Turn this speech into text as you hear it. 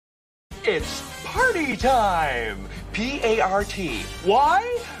It's party time! P-A-R-T.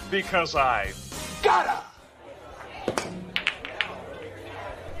 Why? Because I gotta!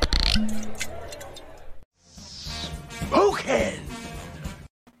 Smokin'!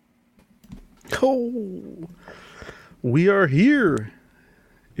 Oh, we are here.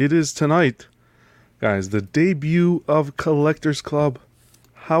 It is tonight, guys, the debut of Collectors Club.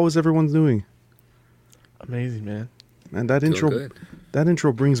 How is everyone doing? Amazing, man. And that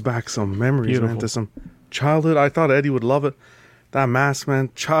intro brings back some memories, Beautiful. man, to some childhood. I thought Eddie would love it. That mask, man,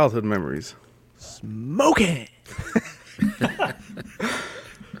 childhood memories. Smoking.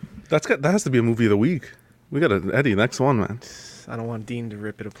 That has to be a movie of the week. We got an Eddie next one, man. I don't want Dean to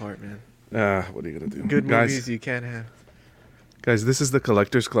rip it apart, man. What are you gonna do? Good guys, movies you can't have. Guys, this is the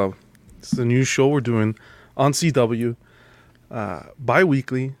Collectors Club. It's the new show we're doing on CW,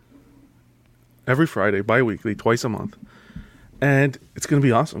 bi-weekly, every Friday, bi-weekly, twice a month. And it's going to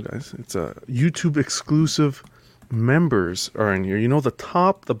be awesome, guys. It's a YouTube exclusive. Members are in here. You know, the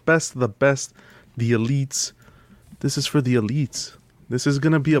top, the best, the elites. This is for the elites. This is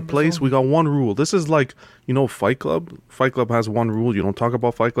going to be a place. We got one rule. This is like, you know, Fight Club. Fight Club has one rule. You don't talk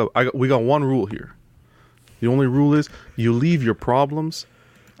about Fight Club. We got one rule here. The only rule is you leave your problems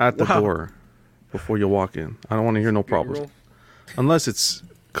at the door before you walk in. I don't want to hear no problems. Unless it's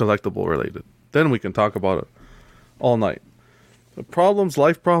collectible related. Then we can talk about it all night. The problems,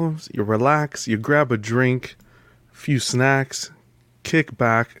 life problems, you relax, you grab a drink, a few snacks, kick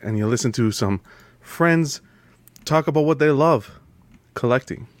back, and you listen to some friends talk about what they love,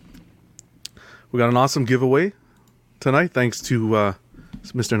 collecting. We got an awesome giveaway tonight, thanks to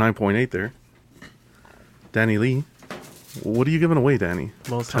Mr. 9.8 there. Danny Lee. What are you giving away, Danny?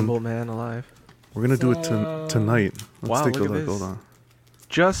 Most humble man alive. We're going to do it tonight. Let's take a look. Hold on.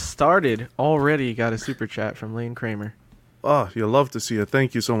 Just started. Already got a super chat from Lane Kramer. Oh, you love to see it.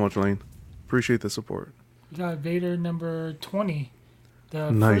 Thank you so much, Lane. Appreciate the support. We got Vader number 20.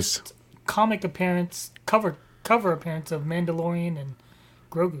 The Nice. first comic appearance, cover appearance of Mandalorian and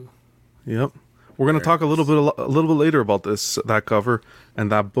Grogu. Yep. We're going to talk a little bit later about that cover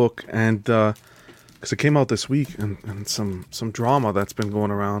and that book, and because it came out this week, and some drama that's been going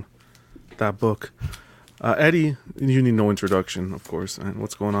around that book. Eddie, you need no introduction, of course. And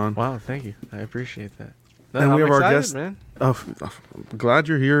what's going on? Wow, thank you. I appreciate that. And we have our guest, man. Glad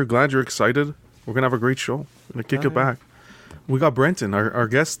you're here. Glad you're excited. We're gonna have a great show. We're gonna kick it back. We got Brenton, our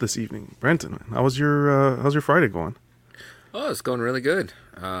guest this evening. Brenton, man, how's your Friday going? Oh, it's going really good.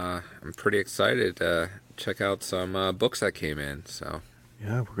 I'm pretty excited to check out some books that came in. So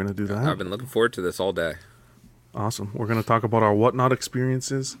yeah, we're gonna do that. I've been looking forward to this all day. Awesome. We're gonna talk about our whatnot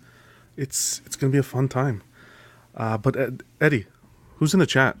experiences. It's gonna be a fun time. But Eddie, who's in the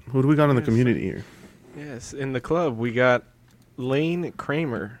chat? Who do we got in the community here? Yes, in the club we got Lane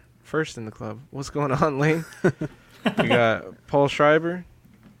Kramer, first in the club. What's going on, Lane? We got Paul Schreiber.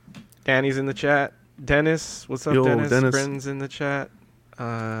 Danny's in the chat. Dennis, what's up, Dennis? Bren's in the chat.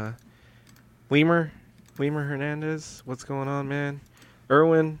 Lemur Hernandez, what's going on, man?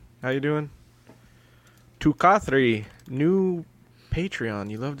 Erwin, how you doing? Tukathri, new Patreon.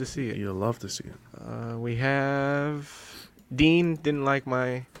 You love to see it. You love to see it. We have Dean. Didn't like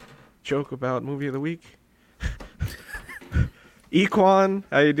my joke about movie of the week. Equan,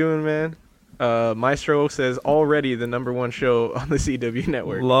 how you doing, man? Maestro says already the #1 show on the CW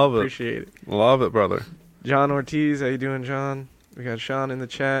network. Love it. Appreciate it. Love it, brother. John Ortiz, how you doing, John? We got Sean in the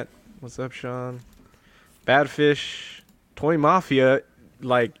chat. What's up, Sean? Badfish, Toy Mafia,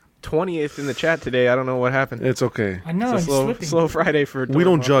 like 20th in the chat today. I don't know what happened. It's okay. I know, It's a I'm slipping. slow Friday for Toy We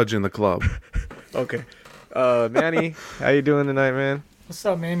don't Mafia. judge in the club. Okay. Manny, how you doing tonight, man? What's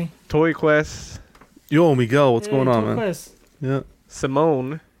up, Manny? Toy Quest, Yo, Miguel, what's Hey, going on, Toy man? Quest. Yeah,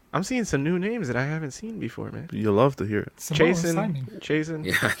 Simone. I'm seeing some new names that I haven't seen before, man. you love to hear it. Simone Chasen. Simon.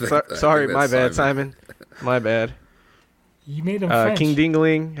 Yeah, I think Sorry, my that's bad, Simon. My bad. You made him French. King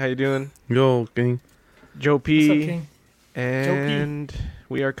Dingling, how you doing? Yo, King. Joe What's up, P. King? And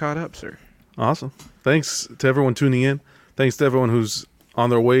we are caught up, sir. Awesome. Thanks to everyone tuning in. Thanks to everyone who's on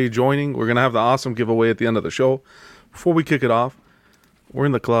their way joining. We're going to have the awesome giveaway at the end of the show. Before we kick it off, we're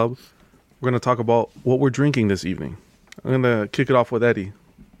in the club. We're going to talk about what we're drinking this evening. I'm going to kick it off with Eddie.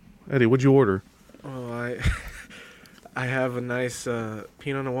 Eddie, what'd you order? Oh, I have a nice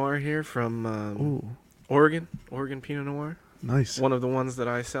Pinot Noir here from Oregon Pinot Noir. Nice. One of the ones that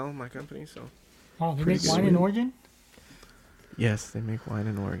I sell in my company. So Oh, they Pretty make wine sweet. in Oregon? yes, they make wine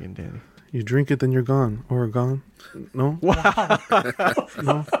in Oregon, Danny. You drink it, then you're gone. Or gone? No? Wow,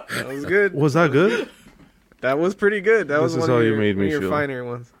 No? that was good. Was that good? That was pretty good. That was This is one how of you your, made me one of your feel. finer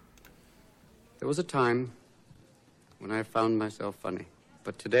ones. There was a time when I found myself funny.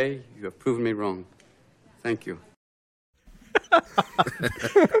 But today, you have proven me wrong. Thank you.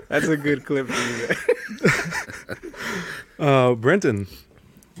 That's a good clip for you there. Brenton,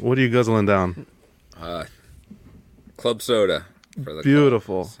 what are you guzzling down? Club soda for the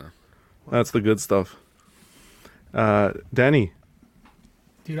Beautiful. club, so. That's the good stuff. Danny.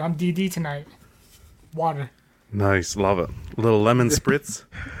 Dude, I'm DD tonight. Water. Nice, love it. A little lemon spritz.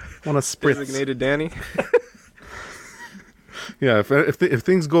 Want a spritz? Designated Danny. Yeah, if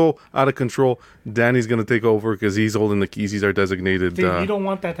things go out of control, Danny's gonna take over because he's holding the keys. He's our designated. Dude, you don't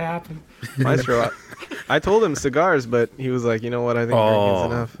want that to happen. Maestro, I told him cigars, but he was like, you know what? I think drinking's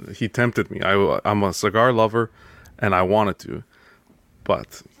enough. He tempted me. I'm a cigar lover, and I wanted to,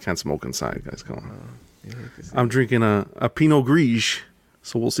 but you can't smoke inside, guys. Come on. I'm drinking a Pinot Gris,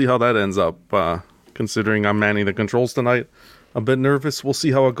 so we'll see how that ends up. Considering I'm manning the controls tonight, a bit nervous. We'll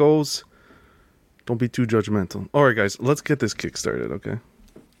see how it goes. Don't be too judgmental. All right, guys, let's get this kick started, okay?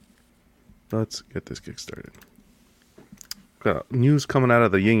 Let's get this kick started. Got news coming out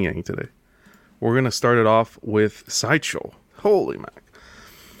of the yin yang today. We're going to start it off with Sideshow. Holy mac.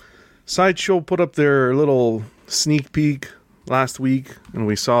 Sideshow put up their little sneak peek last week, and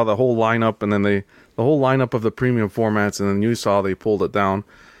we saw the whole lineup, and then the whole lineup of the premium formats, and then you saw they pulled it down.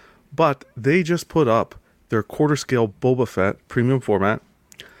 But they just put up their quarter scale Boba Fett premium format,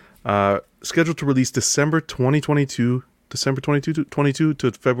 scheduled to release December 22 to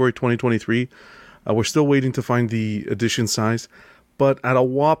February 2023. We're still waiting to find the edition size, but at a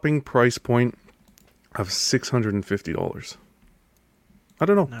whopping price point of $650. I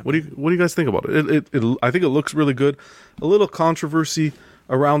don't know. What do you guys think about it? I think it looks really good. A little controversy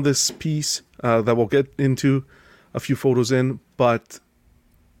around this piece that we'll get into a few photos in, but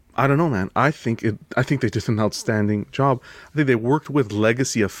I don't know, man. I think they did an outstanding job. I think they worked with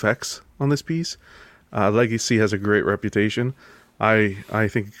Legacy Effects on this piece. Legacy has a great reputation. I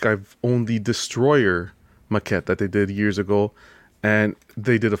think I've owned the Destroyer maquette that they did years ago, and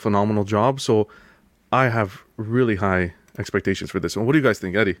they did a phenomenal job. So I have really high expectations for this one. What do you guys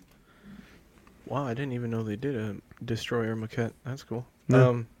think, Eddie? Wow, I didn't even know they did a Destroyer maquette. That's cool.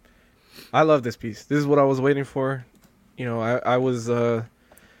 No. I love this piece. This is what I was waiting for. You know, I was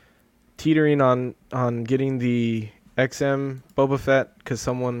teetering on getting the XM Boba Fett because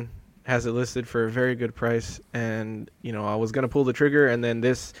someone has it listed for a very good price, and you know I was gonna pull the trigger, and then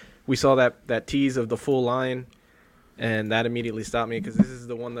we saw that tease of the full line, and that immediately stopped me because this is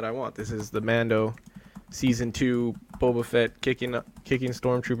the one that I want. This is the Mando Season 2 Boba Fett kicking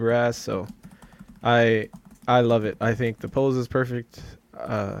Stormtrooper ass. So I love it. I think the pose is perfect,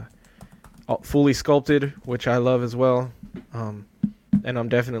 fully sculpted, which I love as well. And I'm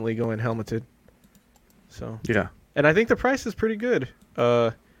definitely going helmeted. So Yeah. and I think the price is pretty good.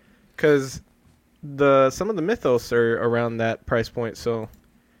 Because some of the mythos are around that price point. So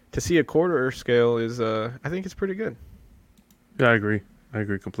to see a quarter scale is, I think it's pretty good. Yeah, I agree. I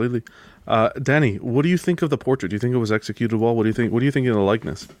agree completely. Danny, what do you think of the portrait? Do you think it was executed well? What do you think? What do you think of the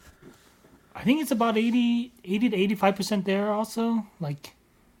likeness? I think it's about 80 to 85% there also. Like,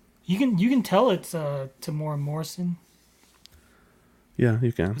 you can tell it's Tamora Morrison. Yeah,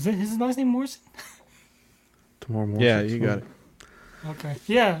 you can. Is his last name Morrison? Tomorrow morning. Yeah, you got it. Okay.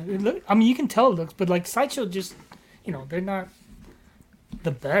 Yeah, I mean, you can tell it looks, but like Sideshow just, they're not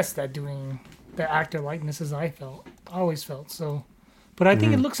the best at doing the actor likenesses. I always felt so, but I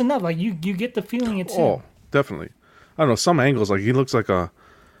think it looks enough. Like you get the feeling it's him. Oh, definitely. I don't know. Some angles, like he looks like a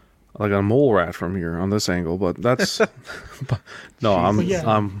mole rat from here on this angle, but that's no.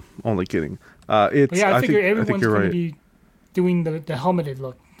 I'm only kidding. It's. But yeah, I figure think everyone's you're going right. to be doing the helmeted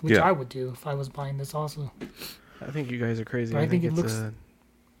look, which Yeah. I would do if I was buying this also. I think you guys are crazy. But I think it looks-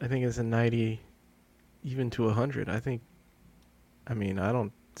 I think it's a 90, even to 100. I mean, I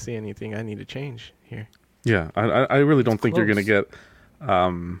don't see anything I need to change here. Yeah, I really don't think you're going to close. get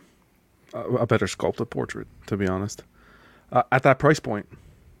a better sculpted portrait, to be honest. At that price point,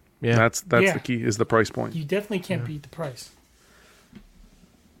 Yeah, that's Yeah. the key, is the price point. You definitely can't beat the price.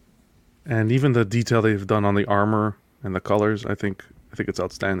 And even the detail they've done on the armor and the colors, I think it's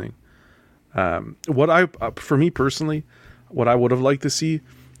outstanding. For me personally, what I would have liked to see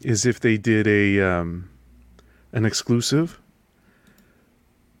is if they did an exclusive.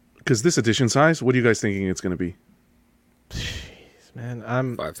 Because this edition size, what are you guys thinking it's going to be? man,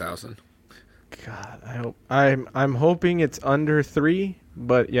 I'm 5,000. God. I'm hoping it's under 3,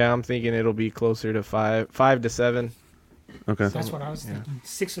 but yeah, I'm thinking it'll be closer to 5 to 7. Okay. That's what I was thinking.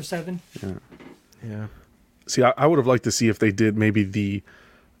 6 or 7. Yeah. See, I would have liked to see if they did maybe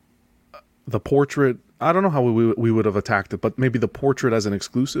the portrait. I don't know how we would have attacked it, but maybe the portrait as an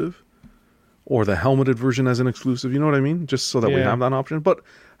exclusive or the helmeted version as an exclusive. You know what I mean? Just so that we Yeah. have that option. But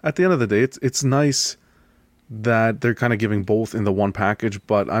at the end of the day, it's nice that they're kind of giving both in the one package.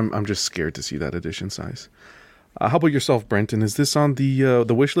 But I'm just scared to see that edition size. How about yourself, Brenton? Is this on the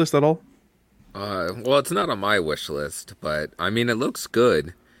wish list at all? Well, it's not on my wish list, but I mean, it looks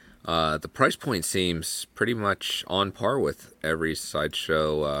good. The price point seems pretty much on par with every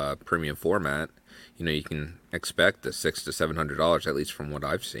Sideshow premium format. You know, you can expect the $600 to $700 at least from what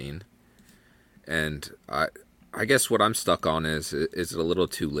I've seen. And I guess what I'm stuck on is it a little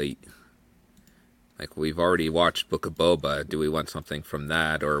too late? Like, we've already watched Book of Boba. Do we want something from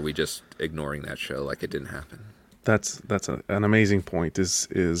that, or are we just ignoring that show like it didn't happen? That's an amazing point.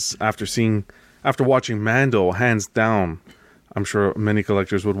 Is after watching Mando, hands down, I'm sure many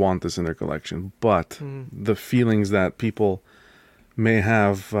collectors would want this in their collection. But the feelings that people may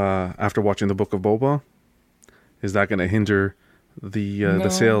have after watching the Book of Boba, is that going to hinder the No.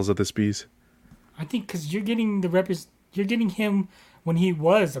 sales of this piece? I think because you're getting you're getting him when he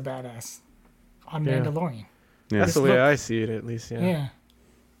was a badass on Yeah. Mandalorian. Yeah. That's the Just way look- I see it, at least. Yeah. Yeah.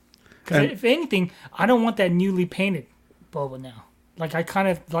 Because And- if anything, I don't want that newly painted Boba now. Like, I kind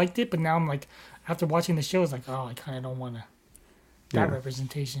of liked it, but now I'm like, after watching the show, it's like, oh, I kind of don't want that Yeah.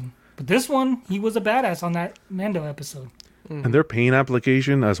 representation. But this one, he was a badass on that Mando episode. And their paint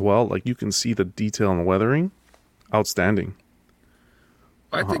application as well, like you can see the detail and weathering, outstanding.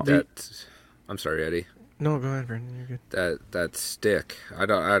 I think that. I'm sorry, Eddie. No, go ahead, Brendan. You're good. That stick. I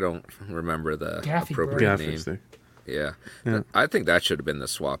don't remember the Gaffy appropriate bird. Gaffy name. stick. Yeah. Yeah. I think that should have been the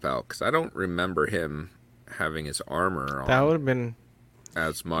swap out because I don't remember him having his armor on That would have been.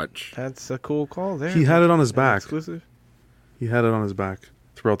 as much. That's a cool call there. He had it on his An back. Exclusive. He had it on his back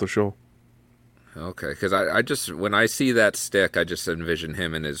throughout the show. Okay, because I just when I see that stick, I just envision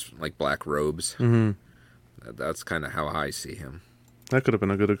him in his like black robes. Mm-hmm. That's kind of how I see him. That could have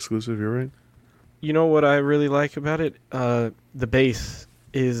been a good exclusive. You're right. You know what I really like about it? The base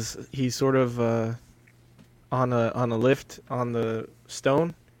is he's sort of on a lift on the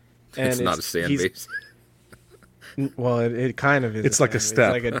stone. And It's not a sand he's- base. Well, it kind of is. It's like a sand.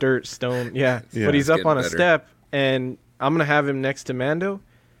 step. It's like a dirt stone. Yeah. Yeah. But he's It's up on a getting better. step, and I'm gonna have him next to Mando.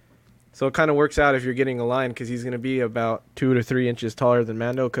 So it kind of works out if you're getting a line because he's gonna be about 2 to 3 inches taller than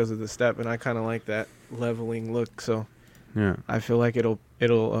Mando because of the step, and I kind of like that leveling look. So Yeah. I feel like it'll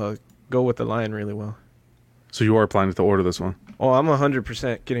go with the line really well. So you are planning to order this one? Oh, I'm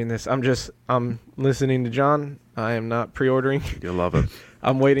 100% getting this. I'm listening to John. I am not pre-ordering. You'll love it.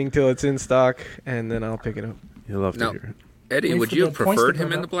 I'm waiting till it's in stock, and then I'll pick it up. You'll love to No. hear it. Eddie, Wait would for you the have points to preferred him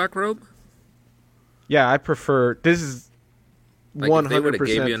build in up. the black robe? Yeah, I prefer. This is Like, if they would've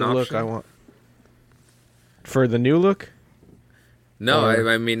gave 100% you an the look option? I want. For the new look? No, Or-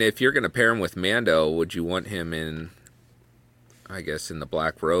 I mean, if you're going to pair him with Mando, would you want him in, I guess, in the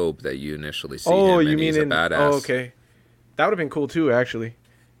black robe that you initially see Oh, him you and mean he's a in? badass? Oh, okay. That would have been cool too, actually.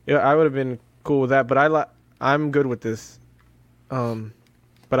 Yeah, I would have been cool with that. But I'm good with this.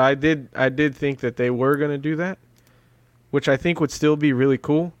 But I did think that they were gonna do that, which I think would still be really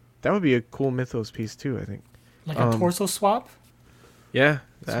cool. That would be a cool Mythos piece too. I think. Like a torso swap. Yeah,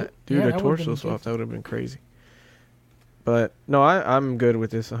 So- that dude, yeah, a that would've torso been swap. good. That would have been crazy. But no, I'm good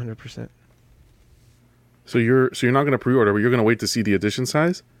with this 100%. So you're not going to pre-order, but you're going to wait to see the edition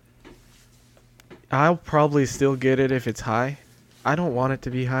size? I'll probably still get it if it's high. I don't want it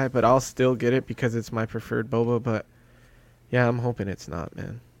to be high, but I'll still get it because it's my preferred boba. But yeah, I'm hoping it's not,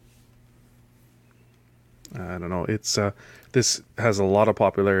 man. I don't know. It's this has a lot of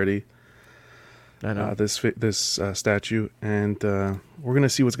popularity. I know. This statue, and we're gonna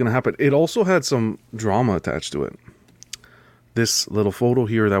see what's gonna happen. It also had some drama attached to it. This little photo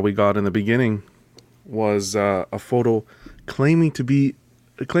here that we got in the beginning was a photo claiming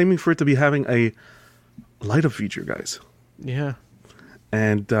for it to be having a light up feature, guys, Yeah.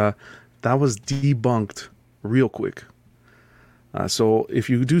 and that was debunked real quick. So if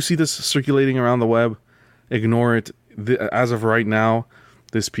you do see this circulating around the web, ignore it. As of right now,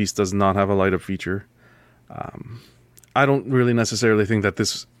 this piece does not have a light up feature. I don't really necessarily think that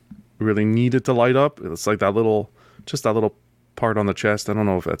this really needed to light up. It's like that little part on the chest. I don't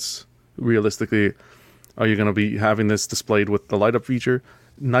know if that's realistically, are you going to be having this displayed with the light up feature?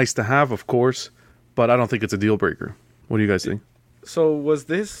 Nice to have, of course, but I don't think it's a deal breaker. What do you guys think? So was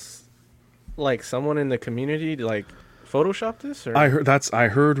this like someone in the community like Photoshop this? Or? I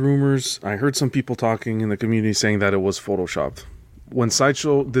heard rumors. I heard some people talking in the community saying that it was photoshopped. When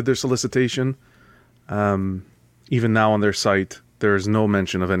Sideshow did their solicitation, even now on their site, there is no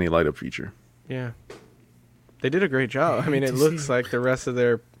mention of any light up feature. Yeah. They did a great job. I mean, hate it to looks see it. like the rest of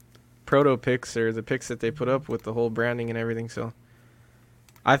their proto pics or the pics that they put up with the whole branding and everything. So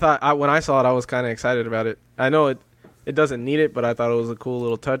When I saw it, I was kind of excited about it. I know it doesn't need it, but I thought it was a cool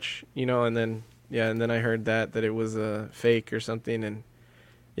little touch, and then I heard that it was a fake or something, and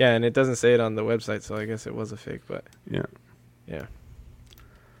and it doesn't say it on the website, so I guess it was a fake, but Yeah. yeah.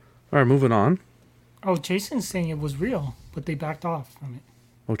 All right, moving on. Oh, Jason's saying it was real, but they backed off from it.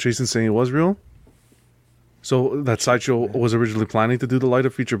 Oh, Jason's saying it was real? So that Sideshow was originally planning to do the light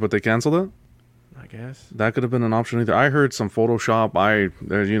up feature, but they canceled it? I guess. That could have been an option either. I heard some Photoshop.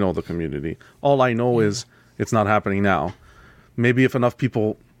 There's the community. All I know is it's not happening now. Maybe if enough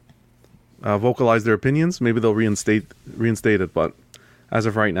people vocalize their opinions, maybe they'll reinstate it. But as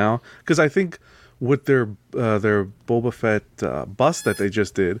of right now, because I think with their Boba Fett bust that they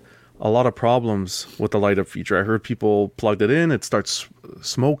just did, a lot of problems with the light up feature. I heard people plugged it in, it starts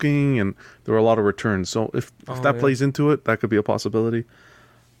smoking, and there were a lot of returns. So if that plays into it, that could be a possibility.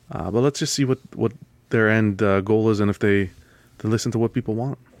 But let's just see what their end goal is, and if they listen to what people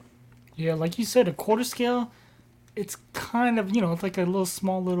want. Yeah, like you said, a quarter scale, it's kind of, it's like a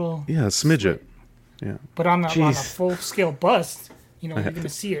small little... Yeah, a smidget. slit. Yeah. But on a Jeez. full scale bust, you're going to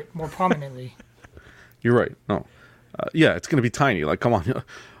see it more prominently. You're right. No. It's going to be tiny. Like, come on.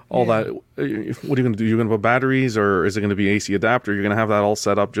 All that. What are you going to do? You're going to put batteries, or is it going to be AC adapter? You're going to have that all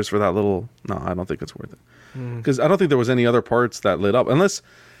set up just for that little... No, I don't think it's worth it. Because I don't think there was any other parts that lit up. Unless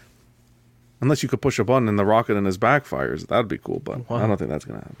you could push a button and the rocket in his back fires. That'd be cool, but I don't think that's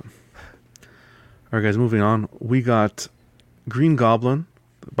going to happen. All right, guys, moving on. We got Green Goblin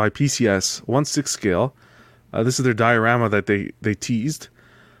by PCS, 1/6 scale. This is their diorama that they teased.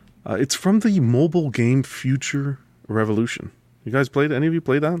 It's from the mobile game Future Revolution. You guys played? Any of you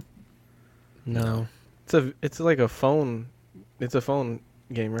played that? No. It's like a phone. It's a phone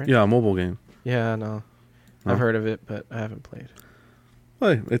game, right? Yeah, a mobile game. Yeah, no. No? I've heard of it, but I haven't played.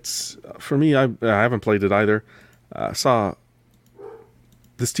 Well, it's for me. I haven't played it either. Saw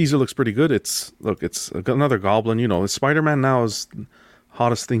this teaser looks pretty good. It's another goblin. Spider-Man now is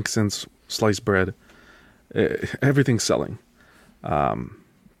hottest thing since sliced bread. Everything's selling.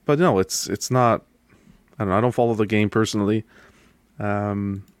 But no, it's not. I don't know. I don't follow the game personally.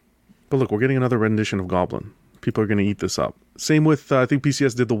 But look, we're getting another rendition of Goblin. People are going to eat this up. Same with I think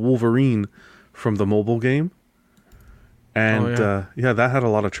PCS did the Wolverine from the mobile game, and that had a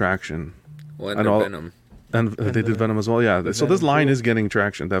lot of traction. Well, and Venom. And they did Venom as well. Yeah, so this line is getting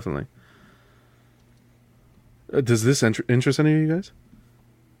traction definitely. Does this interest any of you guys?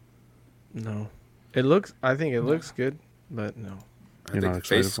 No. I think it looks good, but no. I think the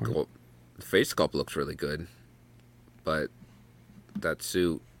face sculpt looks really good, but that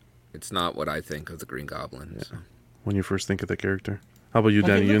suit, it's not what I think of the Green Goblin. Yeah. So. When you first think of the character, how about you,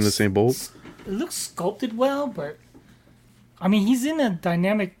 Like, Danny? You in the same boat? It looks sculpted well, but I mean, he's in a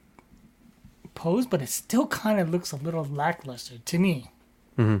dynamic pose, but it still kind of looks a little lackluster to me.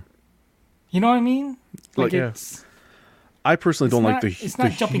 Mm-hmm. You know what I mean? Like, yeah. I personally don't like It's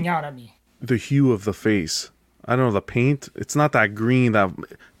not jumping out at me. the hue of the face. I don't know, the paint. It's not that green that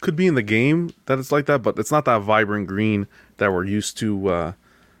could be in the game that it's like that, but it's not that vibrant green that we're used to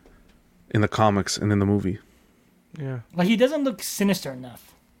in the comics and in the movie. Yeah. Like, he doesn't look sinister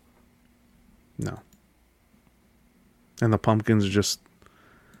enough. No. And the pumpkins are just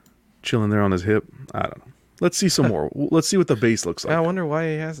chilling there on his hip. I don't know. Let's see some more. Let's see what the base looks like. I wonder why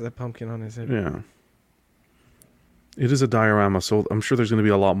he has that pumpkin on his head. Yeah. It is a diorama, so I'm sure there's going to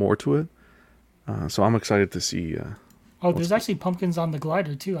be a lot more to it. So I'm excited to see. There's actually pumpkins on the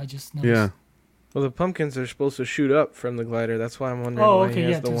glider, too. I just noticed. Yeah. Well, the pumpkins are supposed to shoot up from the glider. That's why I'm wondering why he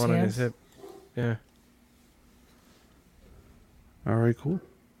has the one on his hip. Yeah. All right, cool.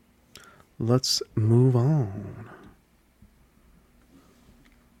 Let's move on.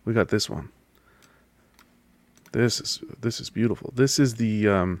 We got this one. This is beautiful. This is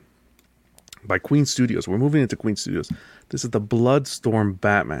the by Queen Studios. We're moving into Queen Studios. This is the Bloodstorm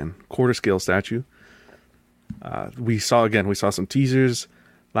Batman quarter scale statue. We saw some teasers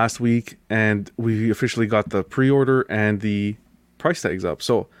last week, and we officially got the pre-order and the price tags up.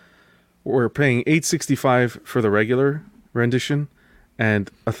 So we're paying $865 for the regular rendition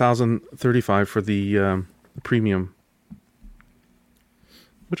and $1,035 for the premium,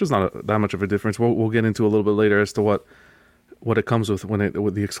 which is not that much of a difference. We'll get into a little bit later as to what it comes with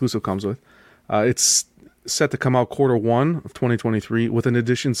what the exclusive comes with. It's set to come out Q1 of 2023 with an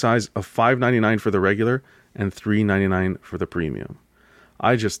edition size of $599 for the regular and $399 for the premium.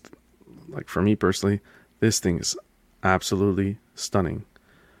 I just, like, for me personally, this thing is absolutely stunning.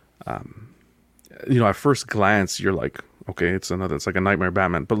 At first glance, you're like, okay, it's like a Nightmare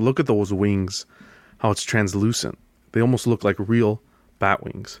Batman. But look at those wings, how it's translucent. They almost look like real bat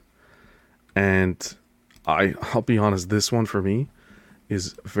wings. And I'll be honest, this one for me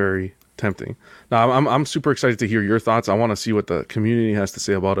is very tempting. Now, I'm super excited to hear your thoughts. I want to see what the community has to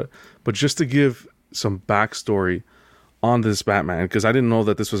say about it. But just to give some backstory on this Batman, because I didn't know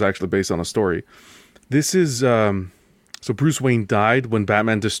that this was actually based on a story. This is so Bruce Wayne died when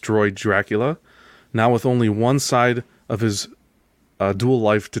Batman destroyed Dracula. Now, with only one side of his dual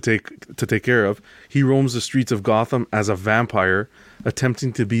life to take care of, he roams the streets of Gotham as a vampire,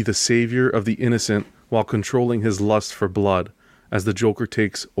 attempting to be the savior of the innocent while controlling his lust for blood as the Joker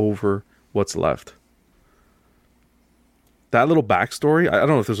takes over what's left. That little backstory, I don't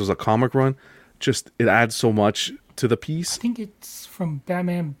know if this was a comic run, just it adds so much to the piece. I think it's from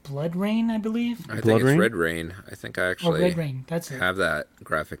Batman Blood Rain, I believe. I think Blood it's Rain? Red Rain. I think I Oh, actually Red Rain. That's it. have that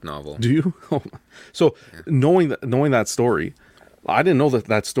graphic novel. Do you? So knowing that story, I didn't know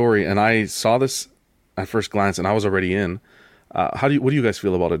that story, and I saw this at first glance, and I was already in. What do you guys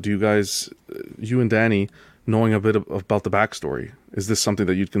feel about it? Do you guys, you and Danny, knowing a bit about the backstory, is this something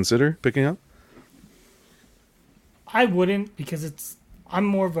that you'd consider picking up? I wouldn't, because I'm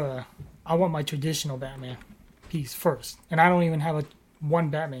more of I want my traditional Batman piece first, and I don't even have one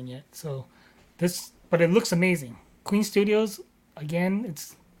Batman yet. So but it looks amazing. Queen Studios, again,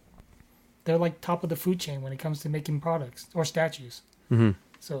 they're like top of the food chain when it comes to making products or statues. Mm-hmm.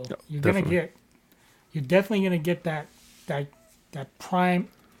 So you're definitely. definitely gonna get that prime.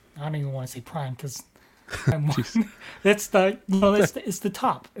 I don't even want to say prime because it's the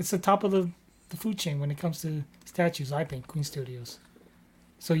top. It's the top of the food chain when it comes to statues. I think Queen Studios.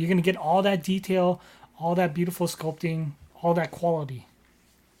 So you're gonna get all that detail, all that beautiful sculpting, all that quality.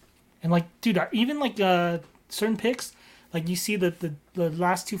 And like, dude, even like certain pics, like you see the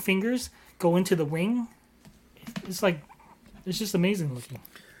last two fingers go into the wing. It's like, it's just amazing looking.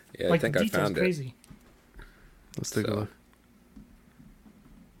 Yeah, like I think the I detail's found crazy. Let's take a look.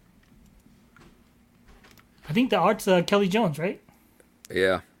 I think the art's Kelly Jones, right? it.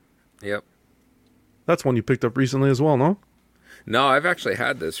 Yeah. Yep. That's one you picked up recently as well, no? No, I've actually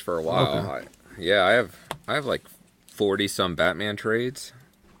had this for a while. Okay. I have like 40 some Batman trades,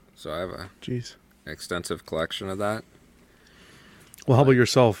 so I have a Jeez. extensive collection of that. Well, how about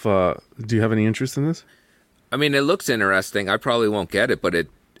yourself? Do you have any interest in this? I mean, it looks interesting. I probably won't get it, but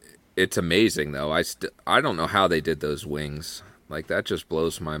it's amazing though. I don't know how they did those wings. Like that just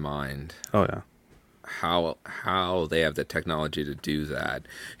blows my mind. Oh yeah. How they have the technology to do that,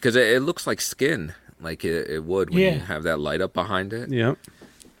 because it looks like skin, like it would when you have that light up behind it. Yeah.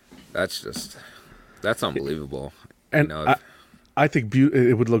 That's unbelievable. And You know, I think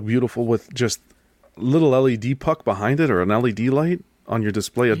it would look beautiful with just little LED puck behind it or an LED light on your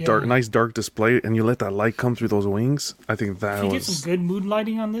display, nice dark display, and you let that light come through those wings. I think that If you get some good mood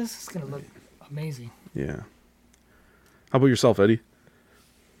lighting on this, it's gonna look amazing. Yeah. How about yourself, Eddie?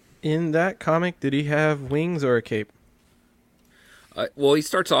 In that comic, did he have wings or a cape? well, he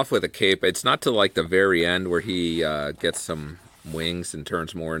starts off with a cape. It's not till like the very end where he gets some wings and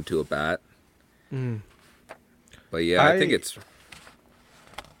turns more into a bat. But yeah, I think it's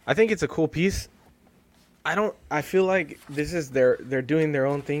a cool piece. I feel like this is they're doing their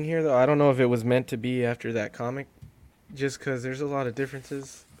own thing here though. I don't know if it was meant to be after that comic, just because there's a lot of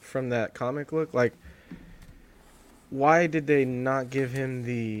differences from that comic look. Like, why did they not give him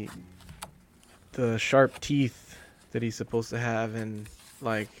the sharp teeth that he's supposed to have? And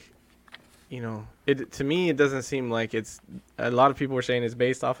like, to me it doesn't seem like it's. A lot of people were saying it's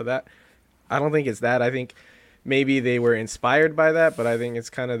based off of that. I don't think it's that. I think maybe they were inspired by that, but I think it's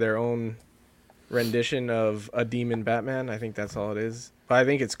kind of their own rendition of a demon Batman. I think that's all it is. But I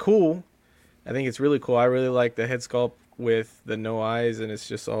think it's cool. I think it's really cool. I really like the head sculpt with the no eyes, and it's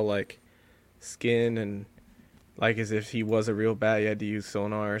just all like skin and like as if he was a real bat. You had to use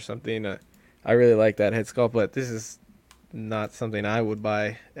sonar or something. I really like that head sculpt, but this is not something I would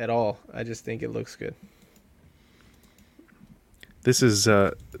buy at all. I just think it looks good. This is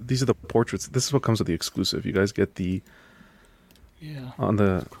these are the portraits. This is what comes with the exclusive. You guys get on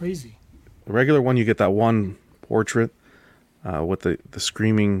the Crazy. regular one. You get that one portrait with the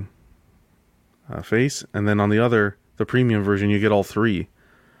screaming face, and then on the premium version, you get all three.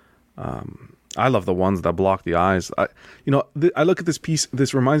 I love the ones that block the eyes. I look at this piece.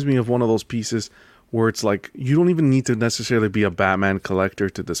 This reminds me of one of those pieces where it's like you don't even need to necessarily be a Batman collector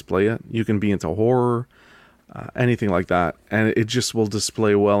to display it. You can be into horror. Anything like that, and it just will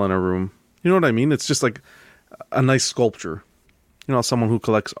display well in a room. You know what I mean? It's just like a nice sculpture. Someone who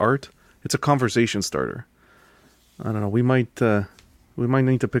collects art. It's a conversation starter. I don't know. We might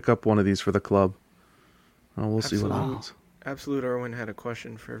need to pick up one of these for the club. We'll see what happens. Absolute Irwin had a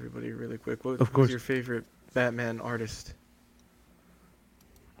question for everybody really quick. Of course. Who's your favorite Batman artist?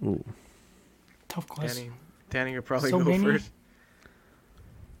 Ooh. Tough question. Danny, you'll probably So go many. first.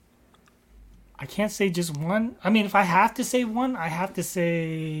 I can't say just one. I mean, if I have to say one, I have to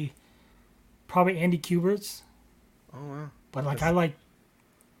say probably Andy Kubert's. Oh wow. But like I like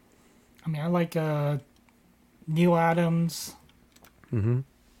Neil Adams. Mm-hmm.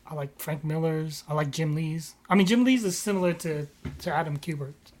 I like Frank Miller's. I like Jim Lee's. I mean, Jim Lee's is similar to Adam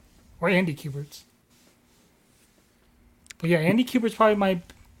Kubert or Andy Kubert's. But yeah, Andy Kubert's probably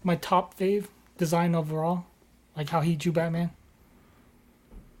my top fave design overall. Like how he drew Batman.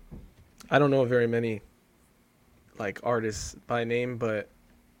 I don't know very many like artists by name, but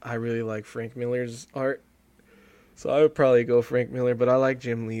I really like Frank Miller's art. So I would probably go Frank Miller, but I like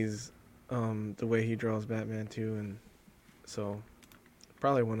Jim Lee's the way he draws Batman too, and so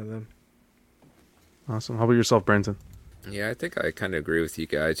probably one of them. Awesome. How about yourself, Brenton? Yeah, I think I kind of agree with you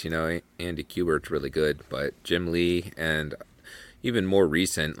guys. You know, Andy Kubert's really good, but Jim Lee and even more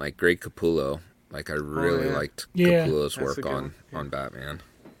recent, like Greg Capullo. Like I really liked Capullo's That's a work good one. on Batman.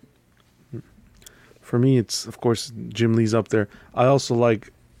 For me, it's, of course, Jim Lee's up there. I also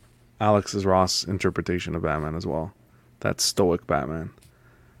like Alex's Ross interpretation of Batman as well. That stoic Batman.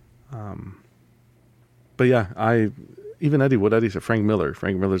 But yeah, even Eddie, what Eddie said, Frank Miller.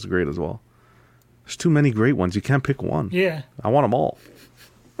 Frank Miller's great as well. There's too many great ones. You can't pick one. Yeah. I want them all.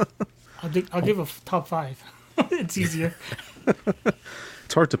 I'll give a top 5. It's easier.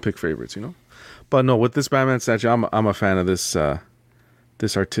 It's hard to pick favorites, you know? But no, with this Batman statue, I'm a fan of this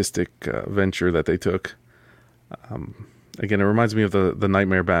this artistic venture that they took. Again, it reminds me of the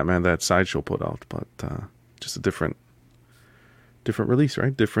Nightmare Batman that Sideshow put out, but just a different release,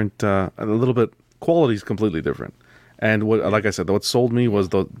 right? Different, a little bit, quality is completely different. And like I said, what sold me was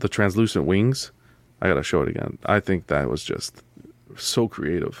the translucent wings. I gotta show it again. I think that was just so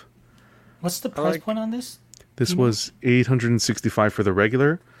creative. What's the price point on this? This was $865 for the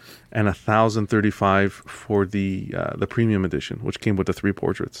regular, and $1,035 for the premium edition, which came with the 3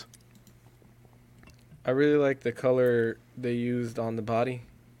 portraits. I really like the color they used on the body.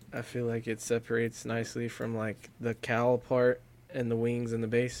 I feel like it separates nicely from like the cowl part and the wings and the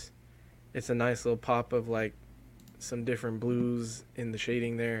base. It's a nice little pop of like some different blues in the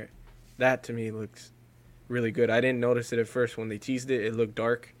shading there. That to me looks really good. I didn't notice it at first when they teased it. It looked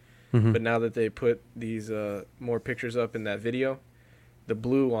dark. Mm-hmm. But now that they put these more pictures up in that video, the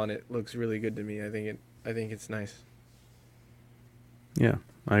blue on it looks really good to me. I think it's nice. Yeah,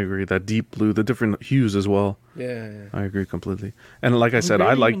 I agree. That deep blue, the different hues as well. Yeah. I agree completely. And like I said,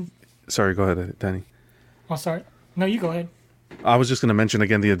 I like. Sorry, go ahead, Danny. Oh, sorry. No, you go ahead. I was just going to mention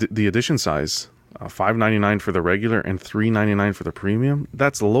again the edition size, $5.99 for the regular and $3.99 for the premium.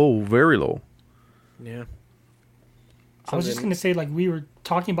 That's low, very low. Yeah. I was just going to say, like, we were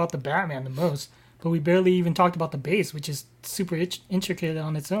talking about the Batman the most, but we barely even talked about the base, which is super intricate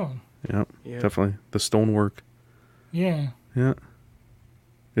on its own. Yep, Yeah. definitely. The stonework. Yeah. Yeah.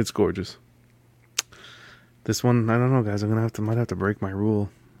 It's gorgeous. This one, I don't know, guys. Might have to break my rule.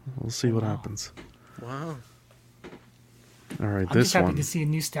 We'll see what happens. Wow. All right, I'm this just happy one. to see a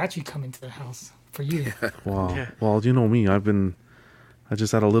new statue come into the house for you. Wow. Yeah. Well, you know me. I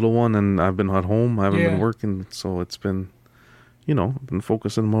just had a little one, and I've been at home. I haven't been Yeah. working, so it's been, I've been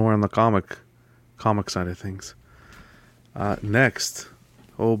focusing more on the comic side of things. Next,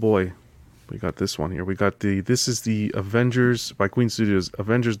 oh boy, we got this one here. We got this is the Avengers by Queen Studios.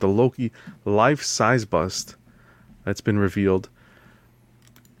 Avengers: The Loki life-size bust that's been revealed.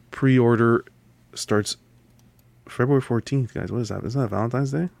 Pre-order starts February 14th, guys. What is that? Isn't that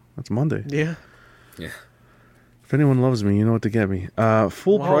Valentine's Day? That's Monday. Yeah. Yeah. If anyone loves me, you know what to get me.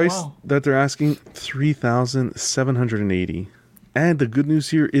 Full price wow. that they're asking $3,780. And the good news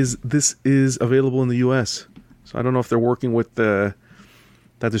here is this is available in the US. So I don't know if they're working with that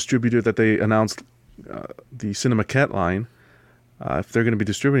distributor that they announced, the Cinemaquette line, if they're going to be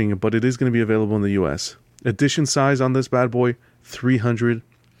distributing it, but it is going to be available in the US. Edition size on this bad boy,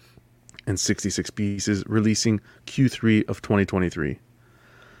 366 pieces, releasing Q3 of 2023.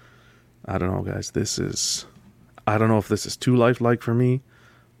 I don't know, guys. I don't know if this is too lifelike for me,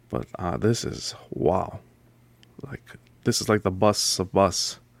 but this is wow. This is like the bus of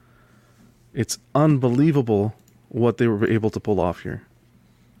bus. It's unbelievable what they were able to pull off here.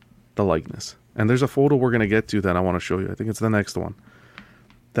 The likeness. And there's a photo we're going to get to that I want to show you. I think it's the next one.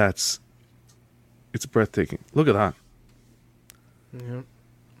 It's breathtaking. Look at that. Yep.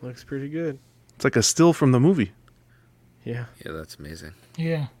 Looks pretty good. It's like a still from the movie. Yeah. Yeah, that's amazing.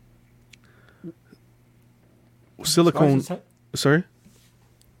 Yeah. Silicone. Sorry?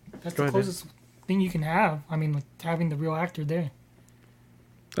 That's Go the ahead, closest thing you can have. I mean, like having the real actor there.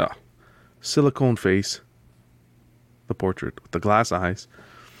 Ah, silicone face, the portrait with the glass eyes,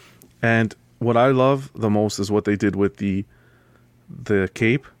 and what I love the most is what they did with the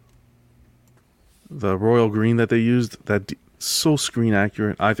cape. the royal green that they used, so screen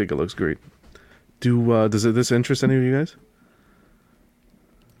accurate. I think it looks great. Does this interest any of you guys?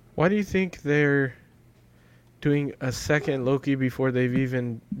 Why do you think they're doing a second Loki before they've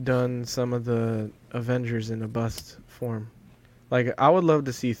even done some of the Avengers in a bust form? Like, I would love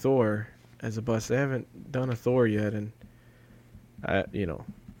to see Thor as a bust. They haven't done a Thor yet, and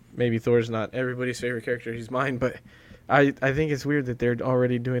maybe Thor's not everybody's favorite character. He's mine, but I think it's weird that they're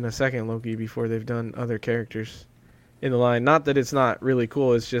already doing a second Loki before they've done other characters in the line. Not that it's not really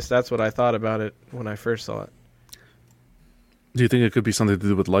cool. It's just that's what I thought about it when I first saw it. Do you think it could be something to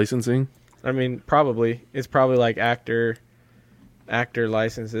do with licensing? I mean, probably. It's probably like actor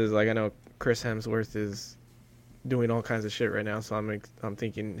licenses. Like, I know Chris Hemsworth is doing all kinds of shit right now, so I'm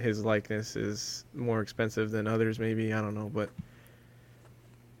thinking his likeness is more expensive than others. Maybe, I don't know, but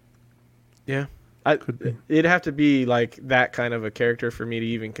yeah, Could be. It'd have to be like that kind of a character for me to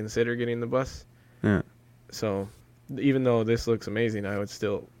even consider getting the bus. Yeah. So even though this looks amazing, I would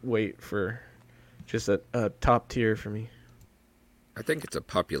still wait for just a top tier for me. I think it's a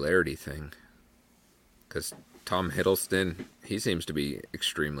popularity thing. Because Tom Hiddleston, he seems to be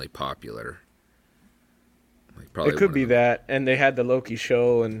extremely popular. Like, It could be that, and they had the Loki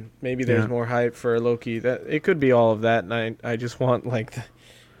show, and maybe there's more hype for Loki. That it could be all of that, and I just want like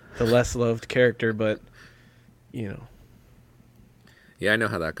the less loved character, but Yeah, I know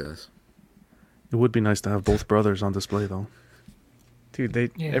how that goes. It would be nice to have both brothers on display, though.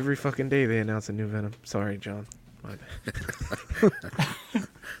 dude, every fucking day they announce a new Venom. Sorry, John. My bad.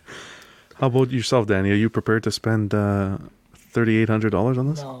 How about yourself, Danny? Are you prepared to spend $3,800 on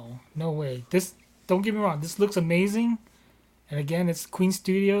this? No way. Don't get me wrong. This looks amazing, and again, it's Queen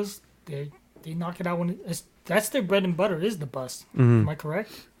Studios. They knock it out when that's their bread and butter is the bus. Am I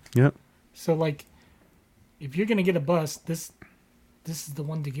correct? Yeah. So like, if you're gonna get a bus, this is the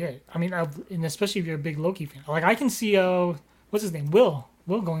one to get. I mean, and especially if you're a big Loki fan. Like, I can see what's his name, Will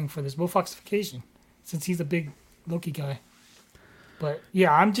going for this, Will Foxification, since he's a big Loki guy. But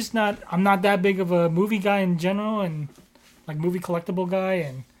yeah, I'm not that big of a movie guy in general, and like movie collectible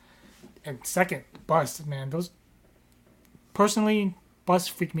guy, and second, bust, man. Those personally, busts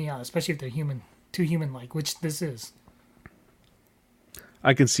freak me out, especially if they're too human like, which this is.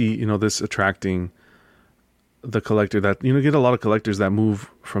 I can see, this attracting the collector that, get a lot of collectors that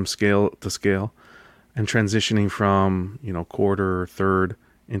move from scale to scale and transitioning from, quarter or third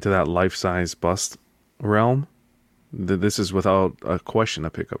into that life-size bust realm. This is without a question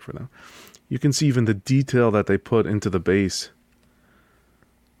a pickup for them. You can see even the detail that they put into the base.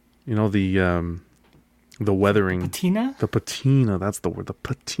 The weathering. Patina? The patina, that's the word. The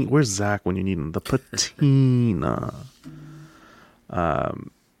patina. Where's Zach when you need him? The patina. I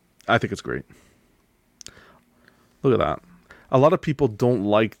think it's great. Look at that. A lot of people don't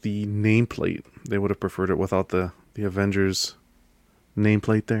like the nameplate. They would have preferred it without the Avengers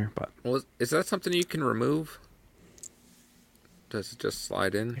nameplate there. But Is that something you can remove? Does it just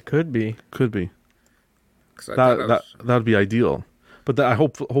slide in? It could be. could be. 'Cause I thought That would be ideal. But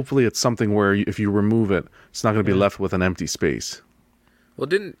hopefully it's something where if you remove it, it's not going to be left with an empty space. Well,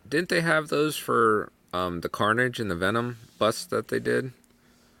 didn't they have those for the Carnage and the Venom bust that they did?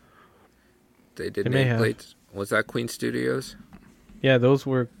 They did They may have. nameplates. Was that Queen Studios? Yeah, those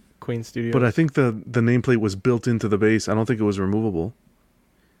were Queen Studios. But I think the nameplate was built into the base. I don't think it was removable.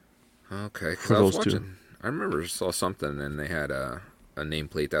 Okay, For because I was those two. watching. I remember I saw something and they had a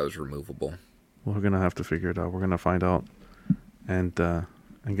nameplate that was removable. We're going to have to figure it out. We're going to find out and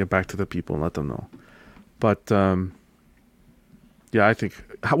get back to the people and let them know. But, yeah, I think...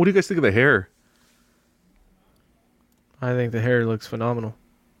 What do you guys think of the hair? I think the hair looks phenomenal.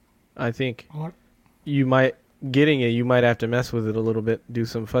 I think What? you might have to mess with it a little bit, do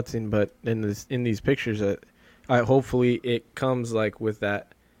some futzing, but in these pictures, hopefully it comes like with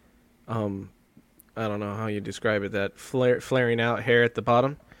that. I don't know how you describe it. That flaring out hair at the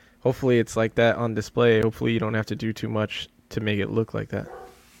bottom. Hopefully it's like that on display. Hopefully you don't have to do too much to make it look like that.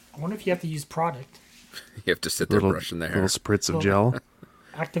 I wonder if you have to use product, You have to sit there brushing the hair. Little spritz of gel.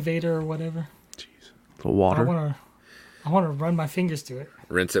 activator or whatever. Little water. I want to run my fingers to it.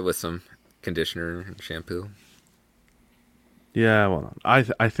 Rinse it with some conditioner and shampoo. Yeah, well, I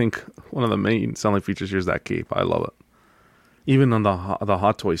think one of the main selling features here is that cape. I love it. Even on the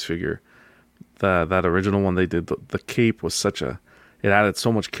Hot Toys figure, that original one they did, the cape was it added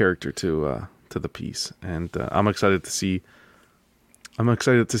so much character to the piece, and I'm excited to see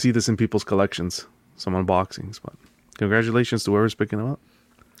this in people's collections, some unboxings. But congratulations to whoever's picking them up.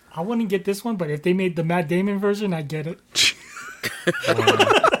 I wouldn't get this one, but if they made the Matt Damon version, I'd get it.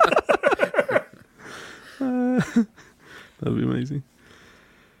 That'd be amazing.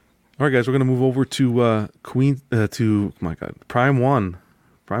 All right, guys, we're gonna move over to Prime One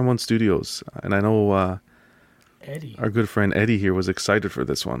Studios, and I know Eddie. our good friend Eddie here was excited for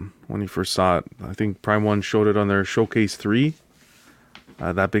this one when he first saw it. I think Prime One showed it on their Showcase 3,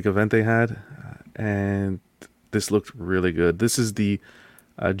 that big event they had, and this looked really good. This is the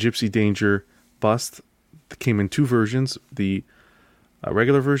Gypsy Danger bust. It came in two versions, the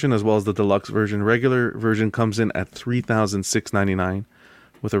regular version as well as the deluxe version. Regular version comes in at $3,699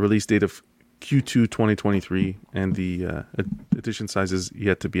 with a release date of Q2 2023, and the edition size is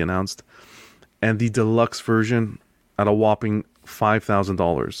yet to be announced. And the deluxe version at a whopping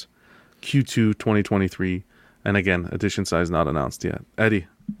 $5,000, Q2 2023, and again, edition size not announced yet. Eddie,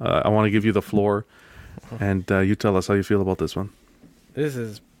 I want to give you the floor, and you tell us how you feel about this one. This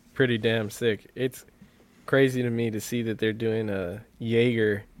is pretty damn sick. It's crazy to me to see that they're doing a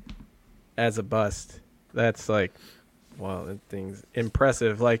Jaeger as a bust. That's like, wow, that thing's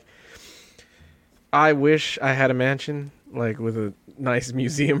impressive. Like, I wish I had a mansion, like with a nice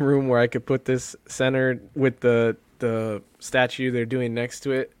museum room where I could put this centered with the statue they're doing next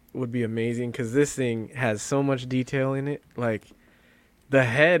to it. Would be amazing, because this thing has so much detail in it. Like, the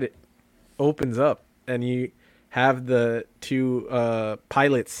head opens up and you have the two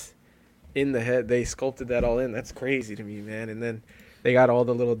pilots in the head. They sculpted that all in. That's crazy to me, man. And then they got all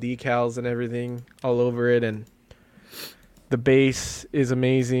the little decals and everything all over it, and the base is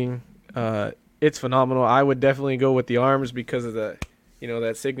amazing. It's phenomenal. I would definitely go with the arms because of the,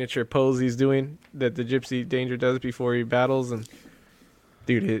 that signature pose he's doing that the Gypsy Danger does before he battles. And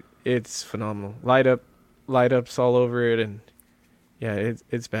dude, it's phenomenal. Light ups all over it, and yeah,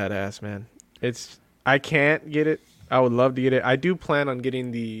 it's badass, man. I can't get it. I would love to get it. I do plan on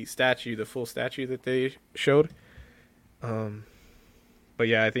getting the full statue that they showed. But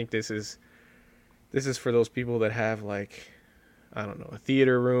yeah, I think this is for those people that have, like, I don't know, a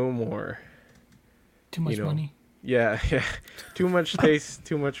theater room or Too much money. Yeah. Too much taste,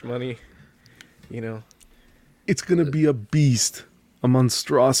 too much money. It's going to be a beast, a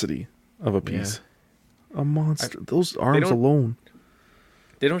monstrosity of a piece. Yeah. A monster. Those arms alone.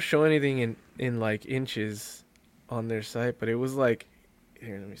 They don't show anything in like inches on their site, but it was like,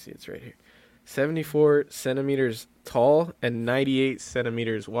 here, let me see, it's right here. 74 centimeters tall and 98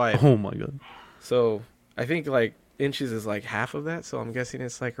 centimeters wide. Oh my God. So I think like inches is like half of that, so I'm guessing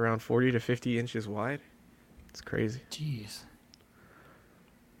it's like around 40 to 50 inches wide. It's crazy. Jeez.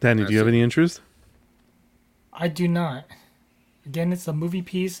 Danny, do you have any interest? I do not. Again, it's a movie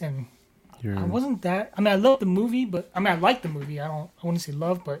piece, and I wasn't that. I mean, I love the movie, I like the movie. I wouldn't say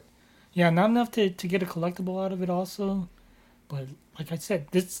love, but yeah, not enough to get a collectible out of it also. But like I said,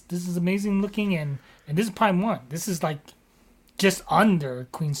 this is amazing looking, and this is Prime One. This is like just under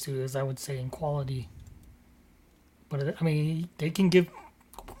Queen Studios, I would say, in quality. But I mean, they can give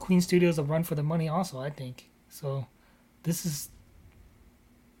Queen Studios a run for their money also, I think. So this is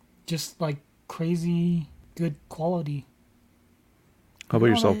just like crazy good quality. How about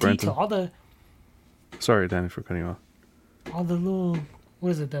yourself, Brenton? Sorry, Danny, for cutting you off. All the little, what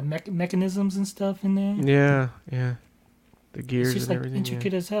is it, the mechanisms and stuff in there? Yeah. The gears it's just and like everything.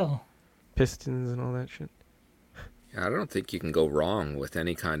 Intricate as hell. Pistons and all that shit. Yeah, I don't think you can go wrong with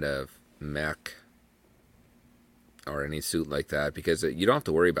any kind of mech or any suit like that, because you don't have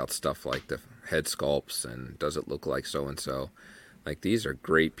to worry about stuff like the head sculpts and does it look like so-and-so. Like, these are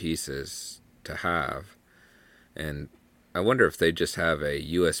great pieces to have. And I wonder if they just have a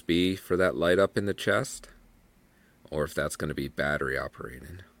USB for that light up in the chest, or if that's going to be battery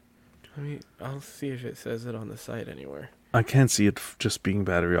operated. I mean, I'll see if it says it on the site anywhere. I can't see it just being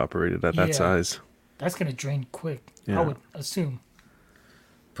battery operated at that size. That's going to drain quick, yeah. I would assume.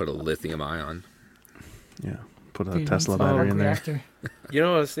 Put a lithium ion. Yeah, put a Tesla battery in there.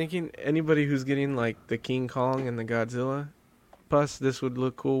 I was thinking, anybody who's getting like the King Kong and the Godzilla bus, this would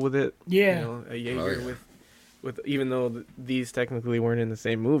look cool with it. Yeah. A Jaeger with even though these technically weren't in the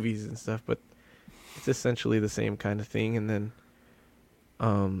same movies and stuff, but it's essentially the same kind of thing. And then,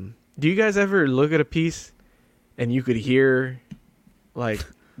 do you guys ever look at a piece and you could hear like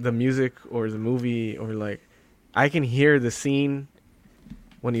the music or the movie, or like I can hear the scene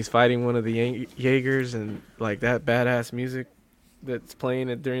when he's fighting one of the Jaegers and like that badass music that's playing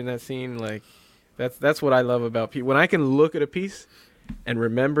it during that scene? Like that's what I love about when I can look at a piece and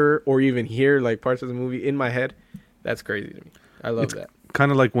remember or even hear like parts of the movie in my head. That's crazy to me. I love that.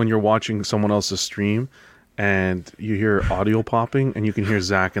 Kind of like when you're watching someone else's stream and you hear audio popping and you can hear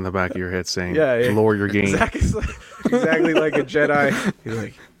Zach in the back of your head saying, lower your gain. Zach is exactly like a Jedi. He's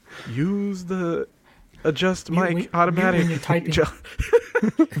like, use the adjust mic automatic. When you're typing. Use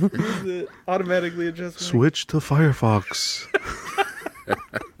the automatically adjust mic. Switch to Firefox.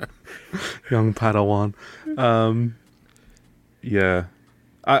 young Padawan. Yeah.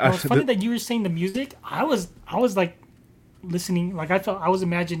 Well, it's funny that you were saying the music. I was like listening, like I was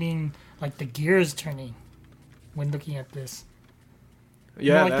imagining like the gears turning when looking at this.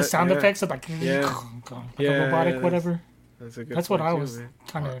 You know, like the sound effects of like, like a robotic whatever. That's what I was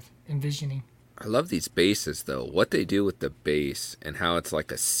kind of envisioning. I love these bases though. What they do with the base and how it's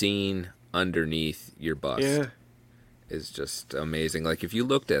like a scene underneath your bust is just amazing. Like if you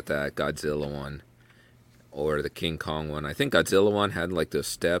looked at that Godzilla one or the King Kong one, I think Godzilla one had like those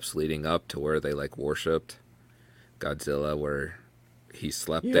steps leading up to where they like worshipped Godzilla, where he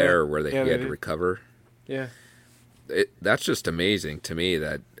slept there, or where he had to recover. Yeah. That's just amazing to me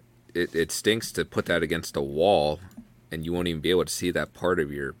that it stinks to put that against a wall and you won't even be able to see that part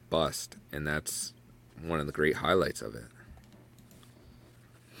of your bust, and that's one of the great highlights of it.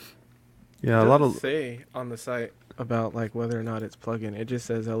 Yeah, a lot of say on the site about like whether or not it's plug-in. It just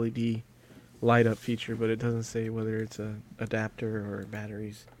says LED light up feature, but it doesn't say whether it's a adapter or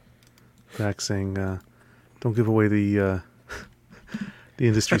batteries. Zach saying, "Don't give away the the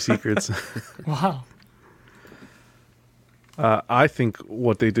industry secrets." Wow. I think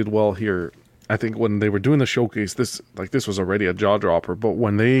what they did well here, I think when they were doing the showcase, this was already a jaw dropper. But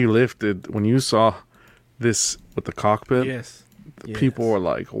when when you saw this with the cockpit, people were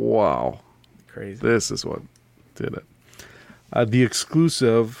like, "Wow, crazy! This is what did it." The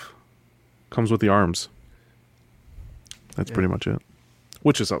exclusive comes with the arms. That's pretty much it,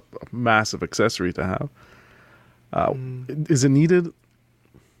 which is a massive accessory to have. Is it needed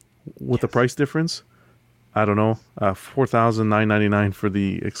with the price difference? I don't know. $4,999 for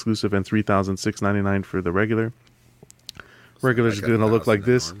the exclusive and $3,699 for the regular. Regular's like going to look like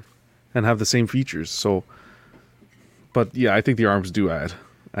this arm. and have the same features. So, but yeah, I think the arms do add.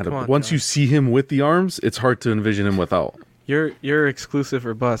 Once you see him with the arms, it's hard to envision him without. You're exclusive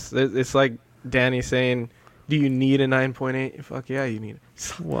or bust. It's like Danny saying, "Do you need a 9.8?" Fuck yeah, you need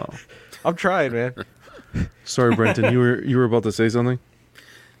it. Wow. I'm trying, man. Sorry, Brenton. You were about to say something?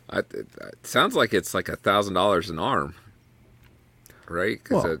 It sounds like it's like $1,000 an arm, right?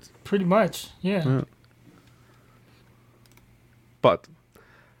 Well, pretty much, yeah. But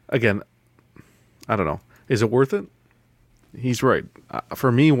again, I don't know. Is it worth it? He's right. For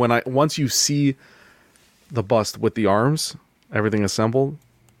me, once you see the bust with the arms, everything assembled,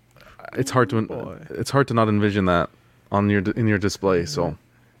 it's hard to not envision that in your display. So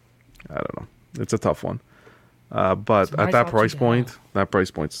I don't know. It's a tough one. But at that price point,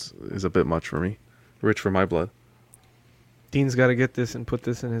 is a bit much for me. Rich for my blood. Dean's got to get this and put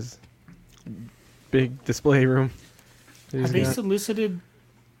this in his big display room. Have they solicited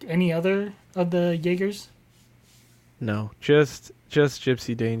any other of the Jaegers? No, just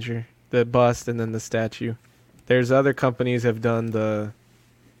Gypsy Danger, the bust, and then the statue. There's other companies have done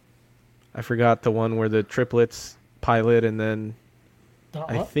I forgot the one where the triplets pilot, and then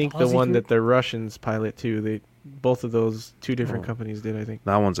I think the one that the Russians pilot too. Both of those two different companies did, I think.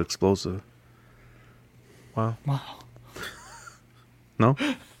 That one's explosive. Wow. No?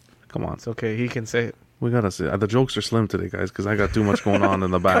 Come on. It's okay. He can say it. We gotta say the jokes are slim today, guys, because I got too much going on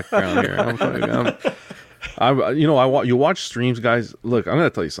in the background here. You watch streams, guys. Look, I'm gonna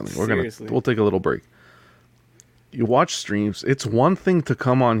tell you something. We'll take a little break. You watch streams. It's one thing to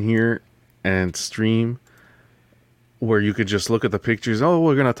come on here and stream where you could just look at the pictures. Oh,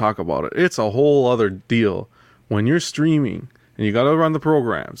 we're gonna talk about it. It's a whole other deal when you're streaming and you gotta run the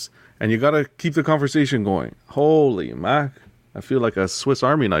programs and you gotta keep the conversation going. Holy mac! I feel like a Swiss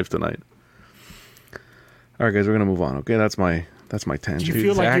Army knife tonight. All right, guys, we're gonna move on. Okay, that's my tangent. Do you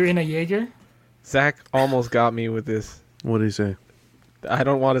feel like you're in a Jaeger? Zach almost got me with this. What did he say? I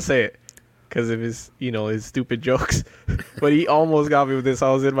don't want to say it because of his stupid jokes, but he almost got me with this. I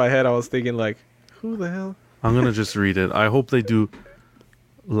was in my head. I was thinking like, who the hell? I'm gonna just read it. I hope they do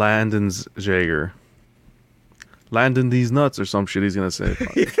Landon's Jaeger. Landon these nuts or some shit he's gonna say.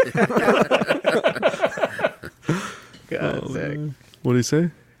 God, Zach. What did he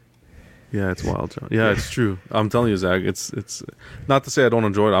say? Yeah, it's wild, John. Yeah, it's true. I'm telling you, Zach. It's not to say I don't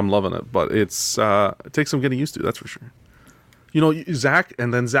enjoy it. I'm loving it, but it takes some getting used to. That's for sure. Zach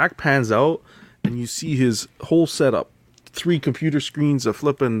pans out, and you see his whole setup. 3 computer screens, a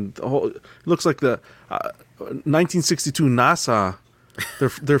flipping. It looks like the 1962 NASA.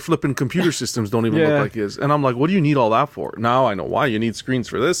 Their flipping computer systems don't even look like his. And I'm like, what do you need all that for? Now I know why. You need screens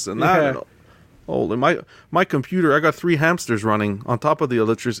for this and that. Yeah. Holy, my computer, I got 3 hamsters running on top of the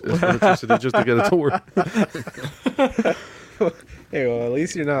electricity just to get it to work. Hey, well, at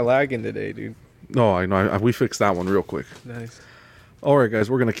least you're not lagging today, dude. No, I know. We fixed that one real quick. Nice. All right, guys,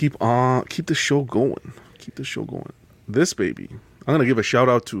 we're gonna keep the show going. Keep the show going. This baby, I'm gonna give a shout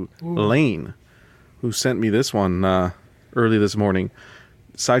out to Lane, who sent me this one early this morning.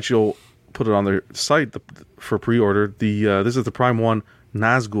 Sideshow put it on their site for pre-order. This is the Prime 1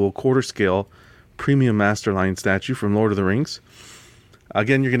 Nazgul quarter scale premium Masterline statue from Lord of the Rings.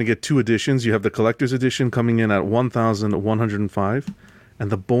 Again, you're going to get 2 editions. You have the collector's edition coming in at 1,105,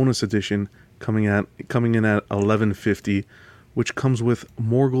 and the bonus edition coming in at 1,150, which comes with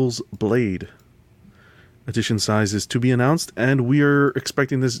Morgul's blade. Edition size is to be announced, and we are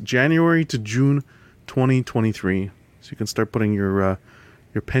expecting this January to June 2023. So you can start putting your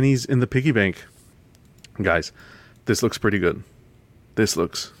pennies in the piggy bank. Guys, this looks pretty good. This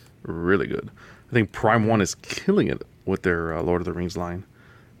looks really good. I think Prime 1 is killing it with their Lord of the Rings line.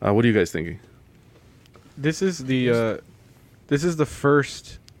 What are you guys thinking? This is the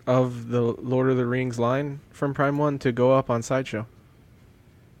first of the Lord of the Rings line from Prime 1 to go up on Sideshow.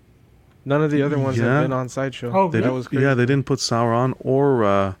 None of the other ones have been on Sideshow. Oh, really? That was crazy. Yeah, they didn't put Sauron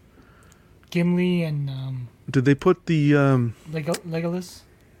or... Gimli and did they put the... Legolas?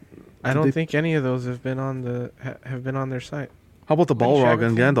 I don't think any of those have been on their site. How about the Balrog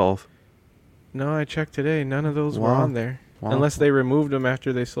and Gandalf? No, I checked today. None of those were Wow. on there. Wow. Unless they removed them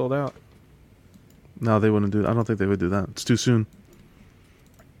after they sold out. No, they wouldn't do. I don't think they would do that. It's too soon.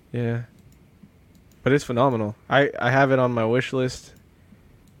 Yeah. But it's phenomenal. I have it on my wish list.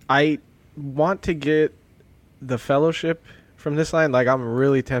 I want to get the Fellowship from this line. Like, I'm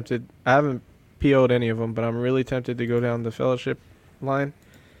really tempted. I haven't PO'd any of them, but I'm really tempted to go down the Fellowship line.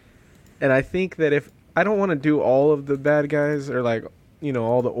 And I think that if I don't want to do all of the bad guys or, like, you know,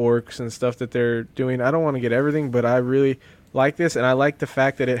 all the orcs and stuff that they're doing. I don't want to get everything, but I really like this, and I like the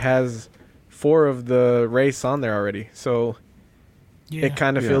fact that it has 4 of the race on there already. So it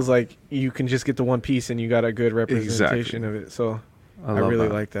kind of feels like you can just get the one piece and you got a good representation of it. So I really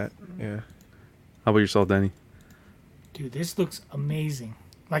like that. Yeah. How about yourself, Danny? Dude, this looks amazing.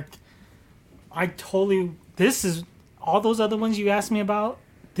 Like, this is, all those other ones you asked me about,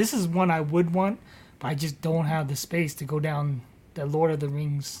 this is one I would want, but I just don't have the space to go down the Lord of the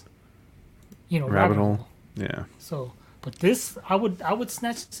Rings, rabbit hole. Yeah. So, but this, I would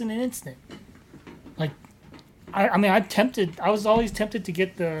snatch this in an instant. Like, I mean, I was always tempted to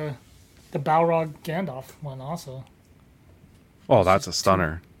get the Balrog Gandalf one also. Oh, that's a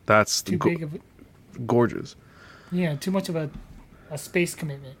stunner. That's Too big of a, gorgeous. yeah, too much of a space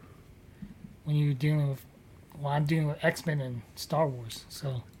commitment when you're dealing with, I'm dealing with X-Men and Star Wars,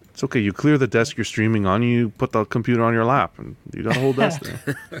 so. It's okay. You clear the desk you're streaming on. You put the computer on your lap, and you got a whole desk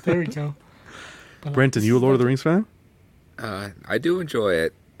there. There we go. But, Brenton, you a Lord of the Rings fan? I do enjoy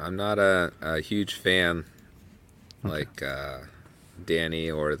it. I'm not a huge fan like Danny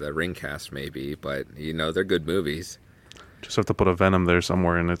or the Ringcast maybe, but they're good movies. Just have to put a Venom there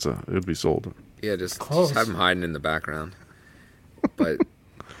somewhere, and it would be sold. Yeah, just Close. have them hiding in the background. But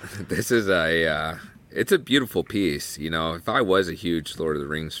this is it's a beautiful piece. If I was a huge Lord of the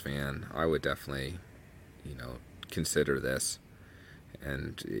Rings fan, I would definitely, consider this.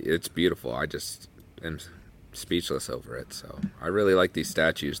 And it's beautiful. I just am speechless over it. So I really like these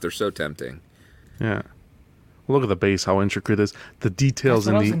statues. They're so tempting. Yeah. Look at the base, how intricate it is. The details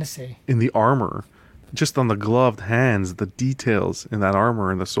That's what I was gonna say. in the armor, just on the gloved hands, the details in that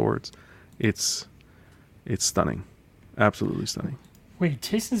armor and the swords, it's stunning, absolutely stunning. Wait,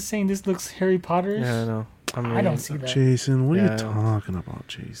 Jason's saying this looks Harry Potter-ish? Yeah, I know. I don't see that. Jason, what are Yeah, you I know. talking about,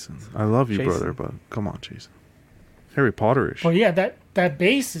 Jason? I love you, Jason. brother, but come on, Jason. Harry Potter-ish. Well, yeah, that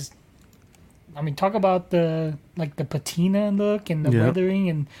base is. I mean, talk about the patina look and the Yeah. weathering,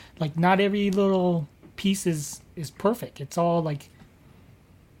 and like not every little piece is perfect. It's all like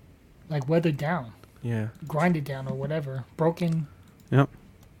weathered down, Yeah. grinded down, or whatever, broken. Yep.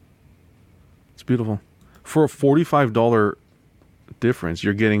 It's beautiful. For a $45 difference,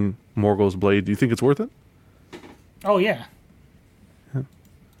 you're getting Morgul's blade. Do you think it's worth it? Oh yeah. I would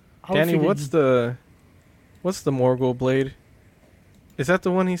Danny, figure what's the Morgul blade? Is that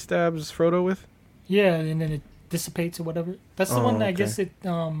the one he stabs Frodo with? Yeah, and then it dissipates or whatever. That's the Oh, one that I okay. guess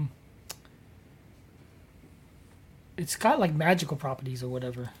it's got like magical properties or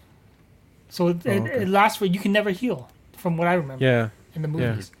whatever. So it lasts for, you can never heal, from what I remember. Yeah. In the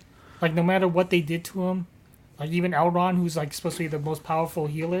movies. Like, no matter what they did to him, like even Elrond, who's like supposed to be the most powerful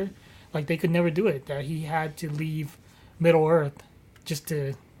healer, like they could never do it. That he had to leave Middle Earth just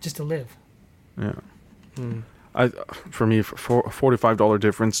to live. Yeah. For me, for a $45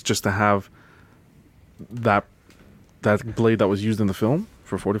 difference, just to have that blade that was used in the film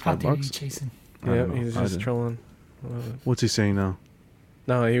for How $45 dare you, bucks. Jason? I don't Yeah, know. he's I just didn't. trolling. What's he saying now?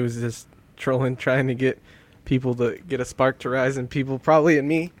 No, he was just trolling, trying to get people to get a spark to rise, and people probably in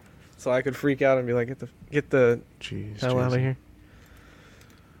me, so I could freak out and be like, "Get the Jeez, hell out of Jason. here."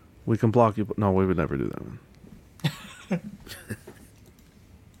 We can block you, but no, we would never do that, man.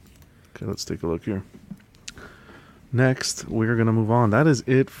 Okay, let's take a look here. Next, we're gonna move on. That is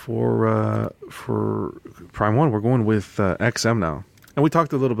it for Prime One. We're going with XM now, and we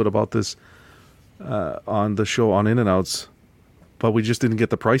talked a little bit about this on the show on In and Outs, but we just didn't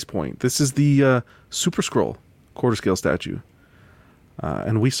get the price point. This is the Super Scroll quarter scale statue,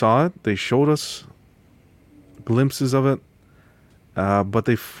 and we saw it. They showed us glimpses of it, but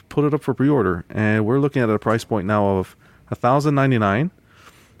they put it up for pre-order, and we're looking at a price point now of $1,099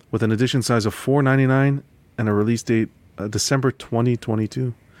 with an edition size of $499 and a release date December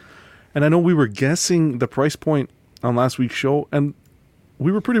 2022. And I know we were guessing the price point on last week's show, and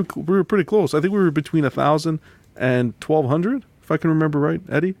we were pretty close. I think we were between 1,000 and 1,200, if I can remember right,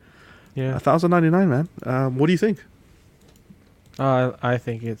 Eddie. Yeah. $1,099, man. What do you think? I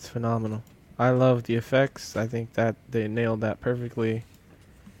think it's phenomenal. I love the effects. I think that they nailed that perfectly.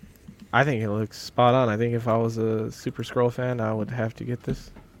 I think it looks spot on. I think if I was a Super Scroll fan, I would have to get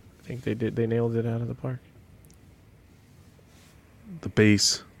this. I think they did. They nailed it out of the park. The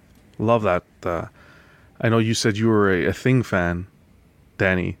base, love that. I know you said you were a Thing fan,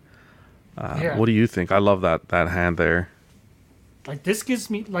 Danny. Yeah. What do you think? I love that hand there. Like, this gives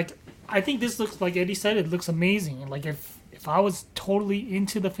me, like, I think this looks, like Eddie said, it looks amazing. And, like, if I was totally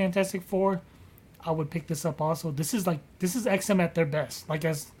into the Fantastic Four, I would pick this up also. This is XM at their best. Like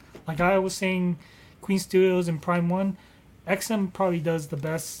I was saying, Queen Studios and Prime One, XM probably does the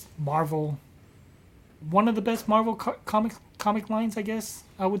best Marvel, one of the best Marvel comic lines, I guess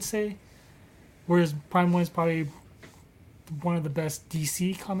I would say. Whereas Prime One is probably one of the best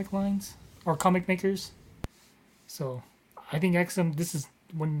DC comic lines or comic makers. So I think XM, this is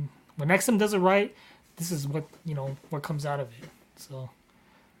when XM does it right, this is what comes out of it. So,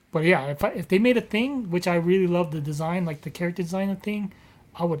 but yeah, if they made a Thing, which I really love the design, like the character design of Thing,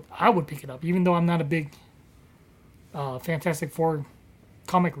 I would pick it up, even though I'm not a big Fantastic Four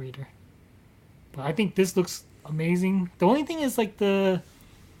comic reader. But I think this looks amazing. The only thing is like the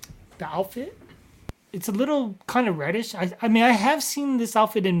outfit. It's a little kind of reddish. I mean, I have seen this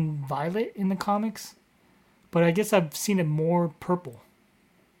outfit in violet in the comics, but I guess I've seen it more purple.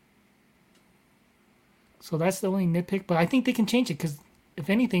 So that's the only nitpick. But I think they can change it because, if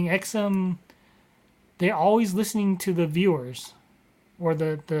anything, XM, they're always listening to the viewers or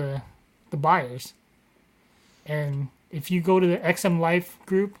the buyers. And if you go to the XM Life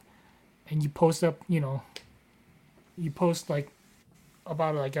group and you post up, you post like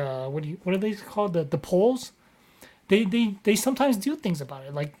about like what are they called, the polls? They sometimes do things about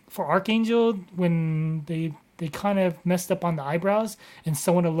it. Like for Archangel, when they kind of messed up on the eyebrows and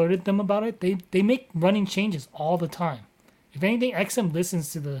someone alerted them about it, they make running changes all the time. If anything, XM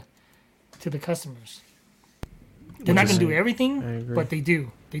listens to the customers. They're not going to do everything, but they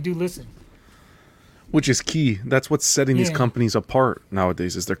do. They do listen. Which is key. That's what's setting these companies apart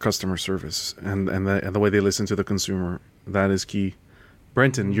nowadays, is their customer service and the way they listen to the consumer. That is key.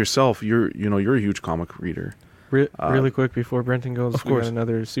 Brenton, yourself, you're a huge comic reader. Really quick before Brenton goes, of course. We got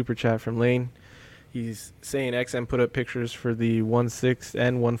another super chat from Lane. He's saying XM put up pictures for the 1/6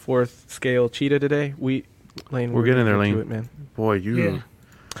 and 1/4 scale cheetah today. We're getting there, Lane. It, man. Boy, you're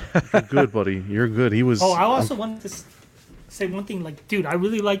good, buddy. You're good. He was. Oh, I also wanted to say one thing. Like, dude, I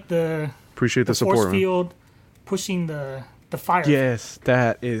really like appreciate the support, force field pushing the fire. Yes,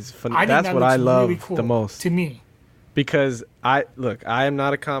 that is fun. I That's think what looks I love really cool the most to me. Because I am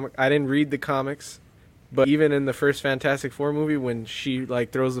not a comic. I didn't read the comics, but even in the first Fantastic Four movie, when she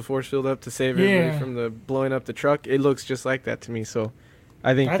like throws the force field up to save everybody from the blowing up the truck, it looks just like that to me. So,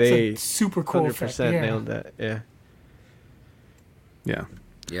 I think that's they a super cool 100% nailed that. Yeah. Yeah.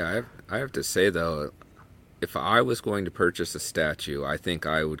 Yeah, I have to say though, if I was going to purchase a statue, I think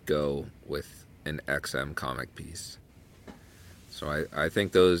I would go with an XM comic piece. So I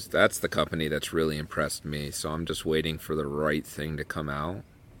think that's the company that's really impressed me. So I'm just waiting for the right thing to come out,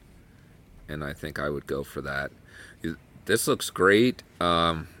 and I think I would go for that. This looks great.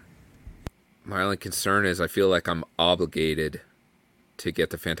 My only concern is I feel like I'm obligated to get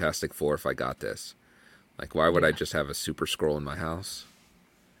the Fantastic Four if I got this. Like, why would I just have a Super Scroll in my house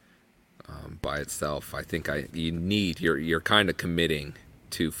by itself? I think you're kind of committing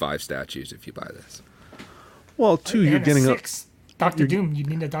to 5 statues if you buy this. Well, too, you're getting 6. Doctor Doom. You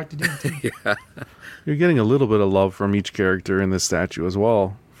need a Doctor Doom too. Yeah. You're getting a little bit of love from each character in this statue as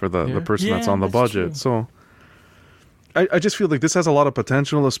well for the person that's on the budget. True. So I just feel like this has a lot of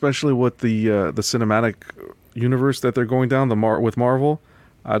potential, especially with the cinematic universe that they're going down with Marvel.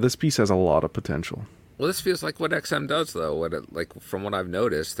 This piece has a lot of potential. Well, this feels like what XM does, though. From what I've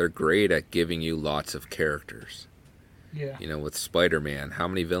noticed, they're great at giving you lots of characters. Yeah. You know, with Spider-Man, how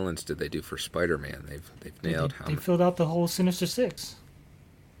many villains did they do for Spider-Man? They've nailed how They many. filled out the whole Sinister Six.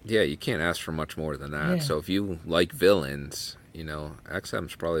 Yeah, you can't ask for much more than that. Yeah. So if you like villains, you know,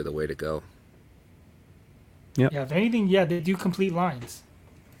 XM's probably the way to go. Yeah, if anything, yeah, they do complete lines.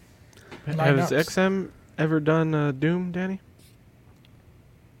 Has Lineups. XM ever done Doom, Danny?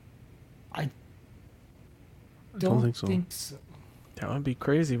 Don't think so. That would be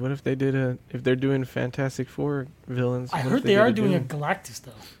crazy. What if they did if they're doing Fantastic Four villains? I what if heard they they are did doing a Doom? Galactus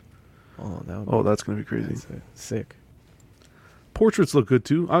though. Oh, that would Oh, that's gonna be crazy. that's, sick. Portraits look good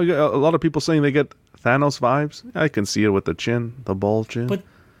too. I got a lot of people saying they get Thanos vibes. I can see it with the chin, the bald chin. But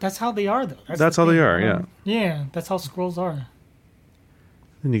that's how they are though. That's the how they thing. are, yeah. Yeah, that's how scrolls are.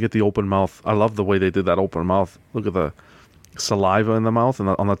 Then you get the open mouth. I love the way they did that open mouth. Look at the saliva in the mouth and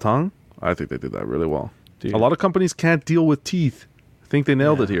on the tongue. I think they did that really well. Dude. A lot of companies can't deal with teeth. I think they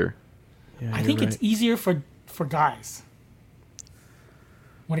nailed it here. Yeah, I you're think it's right. easier for guys.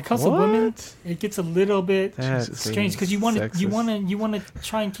 When it comes to women, What? it gets a little bit That strange because seems you want to sexist.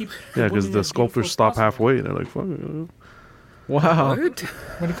 try and keep. Yeah, because women the as sculptors beautiful as stop possible. halfway. They're like, fuck it. Wow. What?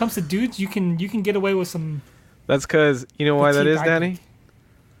 When it comes to dudes, you can get away with some. That's because you know why that petite is, eye Danny? think.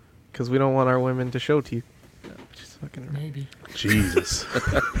 Because we don't want our women to show teeth. Just fucking Maybe Jesus.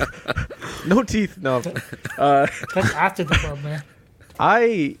 no teeth. No. that's after the club, man.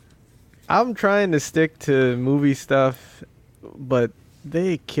 I'm trying to stick to movie stuff, but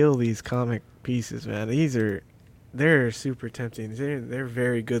they kill these comic pieces, man. They're super tempting. They're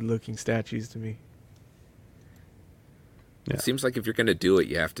very good looking statues to me. Yeah. It seems like if you're going to do it,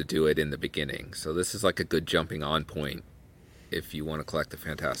 you have to do it in the beginning. So this is like a good jumping on point if you want to collect the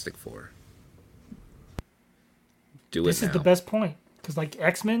Fantastic Four. Do This it is now. the best point because like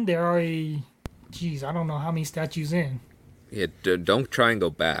X-Men, they're already. Geez, I don't know how many statues in. Yeah, don't try and go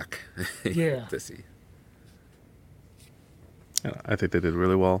back. Yeah. to see. Yeah, I think they did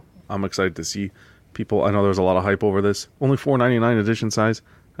really well. I'm excited to see people. I know there's a lot of hype over this. Only $4.99 edition size.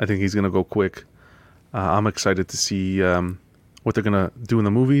 I think he's going to go quick. I'm excited to see what they're going to do in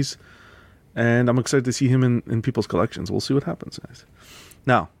the movies. And I'm excited to see him in people's collections. We'll see what happens, guys.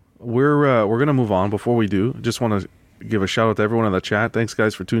 Now, we're going to move on. Before we do, just want to give a shout out to everyone in the chat. Thanks,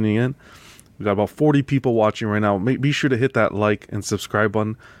 guys, for tuning in. We've got about 40 people watching right now. Be sure to hit that like and subscribe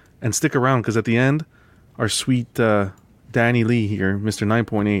button. And stick around, because at the end, our sweet Danny Lee here, Mr. 9.8,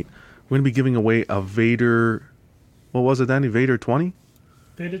 we're going to be giving away a Vader... What was it, Danny? Vader 20?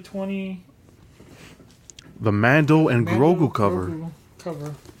 Vader 20. The Mando and Mando Grogu cover. Grogu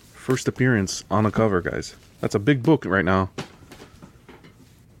cover. First appearance on a cover, guys. That's a big book right now.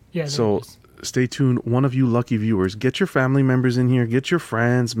 Yeah. there So it is. stay tuned. One of you lucky viewers, get your family members in here. Get your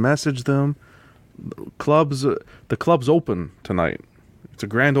friends. Message them. The club's open tonight. It's a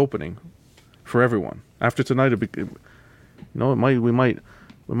grand opening for everyone. After tonight, we might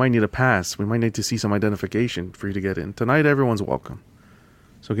need a pass. We might need to see some identification for you to get in. Tonight, everyone's welcome.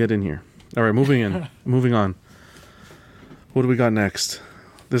 So get in here. All right, moving on. What do we got next?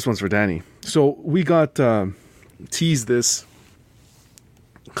 This one's for Danny. So we got teased this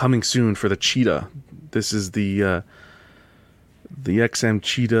coming soon for the Cheetah. This is the XM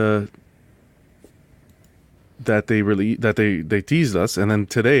Cheetah that they teased us, and then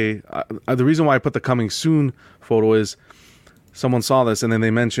today, the reason why I put the coming soon photo is someone saw this and then they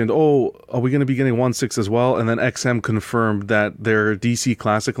mentioned, "Oh, are we going to be getting 1/6 as well?" And then XM confirmed that their DC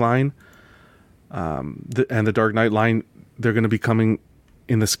Classic line, and the Dark Knight line, they're going to be coming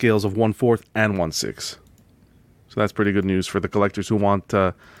in the scales of 1/4 and 1/6. So that's pretty good news for the collectors who don't want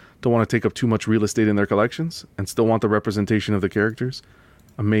to take up too much real estate in their collections and still want the representation of the characters.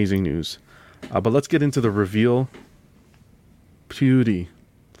 Amazing news. But let's get into the reveal. Beauty.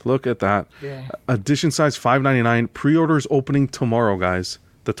 Look at that. Yeah. Edition size $5.99. Pre-orders opening tomorrow, guys.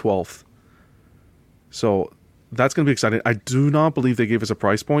 The 12th. So that's going to be exciting. I do not believe they gave us a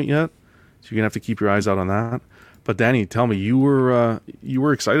price point yet. So you're going to have to keep your eyes out on that. But Danny, tell me, you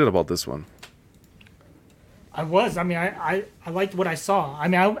were excited about this one. I was. I mean, I liked what I saw. I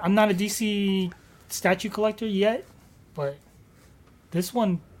mean, I'm not a DC statue collector yet, but this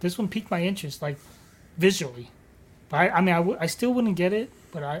one piqued my interest, like visually. But I still wouldn't get it.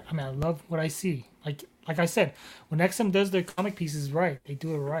 But I love what I see. Like I said, when XM does their comic pieces right, they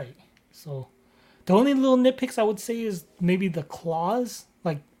do it right. So the only little nitpicks I would say is maybe the claws,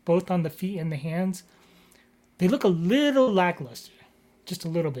 like both on the feet and the hands. They look a little lackluster, just a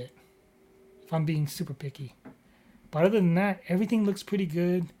little bit. If I'm being super picky. But other than that, everything looks pretty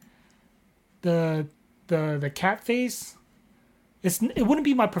good. The cat face, it wouldn't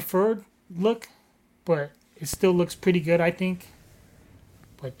be my preferred look, but it still looks pretty good, I think.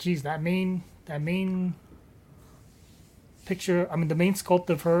 But geez, that main picture, I mean, the main sculpt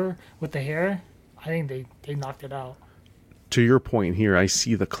of her with the hair, I think they knocked it out. To your point here, I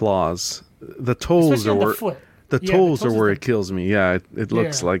see the claws. The toes Especially are on the where foot. the Yeah, toes are is where the- it kills me. Yeah, it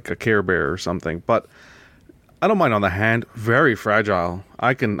looks Yeah. like a Care Bear or something. But I don't mind on the hand. Very fragile.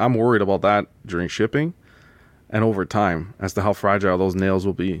 I'm worried about that during shipping and over time as to how fragile those nails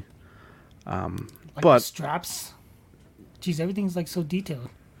will be. Like but- the straps. Jeez, everything's like so detailed.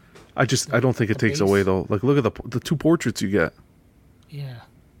 I don't think it The takes base. away though. Like look at the two portraits you get. Yeah.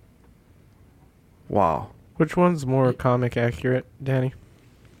 Wow. Which one's more comic accurate, Danny?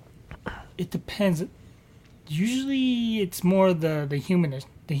 It depends. Usually it's more the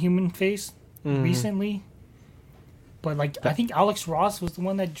human face Mm-hmm. recently. But like I think Alex Ross was the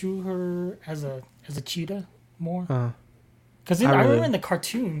one that drew her as a cheetah more. Because I remember in the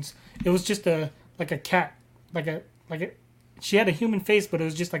cartoons it was just a cat, like a she had a human face, but it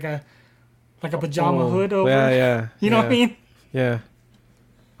was just like a pajama hood over. Yeah, yeah. You know what I mean? Yeah.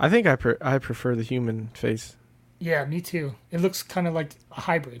 I think I prefer the human face. Yeah, me too. It looks kind of like a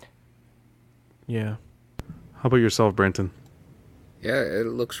hybrid. Yeah. How about yourself, Brenton? Yeah, it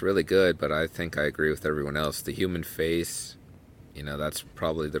looks really good, but I think I agree with everyone else. The human face, that's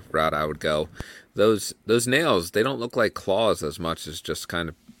probably the route I would go. Those nails, they don't look like claws as much as just kind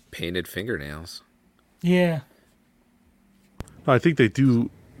of painted fingernails. Yeah. I think they do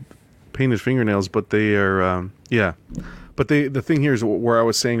painted fingernails, but they are yeah. But the thing here is where I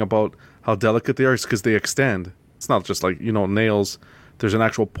was saying about how delicate they are is because they extend. It's not just like nails. There's an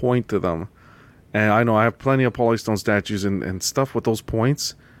actual point to them. And I know I have plenty of polystone statues and stuff with those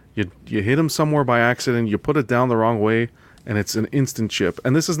points. You hit them somewhere by accident, you put it down the wrong way, and it's an instant chip.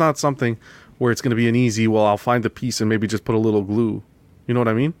 And this is not something where it's going to be an easy, well, I'll find the piece and maybe just put a little glue. You know what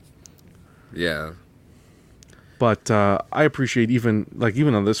I mean? Yeah. But I appreciate even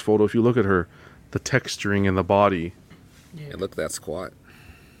on this photo, if you look at her, the texturing in the body. Hey, look at that squat.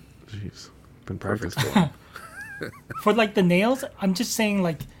 Jeez, been Perfect practicing. squat. For like the nails, I'm just saying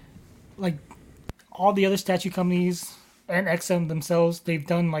like all the other statue companies and XM themselves, they've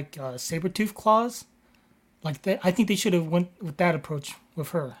done like saber-tooth claws. Like that, I think they should have went with that approach with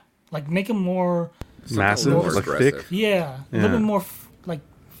her. Like make them more, Massive, more like aggressive. thick. yeah, a Yeah. little bit more like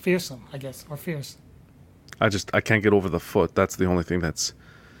fearsome, I guess, or fierce. I can't get over the foot. That's the only thing that's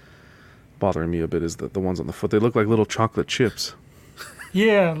bothering me a bit is the ones on the foot. They look like little chocolate chips.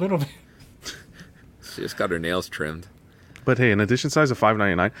 Yeah, a little bit. She just got her nails trimmed. But hey, an edition size of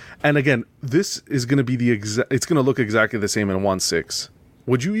 $5.99, and again, this is going to be it's going to look exactly the same in 1/6.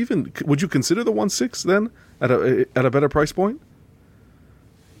 Would you consider the 1/6 then at a better price point?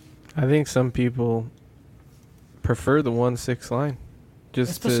 I think some people prefer the 1/6 line,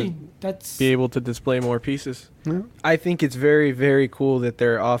 just Especially to that's be able to display more pieces. Yeah. I think it's very, very cool that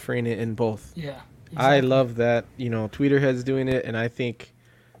they're offering it in both. yeah. I exactly. love that, Tweeterhead's doing it, and I think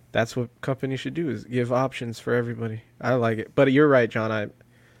that's what companies should do is give options for everybody. I like it. But you're right, John.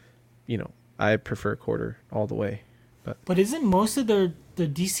 I prefer quarter all the way. But isn't most of the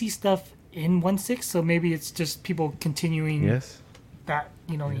DC stuff in 1/6? So maybe it's just people continuing Yes. that.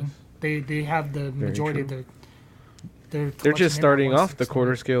 You know, what I mean? They have the majority true. of their. They're just starting off the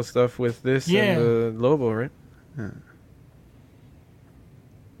quarter scale stuff with this Yeah. and the Lobo, right?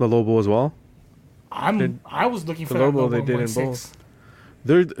 The Lobo as well. I was looking for the that Lobo logo they in did in 1/6. both.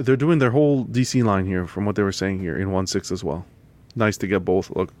 They're doing their whole DC line here, from what they were saying here, in 1/6 as well. Nice to get both.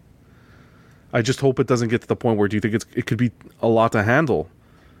 Look, I just hope it doesn't get to the point where do you think it could be a lot to handle?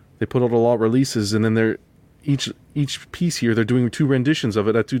 They put out a lot of releases, and then they're each piece here they're doing 2 renditions of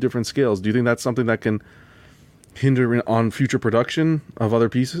it at 2 different scales. Do you think that's something that can hinder on future production of other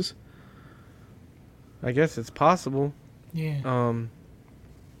pieces? I guess it's possible. Yeah.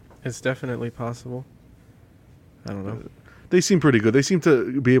 It's definitely possible. I don't know. They seem pretty good. They seem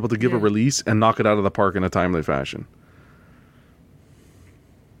to be able to give a Yeah. release and knock it out of the park in a timely fashion.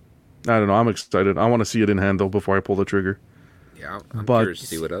 I don't know. I'm excited. I want to see it in hand though before I pull the trigger. Yeah, I'm But- curious to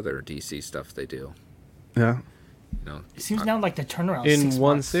see what other DC stuff they do. Yeah. It seems now like the turnaround. In 6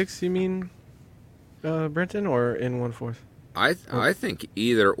 months. 1/6, you mean, Brenton, or in 1/4? I think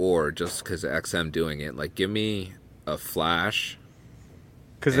either or, just because XM doing it. Like, give me a Flash,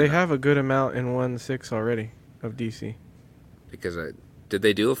 Because they have a good amount in 1/6 already of DC. because did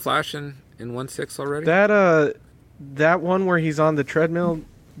they do a Flash in 1/6 already? That one where he's on the treadmill,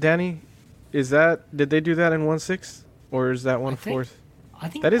 Danny, did they do that in 1/6 or is that 1/4? I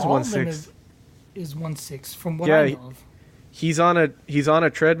think That is all of them 1/6. is 1/6 from what Yeah, I know of. He's on a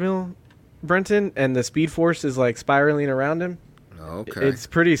treadmill, Brenton, and the Speed Force is like spiraling around him. Okay. It's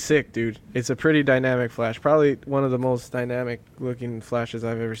pretty sick, dude. It's a pretty dynamic Flash. Probably one of the most dynamic looking Flashes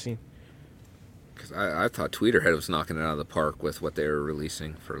I've ever seen. Because I thought Tweeterhead was knocking it out of the park with what they were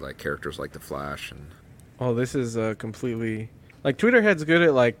releasing for like characters like the Flash and. Oh, this is completely like Tweeterhead's good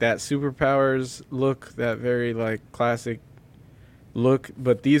at like that superpowers look, that very like classic look,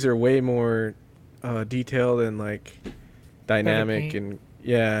 but these are way more detailed and like dynamic and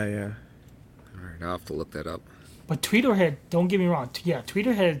yeah. All right, I'll have to look that up. But Tweeterhead, don't get me wrong. Yeah,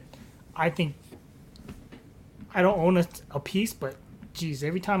 Tweeterhead, I think I don't own a piece, but geez,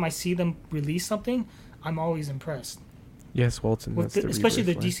 every time I see them release something, I'm always impressed. Yes, Walton. With That's especially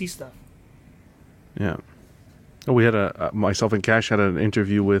the Rebirth DC stuff. Yeah. Oh, we had myself and Cash had an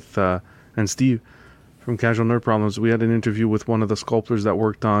interview with, and Steve from Casual Nerd Problems. We had an interview with one of the sculptors that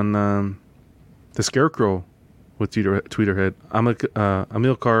worked on the Scarecrow with Tweeterhead.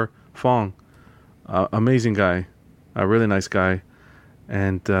 Amilcar Fong. Amazing guy. A really nice guy.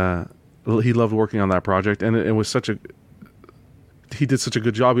 And he loved working on that project. And it was he did such a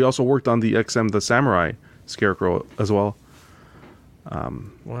good job. He also worked on the XM, the Samurai Scarecrow as well.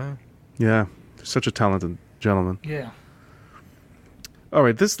 Wow. Yeah. Such a talented gentleman. Yeah. All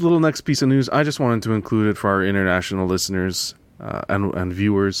right, this little next piece of news, I just wanted to include it for our international listeners and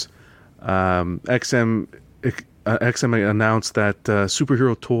viewers. XM announced that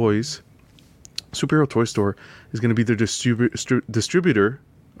Superhero Toy Store is going to be their distributor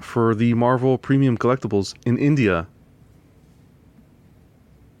for the Marvel Premium Collectibles in India.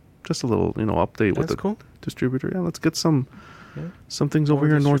 Just a little, update with the cool. distributor. Yeah, let's get some things over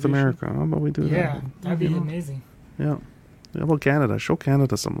here in North America. How about we do that? Yeah, that'd be amazing. Yeah. How about Canada? Show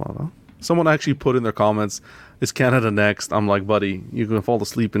Canada some love, huh? Someone actually put in their comments, is Canada next? I'm like, buddy, you're going to fall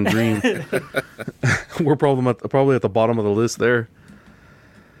asleep and dream. We're probably at the bottom of the list there.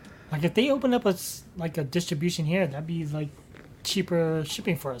 Like, if they open up a distribution here, that'd be, like, cheaper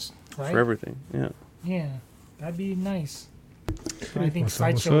shipping for us, right? For everything, yeah. Yeah, that'd be nice. But I think What's up,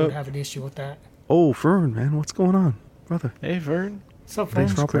 what's Sideshow would up? have an issue with that. Oh, Fern, man, what's going on? Brother. Hey, Vern. What's up,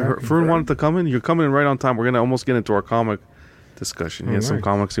 Thanks friends? for hopping. Fern wanted to come in. You're coming in right on time. We're going to almost get into our comic discussion. He has some nice.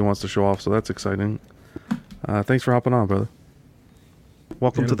 comics he wants to show off, so that's exciting. Thanks for hopping on, brother.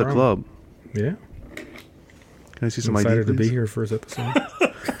 Welcome Yeah, to no the problem. club. Yeah. Can I see I'm some ID, excited to please? be here first episode.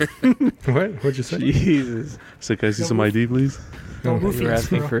 What? What'd you say? Jesus. So can I see some ID, please? No Oh, You were roofies,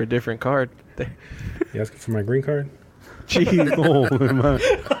 asking bro. for a different card. You asking for my green card? Jeez. Oh,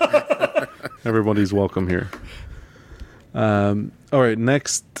 man. Everybody's welcome here. All right,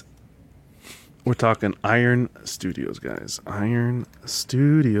 next we're talking Iron Studios, guys. Iron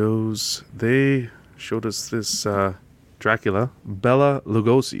Studios. They showed us this Dracula, Bela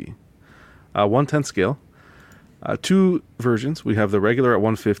Lugosi, 1/10 scale. Two versions. We have the regular at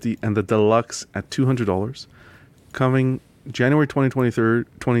 $150 and the deluxe at $200. Coming January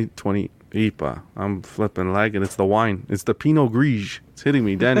 2020. Ipa. I'm flipping lagging. It's the wine. It's the Pinot Gris. It's hitting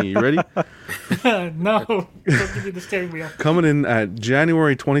me. Danny, you ready? No, don't give me the steering wheel. Coming in at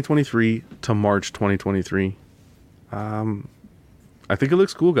January 2023 to March 2023. I think it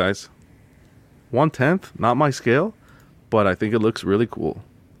looks cool, guys. 1/10, not my scale, but I think it looks really cool.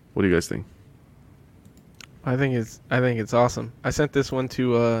 What do you guys think? I think it's awesome. I sent this one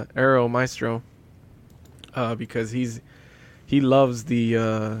to Aero Maestro because he loves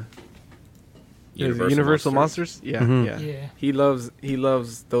the Universal Monsters. Yeah, Mhm. yeah. Yeah. He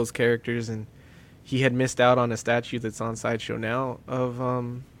loves those characters, and he had missed out on a statue that's on Sideshow now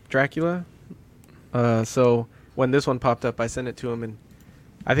of Dracula. So when this one popped up, I sent it to him, and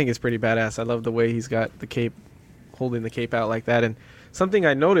I think it's pretty badass. I love the way he's got the cape, holding the cape out like that. And something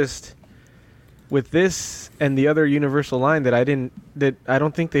I noticed with this and the other Universal line that I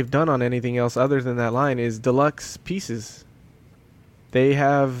don't think they've done on anything else other than that line is deluxe pieces. They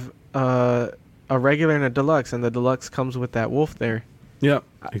have a regular and a deluxe, and the deluxe comes with that wolf there. Yeah,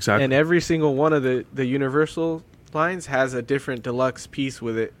 exactly. And every single one of the Universal lines has a different deluxe piece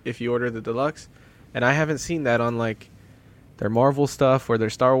with it if you order the deluxe. And I haven't seen that on like their Marvel stuff or their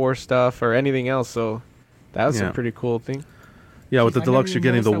Star Wars stuff or anything else. So that was Yeah. a pretty cool thing. Yeah, with the Jeez, I never deluxe, you're even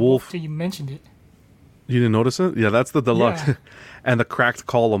getting the noticed that wolf. till you mentioned it. You didn't notice it? Yeah, that's the deluxe. Yeah. And the cracked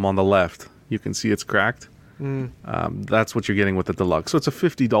column on the left. You can see it's cracked. Mm. That's what you're getting with the deluxe. So it's a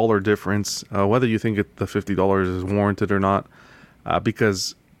 $50 difference, whether you think the $50 is warranted or not.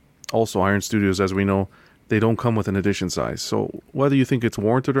 Because also Iron Studios, as we know, they don't come with an edition size. So whether you think it's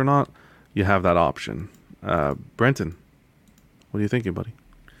warranted or not, you have that option. Brenton, what are you thinking, buddy?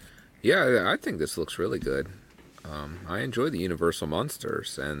 Yeah, I think this looks really good. I enjoy the Universal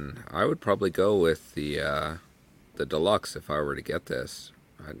Monsters, and I would probably go with the deluxe if I were to get this.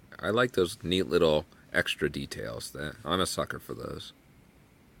 I like those neat little extra details. I'm a sucker for those.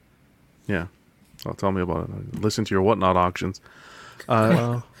 Yeah. Well, tell me about it. Listen to your Whatnot auctions.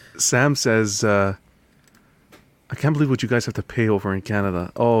 Sam says, I can't believe what you guys have to pay over in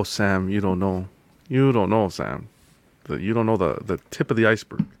Canada. Oh, Sam, you don't know. You don't know, Sam. You don't know the tip of the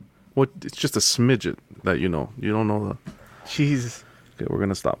iceberg. What? It's just a smidget that you know. You don't know the... Jesus. Okay, we're going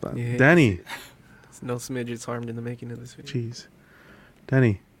to stop that. Yeah. Danny. There's no smidgets harmed in the making of this video. Jeez.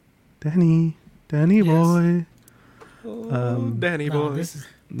 Danny Yes. boy. Oh, Danny No, boy. this is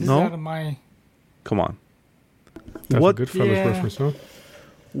No? out of my. Come on. That's What- a Goodfellas Yeah. reference, huh?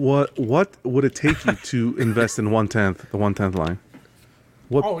 What would it take you to invest in 1/10, the 1/10 line?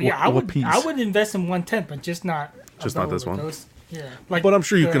 What, Oh yeah, what piece? I would invest in 1/10, but just not. a Just not Bela this one. Lugosi. Yeah, like. But I'm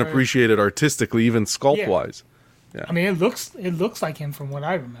sure you can the- appreciate it artistically, even sculpt wise. I mean, it looks like him from what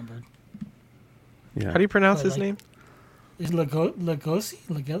I remembered. Yeah. How do you pronounce Oh, his like- name? Is Lugosi?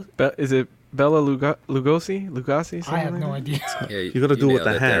 Is it Bella Lugosi? Lugosi? I have something no like idea. Yeah, You got to do it with nailed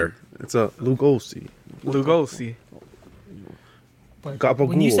the it hand. there. It's a Lugosi. that? Lugosi. But Gabagool,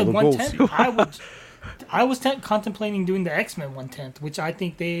 when you said Lugosi. 1/10, I was contemplating doing the X-Men 1/10, which I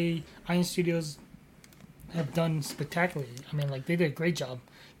think Iron Studios have done spectacularly. I mean, like they did a great job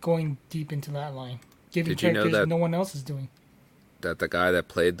going deep into that line, giving Did you know characters that- no one else is doing. That the guy that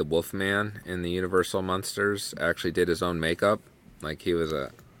played the Wolfman in the Universal Monsters actually did his own makeup. Like he was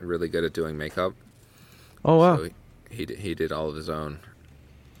really good at doing makeup. Oh, wow. So he did all of his own.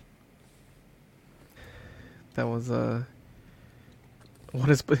 That was, what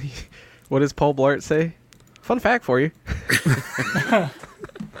does Paul Blart say? Fun fact for you.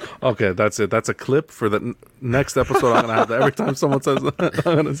 Okay, that's it. That's a clip for the next episode. I'm gonna have that every time someone says that.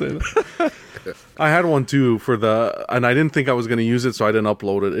 I'm gonna say that. I had one too and I didn't think I was gonna use it, so I didn't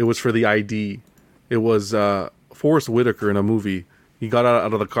upload it. It was for the ID. It was Forrest Whitaker in a movie. He got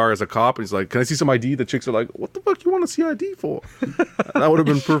out of the car as a cop, and he's like, "Can I see some ID?" The chicks are like, "What the fuck you want to see ID for?" That would have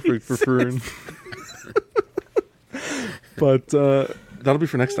been perfect for Fern. But that'll be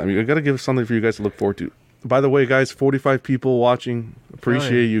for next time. I got to give something for you guys to look forward to. By the way, guys, 45 people watching.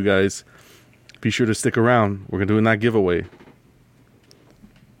 Appreciate you guys. Be sure to stick around. We're doing that giveaway.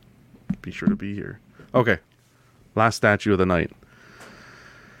 Be sure to be here. Okay. Last statue of the night.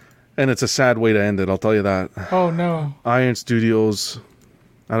 And it's a sad way to end it, I'll tell you that. Oh no! Iron Studios.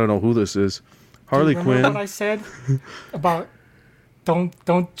 I don't know who this is. Harley Do you remember Quinn. what I said about don't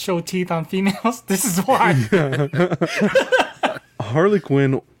show teeth on females? This is why. Harley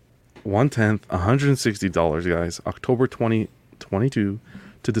Quinn 1/10, $160, guys. October 2022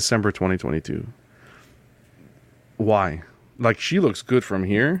 to December 2022. Why? Like, she looks good from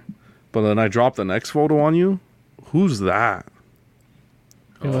here, but then I drop the next photo on you. Who's that?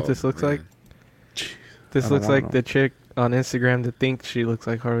 You know what this looks man. like? I This don't looks wanna like know. the chick on Instagram that thinks she looks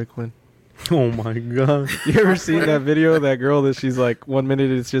like Harley Quinn. Oh my god. You ever seen that video? That girl that she's like, 1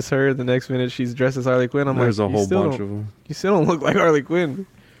 minute it's just her, the next minute she's dressed as Harley Quinn. I'm There's like, a whole bunch don't, of them. You still don't look like Harley Quinn.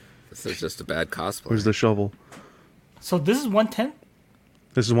 This is just a bad cosplay. Where's the shovel? So this is 1/10.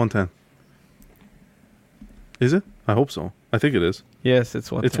 This is 1/10. Is it? I hope so. I think it is. Yes,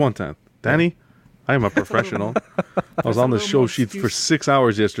 it's one. It's 1/10. Danny, I am a professional. I was on the little show more sheets for excuse. 6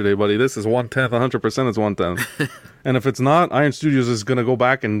 hours yesterday, buddy. This is 1/10. 100% it's 1/10. And if it's not, Iron Studios is going to go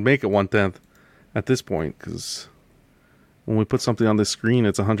back and make it 1/10 at this point, because when we put something on this screen,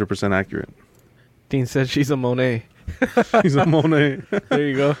 it's 100% accurate. Dean said she's a Monet. He's a Monet. There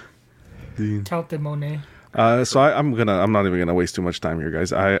you go. Tout de Monet. So I'm not even gonna waste too much time here,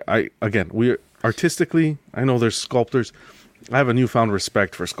 guys. We artistically, I know there's sculptors. I have a newfound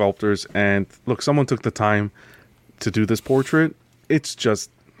respect for sculptors, and look, someone took the time to do this portrait. It's just,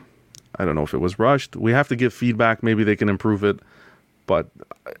 I don't know if it was rushed. We have to give feedback. Maybe they can improve it, but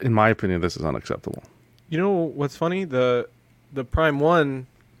in my opinion, this is unacceptable. You know what's funny? The Prime 1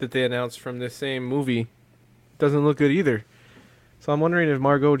 that they announced from this same movie doesn't look good either. So I'm wondering if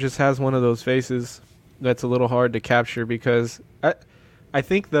Margot just has one of those faces that's a little hard to capture, because I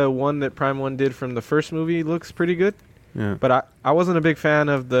think the one that Prime 1 did from the first movie looks pretty good. Yeah. But I wasn't a big fan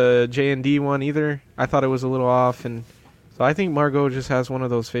of the J&D one either. I thought it was a little off, and so I think Margot just has one of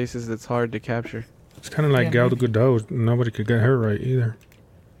those faces that's hard to capture. It's kind of like Yeah, Gal Gadot. Nobody could get her right either.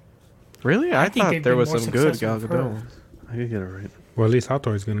 Really? I think thought they've there been was more some good Gal successful Gadot with her. ones. I could get it right. Well, at least Hot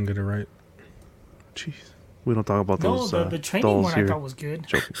Toy's gonna get it right. Jeez, we don't talk about No, those the training dolls one here. I thought was good.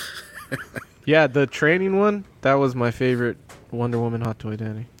 Joking. Yeah, the training one, that was my favorite Wonder Woman hot toy,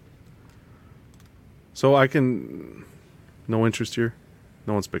 Danny. So I can, no interest here.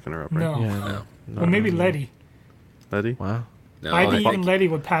 No one's picking her up, right? No. Yeah, No. no. Well, maybe Letty. Letty, Wow. No, I I think even think Letty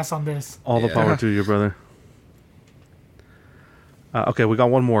would pass on this. all the Yeah. power to you, brother. Okay, we got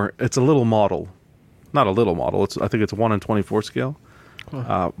one more. It's a little model, not a little model. I think it's 1 in 24 scale.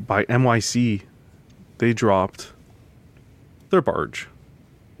 By NYC, they dropped their barge,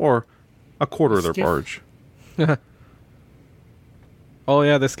 or a quarter of their Skiff. barge. Oh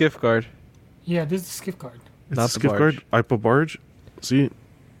yeah, the skiff guard. Yeah, this is the skiff guard. It's Not a the skiff barge. guard. I put barge. See,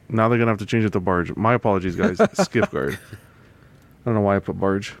 now they're gonna have to change it to barge. My apologies, guys. Skiff guard. I don't know why I put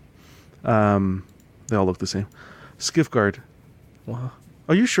barge. They all look the same. Skiff guard. Wow.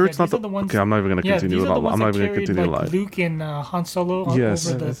 Are you sure Yeah, it's not these the? are the ones- Okay, I'm not even gonna Yeah, continue. these are the I'm ones not that even gonna carried continue like live. Luke and Han Solo Yes.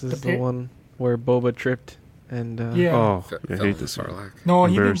 over This the is the pit. one where Boba tripped and Yeah. Oh, Fell I in hate the this. Sarlacc. No,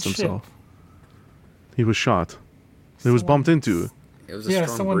 he didn't Embarrassed ship. himself. He was shot. It was Someone- bumped into. It was a Yeah,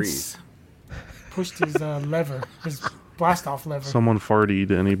 strong someone breeze. pushed his lever, his blast off lever. Someone farted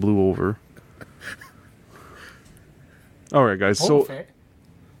and he blew over. All right, guys. Boba So Fett.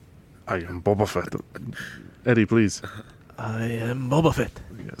 I am Boba Fett. Eddie, please. I am Boba Fett.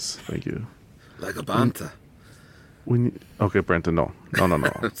 Yes, thank you. Like a banta. Okay, Brenton. No.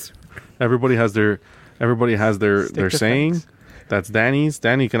 Everybody has their Stick their to saying. facts. That's Danny's.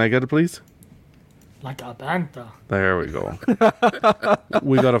 Danny, can I get it, please? Like a banta. There we go.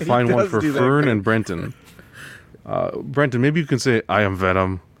 We gotta find one does for do that Fern great. and Brenton. Brenton, maybe you can say, "I am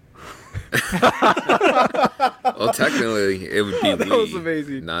Venom," Well, technically, it would be That we, was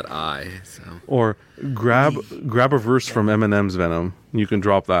amazing. not I. So or grab a verse from Eminem's Venom. You can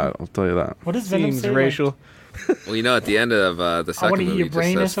drop that. I'll tell you that. What does Venom Seems say? racial. well, you know, at the end of the wanna second eat movie, your it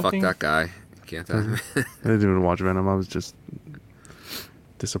brain or just says, "Fuck something?" that guy." Can't tell him. I didn't even watch Venom. I was just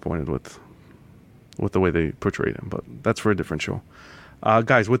disappointed with the way they portrayed him. But that's for a different show.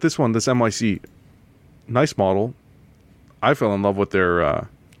 Guys, with this one, this MIC, nice model. I fell in love with their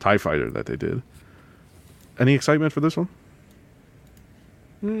TIE fighter that they did. Any excitement for this one?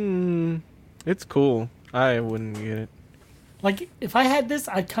 It's cool. I wouldn't get it. Like, if I had this,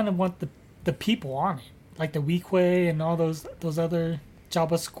 I'd kind of want the people on it. Like the Weequay and all those other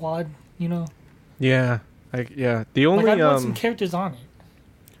Jabba squad, you know? Yeah. The Like, only I'd want some characters on it.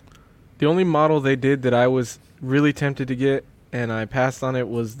 the only model they did that I was really tempted to get and I passed on it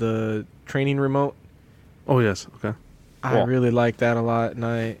was the training remote. Oh yes. Okay. I Well- really liked that a lot, and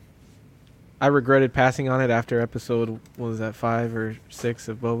I regretted passing on it after episode, what was that, 5 or 6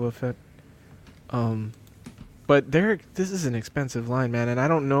 of Boba Fett. But this is an expensive line, man, and I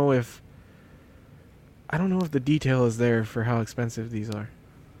don't know if the detail is there for how expensive these are.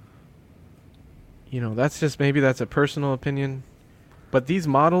 You know, maybe that's a personal opinion. But these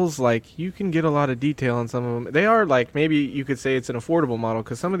models, like, you can get a lot of detail on some of them. They are, like, maybe you could say it's an affordable model,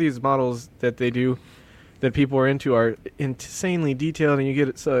 because some of these models that they do, that people are into, are insanely detailed, and you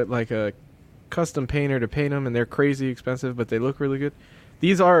get like a custom painter to paint them, and they're crazy expensive, but they look really good.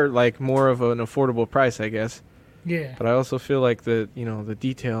 These are, like, more of an affordable price, I guess. Yeah. But I also feel like the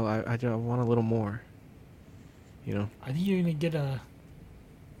detail, I want a little more. You know? I think you're going to get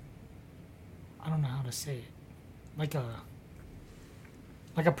I don't know how to say it. Like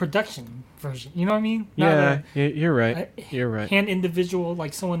a production version. You know what I mean? Not You're right. a You're right. hand individual,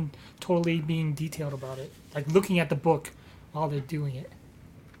 like someone totally being detailed about it. Like looking at the book while they're doing it.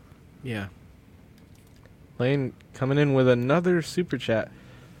 Yeah. Lane coming in with another super chat.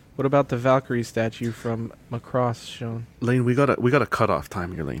 What about the Valkyrie statue from Macross shown? Lane, we got a cutoff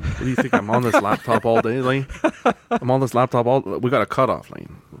time here, Lane. What do you think? I'm on this laptop all day, Lane. I'm on this laptop we got a cutoff,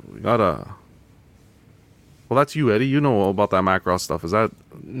 Lane. We got a. Well, that's you, Eddie. You know all about that Macross stuff. Is that?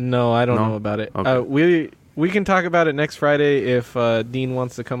 No, I don't No? know about it. Okay. We can talk about it next Friday if Dean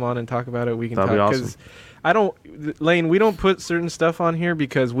wants to come on and talk about it. We can That'd be talk awesome. Lane, we don't put certain stuff on here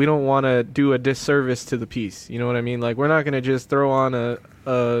because we don't want to do a disservice to the piece. You know what I mean? Like, we're not going to just throw on a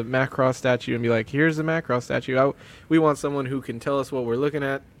Macross statue and be like, here's the Macross statue. We want someone who can tell us what we're looking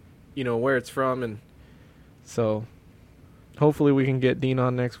at, you know, where it's from. And so hopefully we can get Dean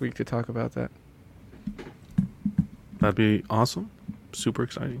on next week to talk about that. That'd be awesome. Super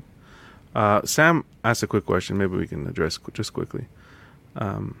exciting. Sam asked a quick question. Maybe we can address just quickly.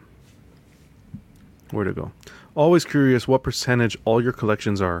 Where to go? Always curious what percentage all your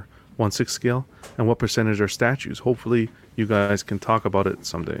collections are 1/6 scale and what percentage are statues. Hopefully you guys can talk about it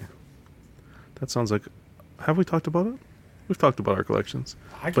someday. That sounds like... Have we talked about it? We've talked about our collections.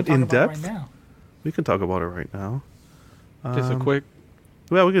 I can But talk in about depth? it right now. We can talk about it right now. Just a quick...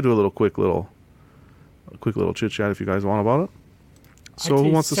 Well, we could do a quick little chit chat if you guys want about it. So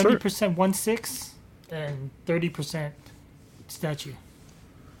who wants to start? 70% 1/6 and 30% statue.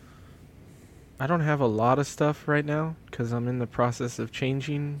 I don't have a lot of stuff right now because I'm in the process of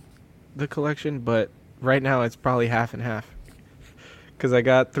changing the collection, but right now it's probably half and half. Because I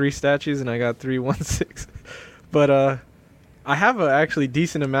got 3 statues and I got 3 1/6. But I have a actually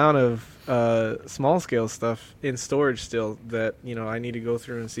decent amount of small scale stuff in storage still that, you know, I need to go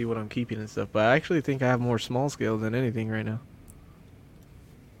through and see what I'm keeping and stuff. But I actually think I have more small scale than anything right now.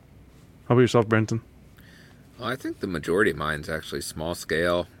 How about yourself, Brenton? Well, I think the majority of mine's actually small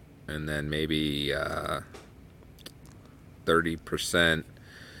scale, and then maybe 30%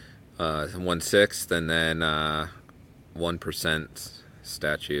 1/6, and then 1%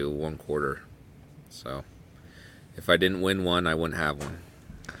 statue 1/4. So if I didn't win one, I wouldn't have one.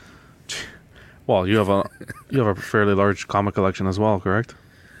 Well, you have a fairly large comic collection as well, correct?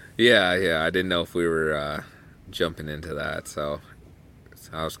 Yeah. I didn't know if we were jumping into that, so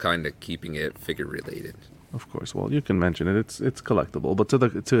I was kind of keeping it figure related. Of course. Well, you can mention it. It's collectible. But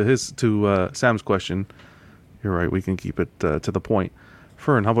to Sam's question, you're right. We can keep it to the point.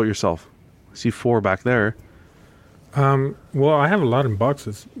 Fern, how about yourself? I see 4 back there. Well, I have a lot in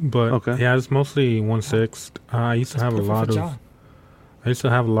boxes, but Okay. yeah, it's mostly 1/6. I used to have a Perfect lot for of. John. I used to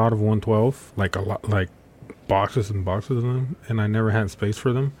have a lot of 112, like boxes and boxes of them, and I never had space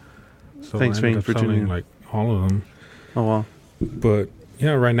for them. So Thanks, I ended Fane, up for tuning selling in. like all of them. Oh well. But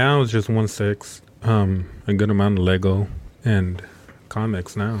yeah, right now it's just 1/6. A good amount of Lego and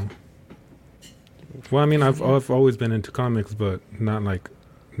comics now. Well, I mean, I've always been into comics, but not like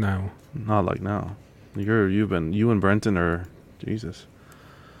now. Not like now. You and Brenton are Jesus.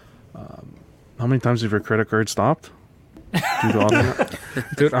 How many times have your credit card stopped? Due to all that?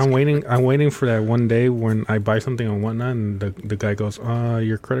 Dude, I'm waiting for that one day when I buy something on Whatnot and the guy goes,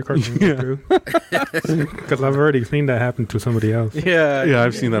 your credit card didn't go through. Because I've already seen that happen to somebody else. Yeah. Yeah,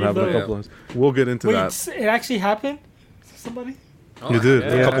 I've seen that happen a Yeah. couple times. We'll get into Wait, that. it actually happened to somebody? You did, yeah,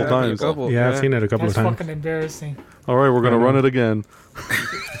 a couple yeah, times. couple. Yeah, I've seen it a couple That's of times. fucking embarrassing. All right, we're gonna run it again.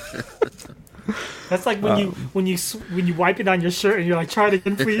 That's like when you wipe it on your shirt and you're like, try it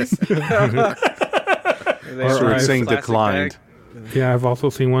again, please. So it's saying declined. Yeah, I've also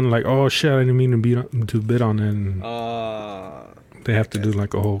seen one like, oh shit, I didn't mean to bid on it. And they have to do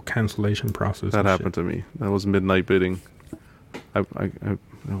like a whole cancellation process. That and happened to me. That was midnight bidding.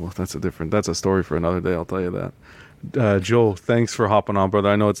 Well, that's a story for another day. I'll tell you that. Joe, thanks for hopping on, brother.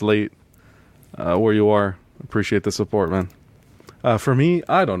 I know it's late where you are. Appreciate the support, man. For me,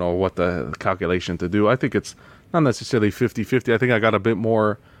 I don't know what the calculation to do. I think it's not necessarily 50-50. I think I got a bit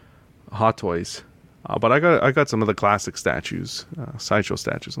more Hot Toys. But I got some of the classic statues, sideshow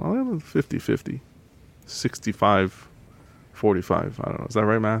statues. 50-50. 65-45. I don't know. Is that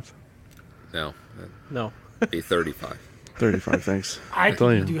right, math? No, No. it'd be 35. 35, thanks. I tell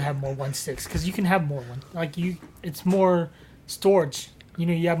think you. you do have more 1/6 because you can have more one. Like it's more storage. You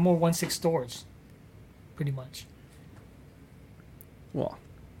know, you have more 1/6 storage, pretty much. Well,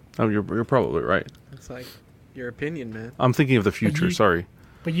 you're probably right. It's like your opinion, man. I'm thinking of the future. you- Sorry.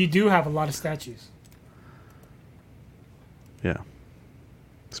 But you do have a lot of statues. Yeah.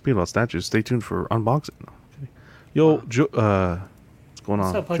 Speaking about statues, stay tuned for unboxing. No, kidding. Yo, Joe, what's going on,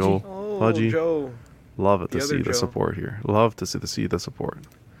 What's up, Pudgy? Joe? Oh, Pudgy. Joe. Love it The to other see the Joe. support here. Love to see the support.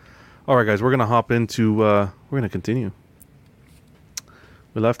 All right, guys, we're gonna hop into. We're gonna continue.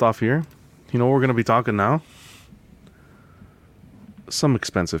 We left off here. You know what we're gonna be talking now? Some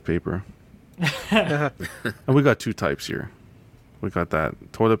expensive paper. And we got 2 types here. We got that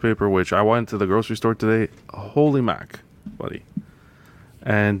toilet paper, which I went to the grocery store today. Holy mac, buddy.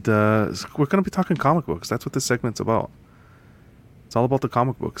 And we're going to be talking comic books. That's what this segment's about. It's all about the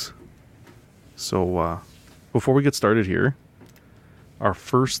comic books. So before we get started here, our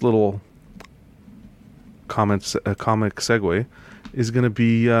first little comic segue is going to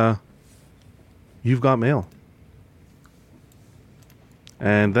be You've Got Mail.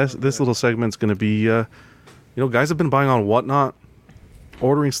 And this little segment's going to be, guys have been buying on Whatnot,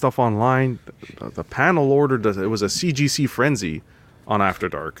 ordering stuff online. The panel ordered, it was a CGC frenzy on After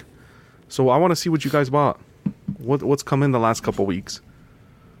Dark. So I want to see what you guys bought. What's come in the last couple weeks.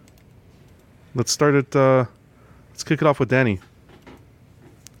 Let's start it, let's kick it off with Danny.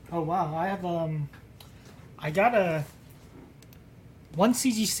 Oh wow, I got a one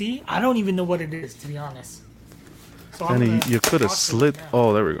CGC. I don't even know what it is, to be honest. So I'm Danny, gonna you could have talk to slit, it now.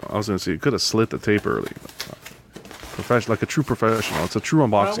 oh, there we go. I was going to say, you could have slit the tape early. Like a true professional. It's a true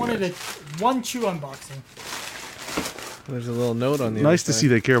But I unboxing. wanted guys. one true unboxing. There's a little note on the Nice other to see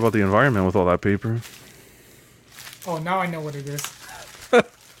they care about the environment with all that paper. Oh, now I know what it is.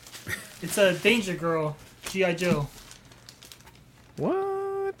 It's a Danger Girl, G.I. Joe.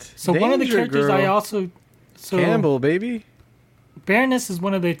 What? So one of the Danger characters Girl. I also... So Campbell, baby. Baroness is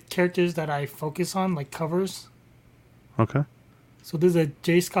one of the characters that I focus on, like covers. Okay. So there's a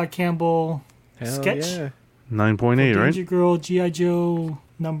J. Scott Campbell Hell sketch. yeah. 9.8, right? Danger Girl, G.I. Joe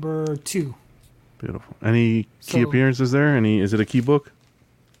number 2. Beautiful. Any key So- appearances there? Is it a key book?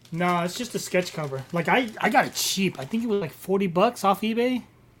 No, it's just a sketch cover. Like I got it cheap. I think it was like $40 off eBay.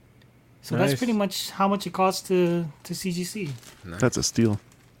 So Nice. that's pretty much how much it costs to CGC. That's a steal.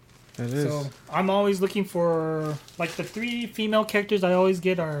 It is. So I'm always looking for like the 3 female characters I always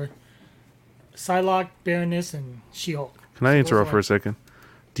get are Psylocke, Baroness, and She-Hulk. Can I So interrupt those for are- a second?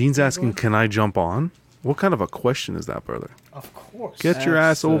 Dean's asking, ahead. can I jump on? What kind of a question is that, brother? Of course. Get your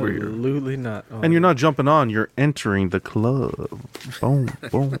ass over here. Absolutely not. Oh, And you're not jumping on, you're entering the club. Boom,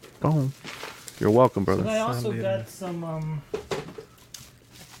 boom, boom. You're welcome, And I brother. also Sunday got night. some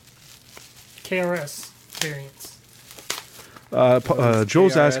KRS variants.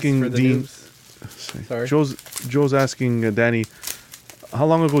 Joe's KRS asking for the Dean. noobs. Sorry. Joe's asking Danny, how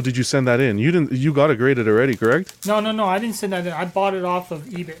long ago did you send that in? You got it graded already, correct? No, I didn't send that in. I bought it off of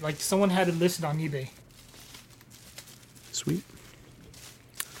eBay. Like someone had it listed on eBay. Sweet.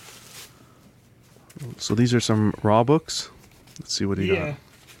 So these are some raw books. Let's see what he Yeah. got.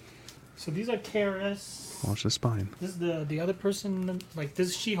 So these are KRS. Watch the spine. This is the other person. Like this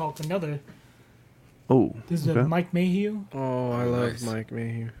is She-Hulk. Another. Oh, This is okay. Mike Mayhew. Oh, I love Nice. Mike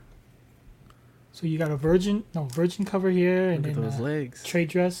Mayhew. So you got a virgin cover here, and Look at then those legs. trade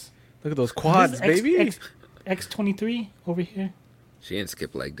dress. Look at those This quads, is baby. X23 over here. She ain't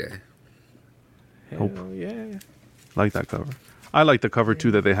skip leg day. Hell yeah. Like that cover. I like the cover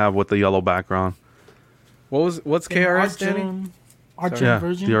too that they have with the yellow background. What's KRS, Danny? Archer Yeah,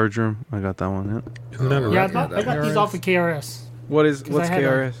 version. the art room. I got that one. Yeah. Isn't that a Yeah, record? I got these off of KRS. What's I had a-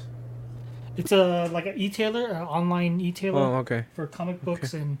 KRS? It's like an e-tailer, an online e-tailer Oh, okay. for comic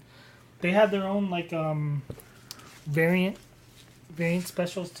books, and they have their own like variant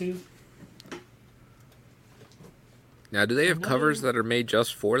specials too. Now, do they have covers that are made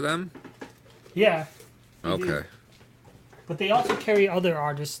just for them? Yeah. they do. Okay. But they also carry other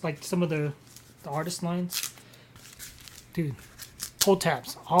artists, like some of the artist lines. Dude, pull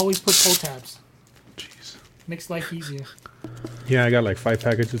tabs. Always put pull tabs. Jeez. Makes life easier. Yeah, I got like 5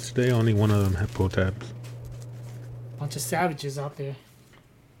 packages today. Only one of them had pull tabs. Bunch of savages out there.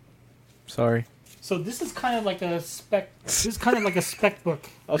 Sorry. So this is kind of like a spec. This is kind of like a spec book.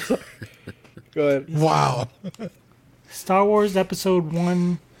 I'm sorry. Go ahead. Wow. Star Wars Episode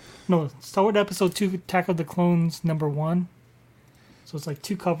 1. No, Star Wars Episode 2, Attack of the Clones, number 1. So it's like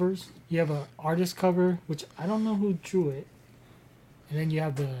 2 covers. You have an artist cover, which I don't know who drew it. And then you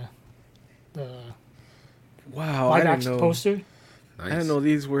have the Wow, I live didn't action know. poster. Nice. I didn't know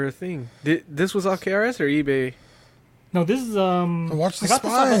these were a thing. This was off KRS or eBay? No, this is Watch the I got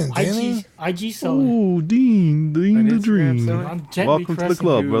this off spine, of Danny. IG seller. Oh, Dean the Instagram dream. seller? I'm gently Welcome to the pressing.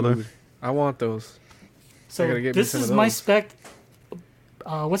 club, brother. Dude, I want those. So I gotta get me this some is of my those. spec.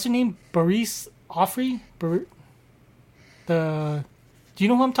 What's her name? Baris Offrey. Do you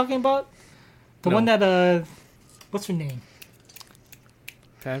know who I'm talking about? The No. one that what's her name?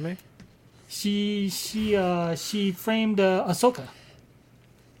 Padme? She framed Ahsoka.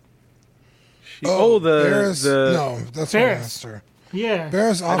 Barris, the no, that's my Barris. master. Yeah.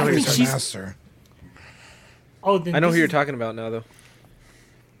 Barris know who you're Offrey's talking a about. master. Oh, then I know this who you're is- talking about now, though.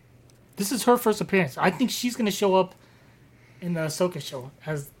 This is her first appearance. I think she's gonna show up in the Ahsoka show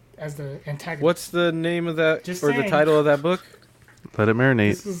as the antagonist. What's the name of that, Just or the saying. title of that book? Let it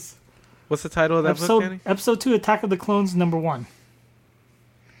marinate. This is What's the title of that book, Danny? episode 2, Attack of the Clones, number 1.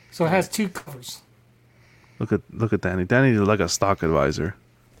 So it has 2 covers. Look at Danny. Danny's like a stock advisor.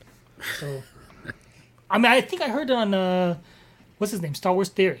 So, I mean, I think I heard it on what's his name, Star Wars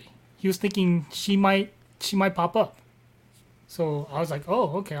Theory. He was thinking she might pop up. So I was like,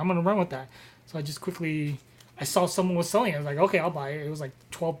 oh, okay, I'm gonna run with that. So I just quickly, I saw someone was selling it. I was like, okay, I'll buy it. It was like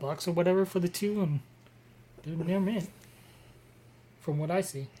 $12 or whatever for the 2, and they're mint. From what I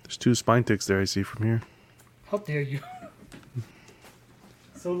see. There's 2 spine ticks there I see from here. How dare you?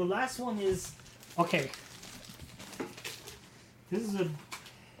 So the last one is okay. This is a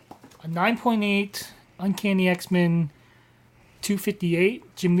 9.8 Uncanny X-Men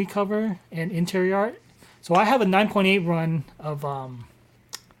 258 Jim Lee cover and interior art. So I have a 9.8 run of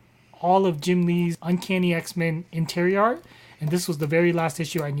all of Jim Lee's Uncanny X-Men interior art, and this was the very last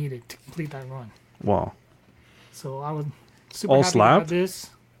issue I needed to complete that run. Wow. So I was super All happy to have slabbed? this.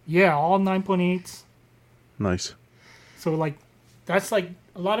 Yeah, all 9.8s. Nice. So like that's like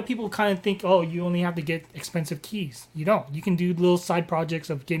a lot of people kind of think, oh, you only have to get expensive keys. You don't. You can do little side projects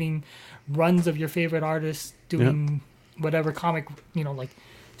of getting runs of your favorite artists doing whatever comic, like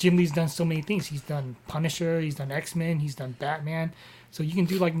Jim Lee's done so many things. He's done Punisher, he's done X-Men, he's done Batman. So you can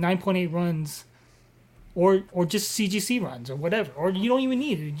do like 9.8 runs or just CGC runs or whatever. Or you don't even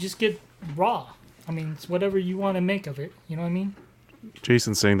need it. You just get raw. I mean, it's whatever you want to make of it. You know what I mean?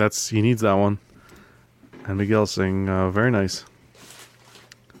 Jason's saying he needs that one. And Miguel's saying, very nice.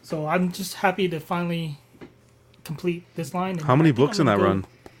 So I'm just happy to finally complete this line. And How many I think books I'm in that gonna run?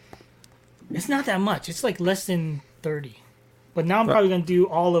 It's not that much. It's like less than 30. But now I'm probably gonna do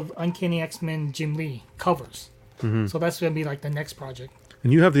all of Uncanny X-Men Jim Lee covers. So that's gonna be like the next project.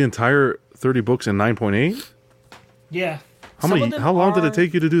 And you have the entire 30 books in 9.8? Yeah. How long did it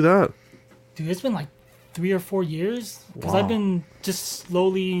take you to do that? Dude, it's been like 3 or 4 years because Wow. I've been just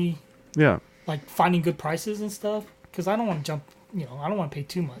slowly Yeah. like finding good prices and stuff. Because I don't want to jump. I don't want to pay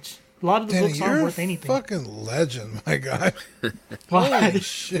too much. A lot of the Danny, books aren't you're worth a anything. fucking legend, my guy. Why? Holy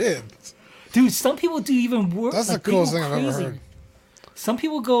shit. Dude, some people do even worse. That's the like, they coolest go thing I've ever crazy. heard. Some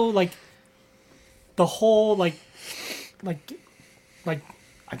people go like the whole like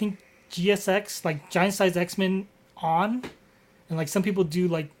I think GSX like Giant Size X-Men on, and like some people do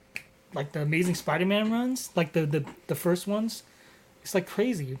like the Amazing Spider-Man runs, like the first ones. It's like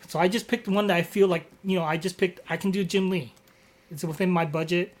crazy. So I just picked one that I feel like I can do Jim Lee. It's within my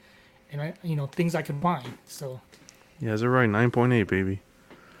budget, and I things I can find. So Yeah, is it right? 9.8, baby.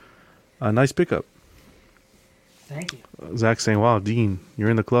 Nice pickup. thank you. Zach saying, wow, Dean, you're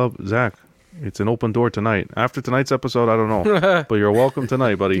in the club. Zach, it's an open door tonight. After tonight's episode, I don't know. But you're welcome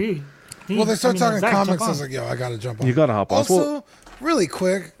tonight, buddy. Dude, Well, they start talking Zach, jump comics. I on. was like, yo, I gotta jump on. You gotta hop on. Also, really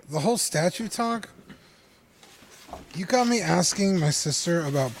quick, the whole statue talk. You got me asking my sister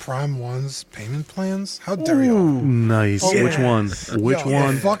about Prime One's payment plans. How dare you? Nice. Oh, Which yeah. one? Which Yo,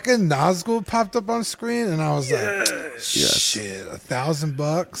 one? Fucking Nazgul popped up on screen, and I was like, shit,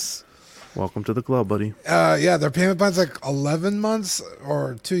 $1,000. Welcome to the club, buddy. Yeah, their payment plan's like 11 months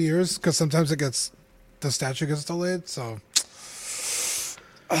or 2 years because sometimes the statue gets delayed. So,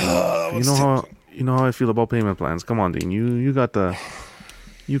 You know how I feel about payment plans. Come on, Dean. You got the.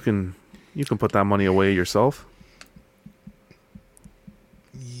 You can put that money away yourself.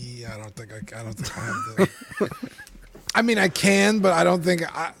 yeah, I don't think I have the. I mean, I can, but I don't think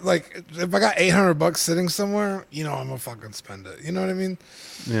like if I got $800 sitting somewhere, I'm gonna fucking spend it. You know what I mean?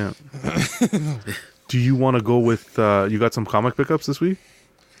 Yeah. Do you want to go with? You got some comic pickups this week?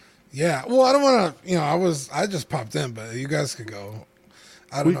 Yeah. Well, I don't want to. I just popped in, but you guys could go.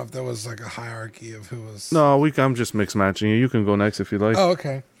 I don't know if there was like a hierarchy of who was. No, I'm just mix matching you. You can go next if you like. Oh,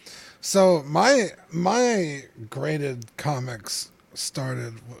 okay. So my graded comics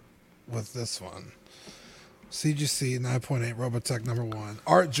started with this one. CGC 9.8 Robotech #1.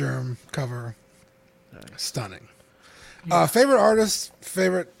 Art Germ cover. Stunning. Favorite artist,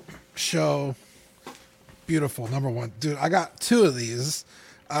 favorite show. Beautiful. #1. Dude, I got 2 of these.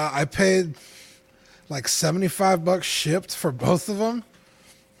 I paid like $75 shipped for both of them.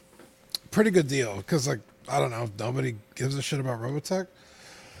 Pretty good deal because, like, I don't know, nobody gives a shit about Robotech.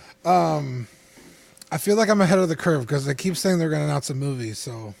 I feel like I'm ahead of the curve because they keep saying they're going to announce a movie,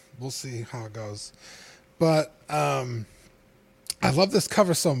 so we'll see how it goes. But I love this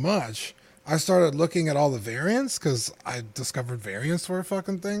cover so much. I started looking at all the variants because I discovered variants were a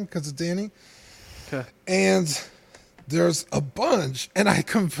fucking thing because of Danny. Okay. And there's a bunch, and I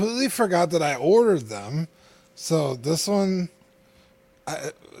completely forgot that I ordered them. So this one,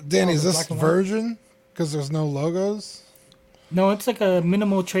 Danny, is the this black and white? version? Because there's no logos. No, it's like a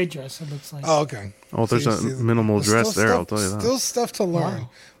minimal trade dress. It looks like. Oh, okay. Oh, there's So a you see- minimal there's dress still there. stuff- I'll tell you that. Still stuff to learn. Wow.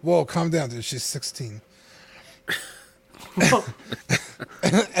 Whoa, calm down, dude. She's 16.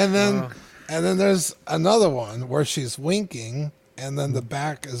 And then there's another one where she's winking, and then the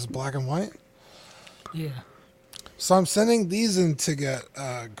back is black and white. Yeah. So I'm sending these in to get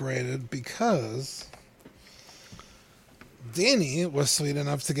graded because Danny was sweet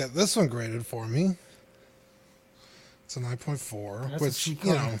enough to get this one graded for me. It's a 9.4, That's a which, sweet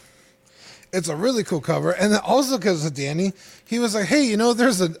you cover. know, it's a really cool cover. And then also because of Danny, he was like, hey,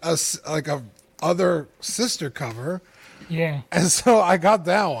 there's a other sister cover. Yeah. And so I got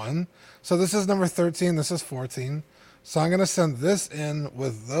that one. So this is number 13. This is 14. So I'm going to send this in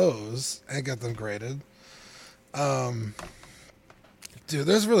with those and get them graded. Dude,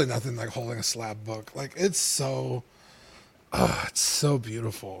 there's really nothing like holding a slab book. Like, it's so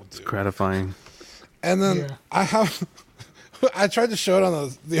beautiful, dude. Gratifying. And then Yeah. I tried to show it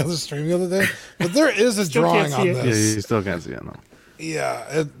on the other stream the other day, but there is a Still drawing can't on see it. Yeah, this. you still can't see it, no.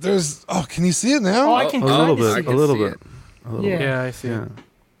 Yeah, can you see it now? Oh, I can A little kinda bit. see A it. little see bit. it. A little Yeah. bit. Yeah, I see Yeah. it.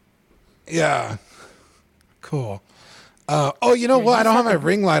 Yeah. Cool. You know what? I don't have my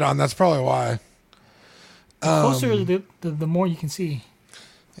ring light on. That's probably why. Closer, the more you can see.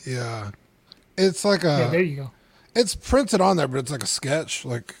 Yeah. It's like Yeah, there you go. it's printed on there, but it's like a sketch.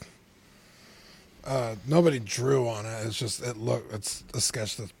 Like, nobody drew on it. It's just, it's a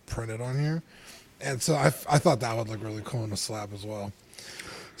sketch that's printed on here. And so I thought that would look really cool in a slab as well.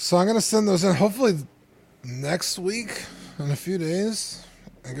 So I'm going to send those in hopefully next week in a few days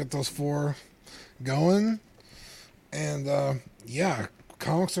and get those 4 going. And, yeah,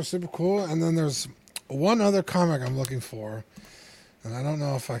 comics are super cool. And then there's one other comic I'm looking for, and I don't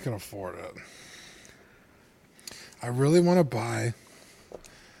know if I can afford it. I really want to buy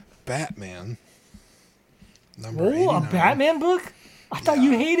Batman. Number Oh, a 89. Batman book? I thought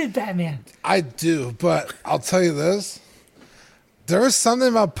you hated Batman. I do, but I'll tell you this. There is something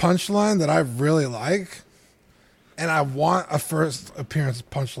about Punchline that I really like, and I want a first appearance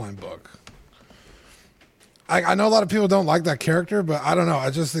Punchline book. I know a lot of people don't like that character, but I don't know. I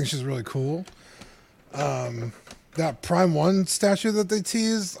just think she's really cool. That Prime 1 statue that they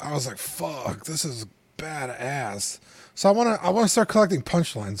teased, I was like, fuck, this is badass. So I wanna start collecting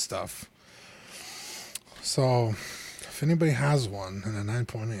Punchline stuff. So if anybody has one in a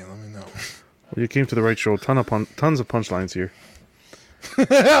 9.8, let me know. Well, you came to the right show. Tons of punchlines here.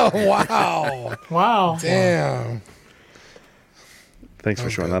 Wow. Wow. Damn. Thanks for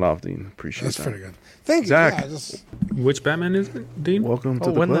was showing good. that off, Dean. Appreciate That's that. pretty good. Thank you. Zach. Yeah, just, Which Batman is it, Dean? Welcome to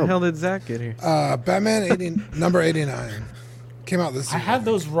Oh, the when club. the hell did Zach get here? Batman 80, number 89. Came out this I year. have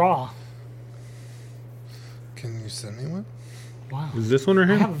those raw. Can you send me one? Wow. Is this one or I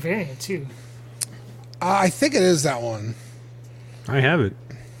him? have a variant too. I think it is that one. I have it.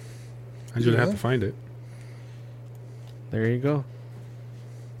 I just have Yeah. to find it. There you go.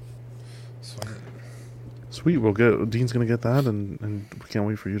 Sweet. Sweet, we'll get Dean's gonna get that, and we can't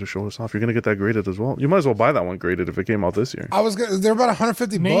wait for you to show us off. You're gonna get that graded as well. You might as well buy that one graded if it came out this year. They're about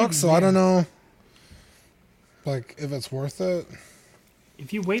 150 Maybe, bucks, so I yeah. don't know, like if it's worth it.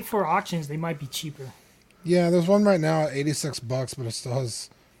 If you wait for auctions, they might be cheaper. Yeah, there's one right now at 86 bucks, but it still has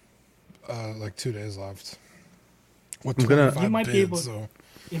like 2 days left. With I'm gonna- 25 You might be bids, able- so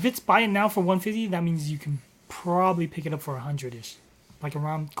If it's buying now for 150, that means you can probably pick it up for 100-ish, like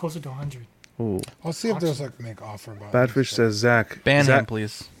around closer to 100. Oh, I'll see if there's like make offer about Badfish this, says Zach. Ban Zach, him,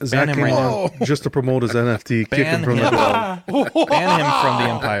 please. Zach Ban him came right now. on just to promote his NFT. Kick him Ban from the him. club. Ban him from the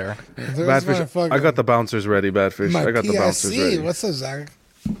Empire. There's my Badfish, fucking- I got the bouncers ready. Badfish, my I got the bouncers PIC. ready. What's up, Zach?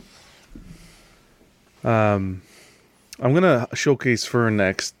 I'm gonna showcase Fern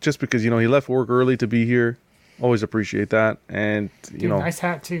next, just because he left work early to be here. Always appreciate that, and Dude, nice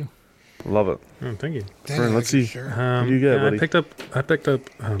hat too. love it. Oh, thank you. Dang, Fern, I let's like your see. shirt. What do you get, yeah, buddy? I picked up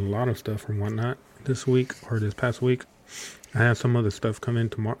a lot of stuff from Whatnot this week or this past week. I have some other stuff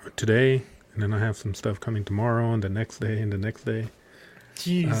coming today, and then I have some stuff coming tomorrow and the next day and the next day.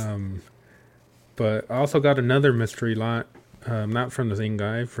 Jeez. But I also got another mystery lot, not from the same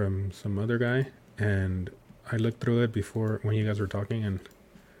guy, from some other guy, and I looked through it before when you guys were talking, and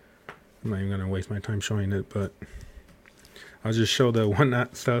I'm not even gonna waste my time showing it, but I'll just show the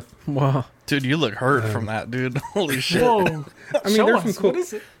Whatnot stuff. Wow. Dude, you look hurt from that, dude. Holy shit. Whoa. I mean, Show there's us. some cool. What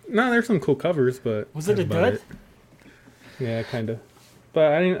is it? No, there's some cool covers, but Was it that's a about dud? it. Yeah, kind of.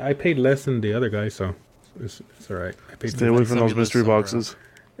 But I paid less than the other guy, so it's all right. I paid Stay away from Send me those this mystery somewhere boxes.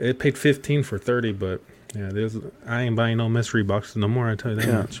 It paid 15 for 30, but yeah, I ain't buying no mystery boxes no more. I tell you that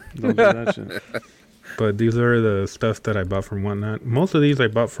Yeah, much. don't do that shit. But these are the stuff that I bought from Whatnot. Most of these I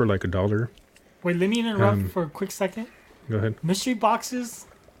bought for like $1. Wait, let me interrupt for a quick second. Go ahead. Mystery boxes,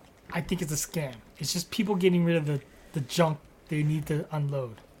 I think it's a scam. It's just people getting rid of the junk they need to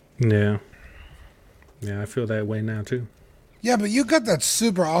unload. Yeah. Yeah, I feel that way now too. Yeah, but you got that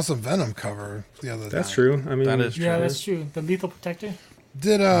super awesome Venom cover the other day. That's true. I mean, That is Yeah, true. that's true. The Lethal Protector.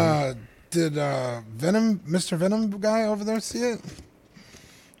 Did Venom, Mr. Venom guy over there see it?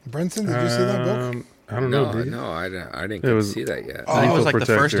 Brenton, did you see that book? I don't know. No, Did you? no, I didn't It get to was- see that yet. Oh, I think it was Lethal like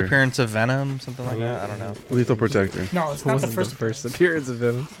the first Protector. appearance of Venom, something like that. I don't know. Lethal Protector. No, it's not the Wasn't first. the first appearance of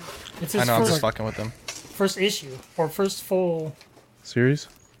him. It's I his know, I'm first, just fucking with them. first issue or first full Series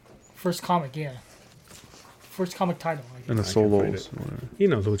first comic. Yeah, first comic title. I guess. and the I can find solos. whatever. He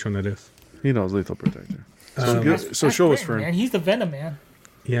knows which one that is. He knows Lethal Protector. That's- So that's show us, Brenton, Fern. man. He's the Venom man.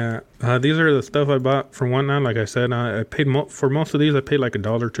 Yeah, these are the stuff I bought from Whatnot. Like I said, I paid for most of these. I paid like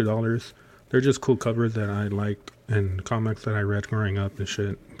 $1, $2. They're just cool covers that I liked and comics that I read growing up and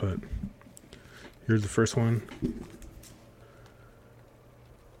shit. But here's the first one: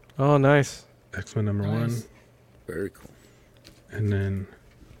 Oh, nice. X-Men number Nice. 1, Very cool. and then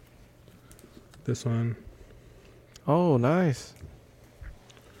this one. Oh, nice.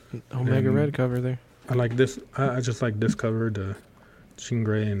 Omega And- Red cover there. I like this. I just like this cover, the Jean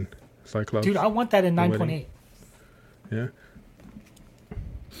Grey and Cyclops. Dude, I want that in The 9.8. yeah.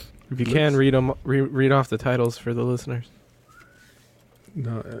 If you can read off the titles for the listeners.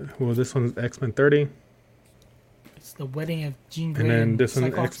 No, well, this one's X-Men 30, It's the wedding of Jean Grey and then this one's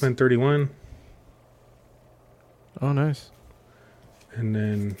Cyclops. X-Men 31, Oh, nice. and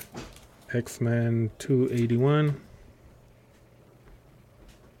then X-Men 281,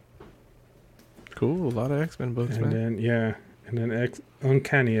 Cool. A lot of X-Men books, and man. then and then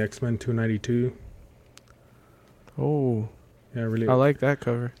Uncanny X-Men 292, Oh, Yeah, really. I like that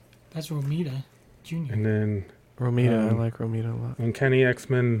cover. That's Romita Jr. And then Romita, I like Romita a lot. Uncanny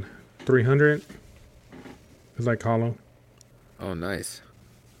X-Men 300 is like hollow. Oh, nice.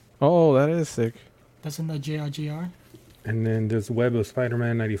 Oh, that is sick. That's in the JRGR. And then there's Web of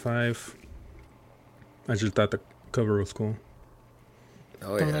Spider-Man 95. I just thought the cover was cool.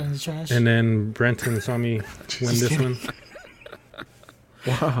 Oh, Throw that yeah. in the trash. And then Brenton saw me win this one.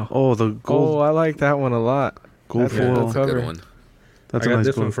 Wow. Oh, the Oh, gold I like that one a lot. gold that's- foil. that's Good cover. one. That's I a got nice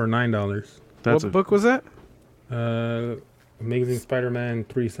this gold. one for $9. That's What a book was that? Amazing Spider-Man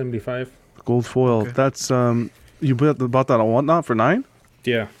 375. gold foil. Okay. That's you bought that on Whatnot for $9?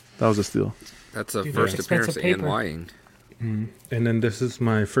 Yeah. That was a steal. That's a Dude, first that's appearance expensive in paper. Wying. And then this is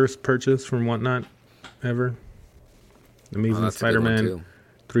my first purchase from Whatnot ever. Oh, Amazing that's a good one, Spider-Man too.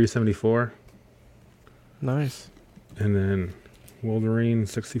 374. Nice. And then Wolverine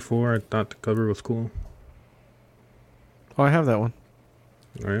 64. I thought the cover was cool. Oh, I have that one.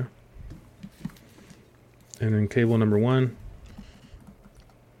 Oh, yeah. And then Cable number 1.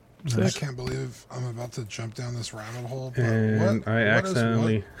 I can't believe I'm about to jump down this rabbit hole. But And what, I what is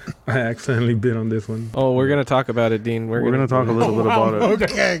accidentally I accidentally bid on this one. Oh, we're gonna talk about it, Dean. We're gonna talk a little bit about it. what?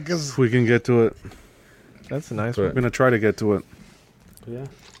 Okay, because If we can get to it, That's a nice we're one. gonna try to get to it. Yeah.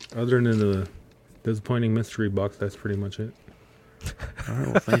 Other than the disappointing mystery box, that's pretty much it. All right.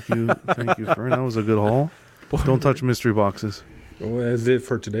 Well, thank you, Fern. That was a good haul. Don't touch mystery boxes. Well, that's it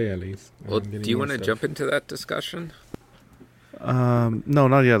for today, at least. Well, I'm getting do you more want to stuff. jump into that discussion? No,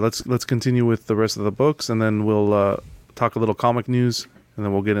 not yet. Let's continue with the rest of the books, and then we'll talk a little comic news, and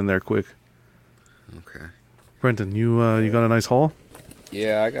then we'll get in there quick. Okay. Brenton, you got a nice haul.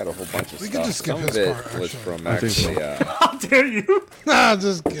 Yeah, I got a whole bunch of We stuff. can just skip Some of his it part, was actually. from I think so. actually. How dare you? nah,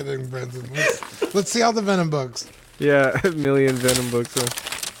 just kidding, Brendan. Let's see all the Venom books. Yeah, a million Venom books.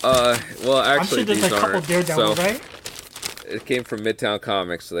 Well, I'm actually, sure there's these a couple aren't. Daredevil, So right? it came from Midtown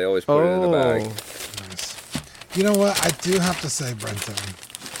Comics, so they always put it in a bag. Nice. You know what? I do have to say, Brenton,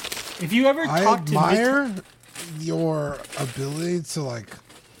 If you ever I talk to admire your ability to like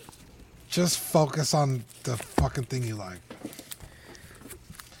just focus on the fucking thing you like.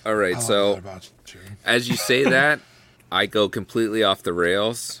 All right, I like so that about you. as you say that, I go completely off the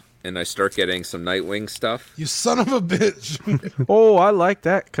rails, and I start getting some Nightwing stuff. You son of a bitch. Oh, I like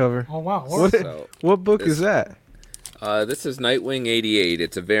that cover. oh wow, What, So what book this- is that? this is Nightwing 88.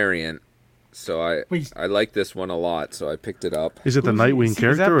 It's a variant, so Wait. I like this one a lot, so I picked it up. Is it the Who's- Nightwing is that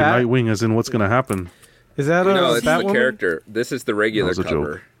character or Bat- Nightwing as in what's gonna happen? Is that a No, it's the Batwoman? character. This is the regular That was a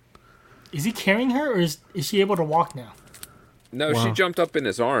cover. joke. is he carrying her, or is she able to walk now? No, she Wow. jumped up in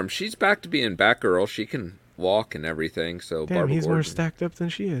his arms. She's back to being Batgirl. She can walk and everything. So Damn, Barbara he's more Gordon. stacked up than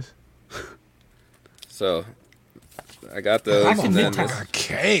she is. So I got those. Actually, and then Midtown- this, A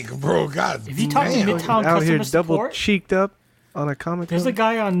cake, bro. God. If you talk to damn. Midtown Out here customer double support, cheeked up on a comic. there's a book?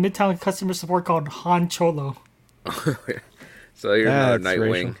 guy on Midtown customer support called Han Cholo. so here's another That's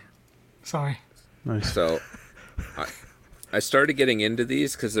Nightwing. racial. Sorry. Nice. So I started getting into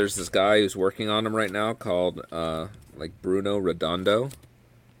these because there's this guy who's working on them right now called like Bruno Redondo,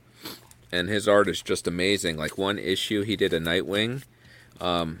 and his art is just amazing. Like one issue, he did a Nightwing.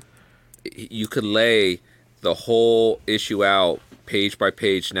 You could lay the whole issue out page by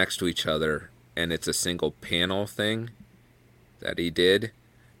page next to each other, and it's a single panel thing that he did,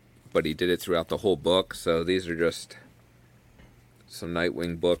 but he did it throughout the whole book. So these are just some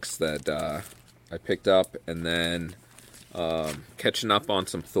Nightwing books that I picked up, and then catching up on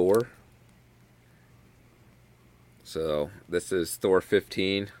some Thor. So this is Thor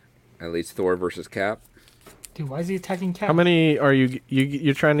 15, at least Thor versus Cap. Dude, why is he attacking Cap? How many are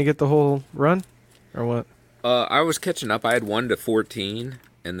you're trying to get the whole run, or what? I was catching up. I had 1 to 14,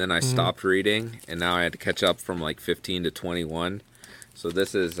 and then I stopped reading, and now I had to catch up from like 15 to 21. So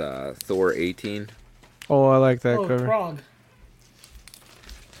this is Thor 18, Oh, I like that Oh, cover. Krog.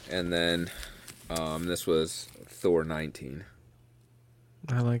 and then this was Thor 19.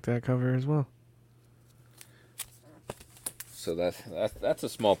 I like that cover as well. So that's a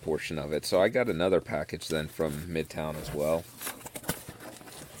small portion of it. So I got another package then from Midtown as well.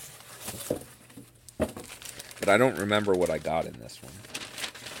 But I don't remember what I got in this one.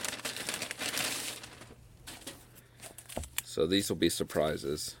 So these will be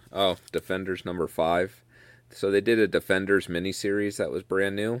surprises. Oh, Defenders number 5. So they did a Defenders miniseries that was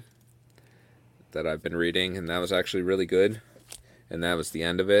brand new that I've been reading, and that was actually really good. And that was the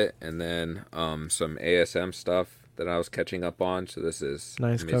end of it. And then some ASM stuff that I was catching up on. So this is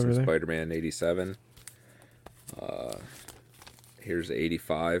Nice Amazing cover there. Spider-Man 87. Here's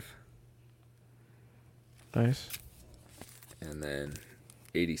 85. Nice. And then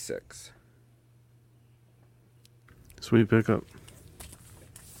 86. Sweet pickup.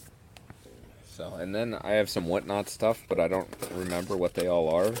 So, and then I have some Whatnot stuff, but I don't remember what they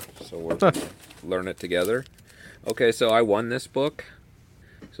all are. So we're going to learn it together. Okay, so I won this book.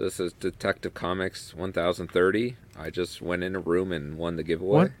 So this is Detective Comics 1030. I just went in a room and won the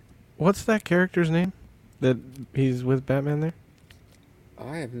giveaway. What's that character's name? That he's with Batman there?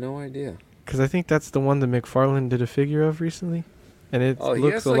 I have no idea. Because I think that's the one that McFarlane did a figure of recently. And it Oh, he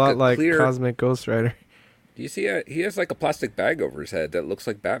looks has a like lot a like clear- Cosmic Ghost Rider. Do you see? He has like a plastic bag over his head that looks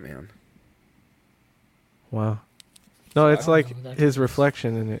like Batman. Wow. No, it's don't like know who that his is.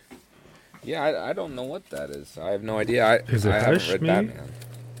 reflection in it. Yeah, I don't know what that is. I have no idea. Is it I haven't Hush, read maybe? Batman.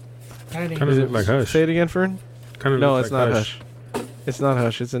 That ain't Kind of Is look it- like Hush. Say it again, Fern. Kind of No, look it's like not Hush. It's not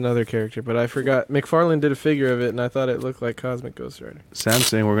Hush. It's another character. But I forgot. McFarlane did a figure of it, and I thought it looked like Cosmic Ghost Rider. Sam's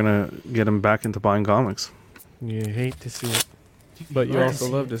saying we're gonna get him back into buying comics. You hate to see it, but you Love to also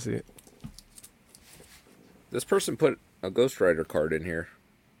see love it. to see it. This person put a Ghost Rider card in here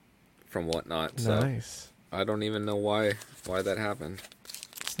from Whatnot. So Nice. I don't even know why that happened.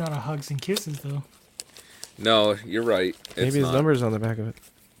 It's not a hugs and kisses though. No, you're right. It's Maybe his not. number's on the back of it.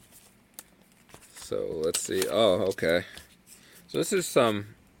 So let's see. Oh, okay. So this is some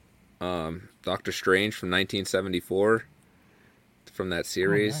Doctor Strange from 1974 from that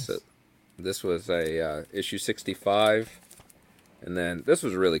series. nice. So this was a issue 65, and then this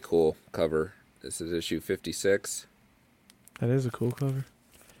was a really cool cover. This is issue 56, That is a cool cover.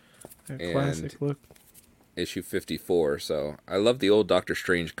 That classic look. issue 54. So I love the old Doctor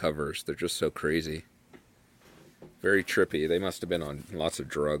Strange covers. They're just so crazy. Very trippy. They must have been on lots of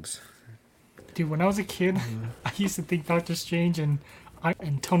drugs. Dude, when I was a kid, I used to think Doctor Strange and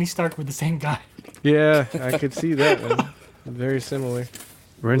Tony Stark were the same guy. Yeah, I could see that, man. Very similar.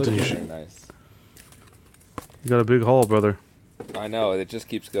 Renton, Look you, at Very nice. you got a big haul, brother. I know, it just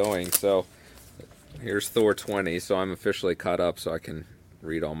keeps going. So here's Thor 20, so I'm officially caught up, so I can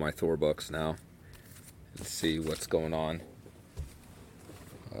read all my Thor books now and see what's going on.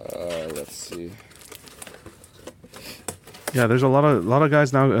 Let's see. Yeah, there's a lot of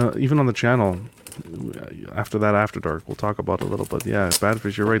guys now, even on the channel. After that, After Dark, we'll talk about it a little. But yeah,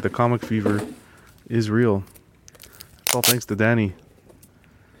 Badfish, you're right. The comic fever is real. It's all thanks to Danny.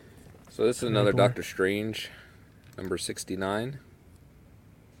 So this is another boy. Doctor Strange, number 69.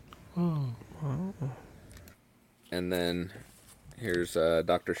 Oh, And then here's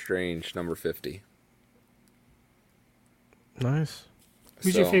Doctor Strange, number 50. Nice.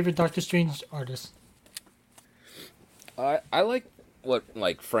 who's your So, favorite Doctor Strange artist? I like what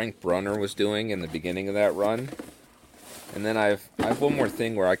Frank Brunner was doing in the beginning of that run. And then I have one more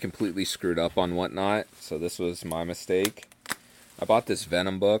thing where I completely screwed up on Whatnot, so this was my mistake. I bought this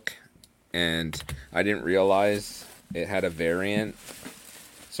Venom book, and I didn't realize it had a variant.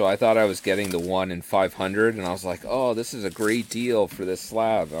 So I thought I was getting the 1 in 500, and I was like, oh, this is a great deal for this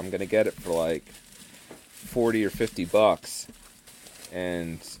slab. I'm going to get it for like 40 or 50 bucks.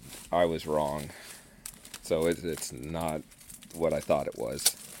 And I was wrong. So it's not what I thought it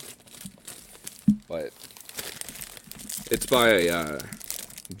was. But it's by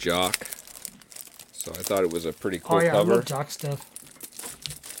Jock. So I thought it was a pretty cool Oh yeah, cover. I love Jock stuff.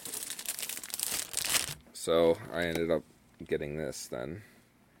 So I ended up getting this then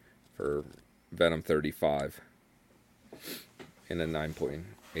for Venom 35 in a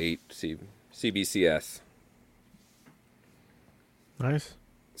 9.8 CBCS. Nice.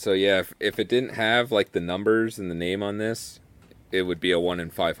 So yeah, if it didn't have like the numbers and the name on this, it would be a 1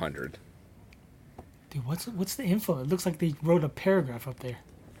 in 500. Dude, what's the info? It looks like they wrote a paragraph up there.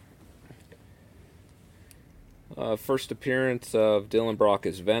 First appearance of Dylan Brock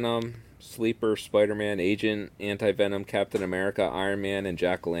as Venom, Sleeper, Spider-Man, Agent, Anti-Venom, Captain America, Iron Man, and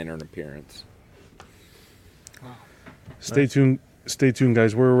Jack-O-Lantern appearance. Stay tuned,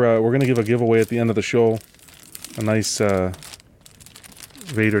 guys. We're gonna give a giveaway at the end of the show. A nice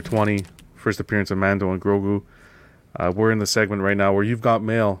Vader 20 first appearance of Mando and Grogu. We're in the segment right now where you've got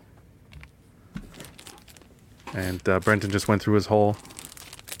mail, and Brenton just went through his haul.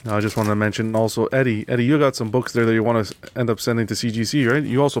 Now, I just wanted to mention also Eddie, you got some books there that you want to end up sending to CGC, right?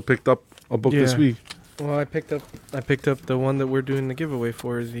 You also picked up a book this Yeah. week. Well, I picked up the one that we're doing the giveaway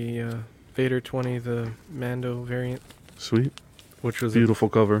for, the Vader 20, the Mando variant, Sweet, which was beautiful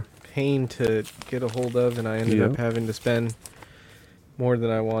cover. a pain to get a hold of, and I ended Yeah. up having to spend more than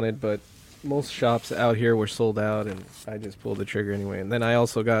I wanted, but most shops out here were sold out, and I just pulled the trigger anyway. And then I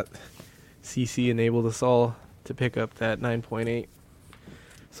also got CC enabled us all to pick up that 9.8.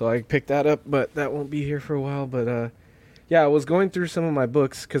 So I picked that up, but that won't be here for a while. But yeah, I was going through some of my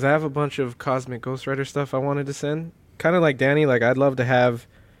books because I have a bunch of Cosmic Ghost Rider stuff I wanted to send. Kind of like Danny, like I'd love to have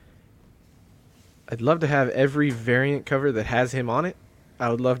I'd love to have every variant cover that has him on it. I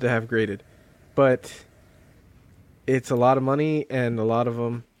would love to have graded, but it's a lot of money, and a lot of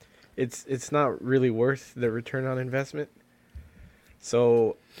them, it's not really worth the return on investment.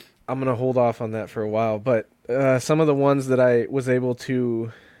 So I'm gonna hold off on that for a while. But some of the ones that I was able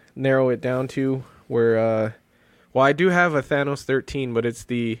to narrow it down to were, well, I do have a Thanos 13, but it's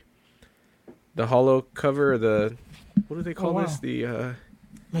the hollow cover, the, what do they call this? The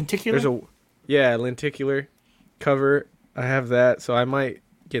lenticular. Lenticular cover. I have that, so I might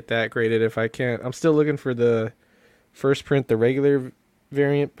get that graded if I can. I'm still looking for the first print, the regular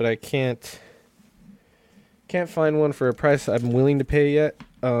variant, but I can't find one for a price I'm willing to pay yet.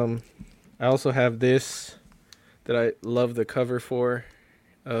 I also have this that I love the cover for,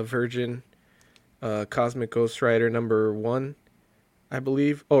 Virgin Cosmic Ghost Rider #1, I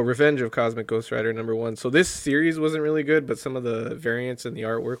believe. Oh, Revenge of Cosmic Ghost Rider #1. So this series wasn't really good, but some of the variants and the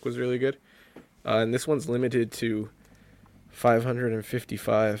artwork was really good. And this one's limited to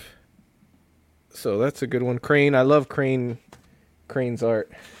 555. So that's a good one. Crane, I love Crane's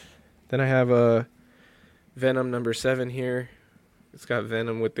art. Then I have a Venom #7 here. It's got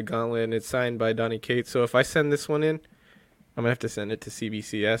Venom with the gauntlet, and it's signed by Donny Cates. So if I send this one in, I'm going to have to send it to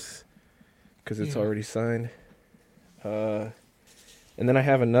CBCS because it's already signed. And then I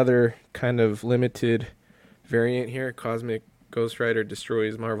have another kind of limited variant here. Cosmic Ghost Rider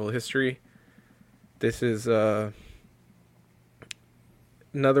Destroys Marvel History. This is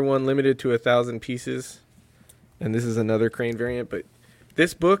another one limited to 1,000 pieces. And this is another Crane variant. But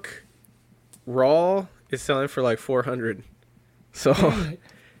this book, raw, is selling for like 400. So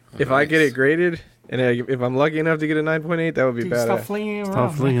if I get it graded, and if I'm lucky enough to get a 9.8, that would be badass. Stop flinging it around.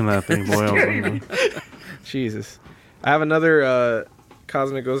 Stop flinging that thing, boy. Jesus. I have another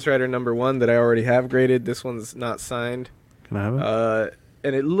Cosmic Ghost Rider #1 that I already have graded. This one's not signed. Can I have it?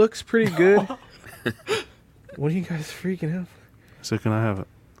 And it looks pretty good. What are you guys freaking out for? So can I have it?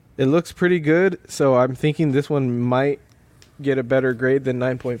 It looks pretty good, so I'm thinking this one might get a better grade than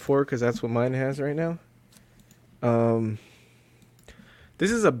 9.4 because that's what mine has right now. This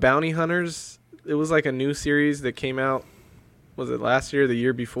is a Bounty Hunters. It was like a new series that came out, was it last year or the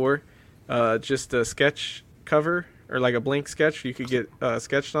year before? Just a sketch cover, or like a blank sketch you could get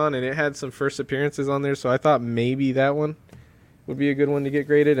sketched on, and it had some first appearances on there, so I thought maybe that one would be a good one to get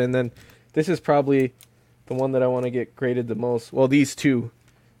graded. And then this is probably the one that I want to get graded the most. Well, these two,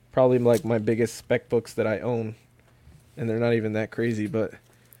 probably like my biggest spec books that I own, and they're not even that crazy, but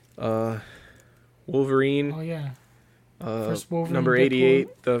Wolverine. Oh yeah. First Wolverine, #88,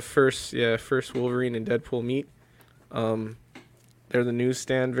 Deadpool. the first Wolverine and Deadpool meet. They're the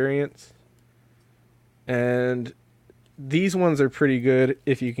newsstand variants, and these ones are pretty good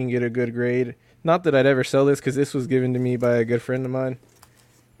if you can get a good grade. Not that I'd ever sell this because this was given to me by a good friend of mine.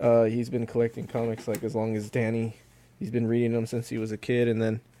 He's been collecting comics like as long as Danny. He's been reading them since he was a kid, and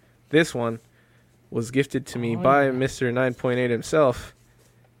then this one was gifted to me by Mr. 9.8 himself.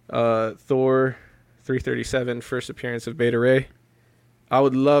 Thor 337, first appearance of Beta Ray. I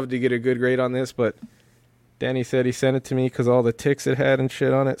would love to get a good grade on this, but Danny said he sent it to me because all the ticks it had and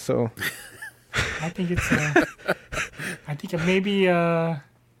shit on it. So I think it's it may be a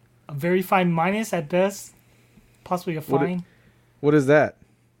very fine minus at best, possibly a fine. What is that?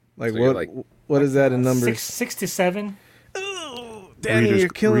 Like So what is that in numbers? 6 to 7. Oh, Danny, you're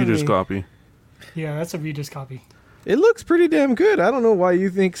killing reader's me. copy. Yeah, that's a reader's copy. It looks pretty damn good. I don't know why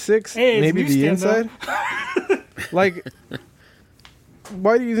you think 6. Hey, it's maybe the newsstand, inside. Like,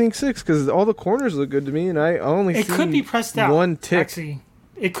 why do you think 6? Because all the corners look good to me, and I only It see could be pressed out. one tick. Actually,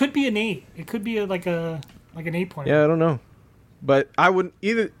 it could be an 8. It could be like an 8.0. Yeah, I don't know, but I would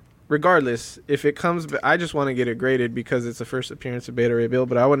either. Regardless, if it comes, I just want to get it graded because it's the first appearance of Beta Ray Bill.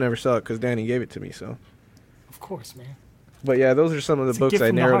 But I would never sell it because Danny gave it to me. So, Of course, man. but yeah, those are some of the It's a books gift I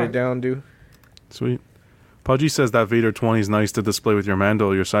from the narrowed it heart. down to. Sweet. Pudgy says that Vader 20 is nice to display with your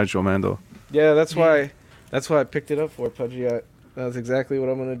Mando, your sideshow Mando. Yeah, that's why I picked it up for Pudgy. That's exactly what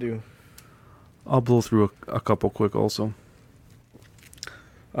I'm gonna do. I'll blow through a couple quick also.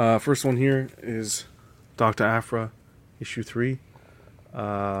 First one here is Dr. Aphra, issue 3.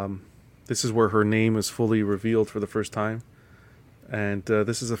 This is where her name is fully revealed for the first time. And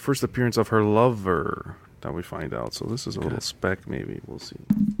this is the first appearance of her lover that we find out. So this is a little spec, maybe. We'll see.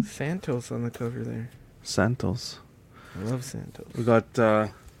 Santos on the cover there. Santos. I love Santos. We got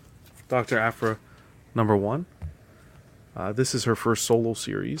Dr. Aphra #1. This is her first solo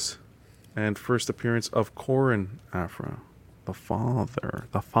series. And first appearance of Corin Aphra, the father,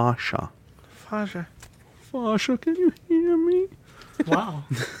 the Fasha. Fasha. Fasha, can you hear me? Wow.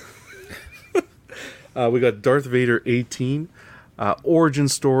 We got Darth Vader 18. origin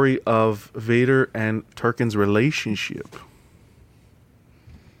story of Vader and Tarkin's relationship.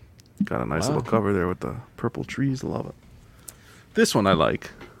 Got a nice little cover there with the purple trees. Love it. This one I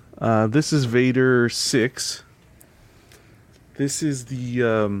like. This is Vader 6. This is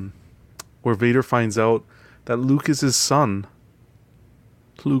the where Vader finds out that Luke is his son.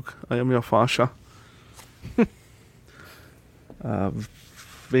 Luke, I am your Fasha.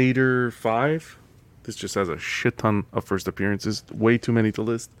 Vader 5. This just has a shit ton of first appearances. Way too many to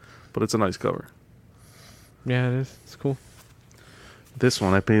list, but it's a nice cover. Yeah, it is. It's cool. This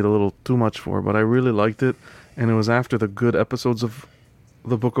one I paid a little too much for, but I really liked it, and it was after the good episodes of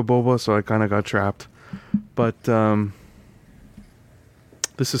the Book of Boba, so I kind of got trapped. But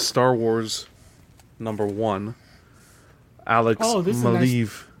this is Star Wars #1. Alex this is a nice-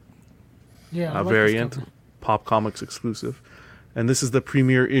 Maleev Yeah, I like this variant, cover. Pop Comics exclusive. And this is the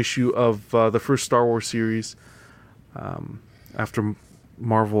premiere issue of the first Star Wars series after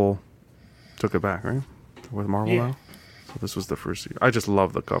Marvel took it back, right? With Marvel Yeah. now. So this was the first year. I just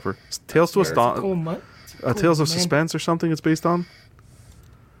love the cover. It's Tales to Yeah, it's a cool Tales of man. Suspense or something it's based on.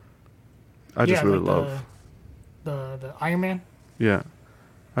 I just Yeah, really like love. the Iron Man. Yeah.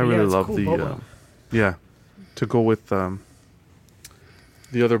 I Yeah, really it's love cool the Boba. yeah, to go with the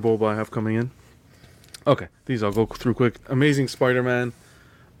other Boba I have coming in. Okay, these I'll go through quick. Amazing Spider-Man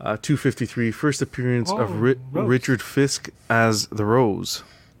 253, first appearance of Rose. Richard Fisk as the Rose.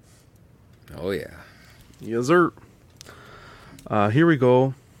 Oh yeah. Yes, sir. Here we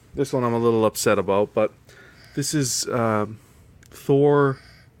go. This one I'm a little upset about, but this is Thor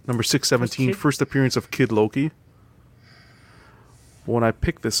number 617, first appearance of Kid Loki. When I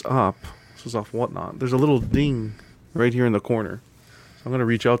picked this up, this was off Whatnot, there's a little ding right here in the corner. So I'm going to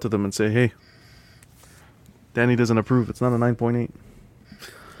reach out to them and say, hey, Danny doesn't approve. It's not a 9.8.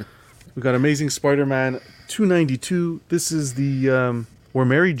 We got Amazing Spider-Man 292. This is the where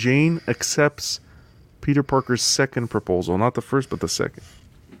Mary Jane accepts Peter Parker's second proposal. Not the first, but the second.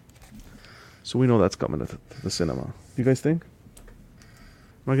 So we know that's coming to the cinema. You guys think?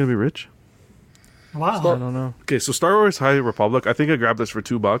 Am I going to be rich? Wow. I don't know. Okay, so Star Wars High Republic. I think I grabbed this for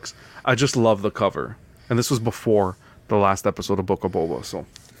 $2. I just love the cover. And this was before the last episode of Book of Boba. So,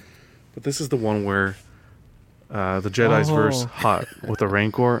 but this is the one where the Jedi's verse Hot with the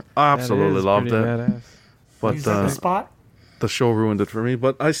Rancor. I absolutely loved it. Badass. But Is that the spot? the show ruined it for me.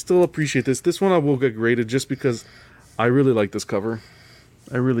 But I still appreciate this. This one I will get graded just because I really like this cover.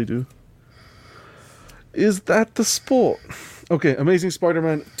 I really do. Is that the sport? Okay, Amazing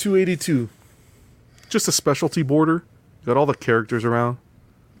Spider-Man 282. Just a specialty border. Got all the characters around.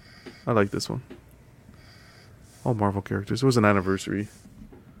 I like this one. All Marvel characters. It was an anniversary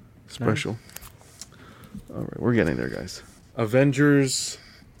special. All right, we're getting there, guys. Avengers.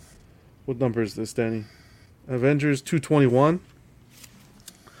 What number is this, Danny? Avengers 221.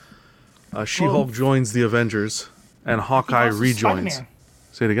 She-Hulk joins the Avengers, and Hawkeye also rejoins. Spider-Man.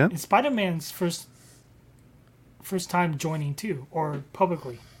 Say it again. It's Spider-Man's first time joining too, or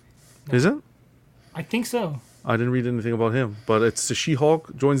publicly. Is it? I think so. I didn't read anything about him, but it's the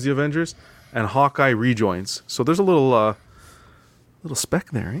She-Hulk joins the Avengers, and Hawkeye rejoins. So there's a little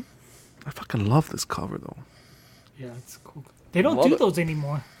speck there, eh? I fucking love this cover, though. Yeah, it's cool. They don't Love do it. those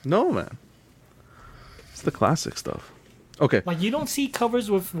anymore. No, man. It's the classic stuff. Okay. Like you don't see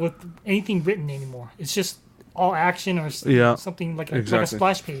covers with anything written anymore. It's just all action or Yeah, something like exactly. a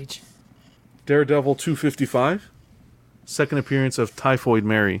splash page. Daredevil 255. Second appearance of Typhoid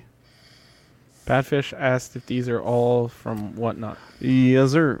Mary. Badfish asked if these are all from Whatnot.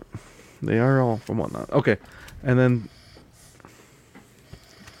 Yes, sir. They are all from Whatnot. Okay. And then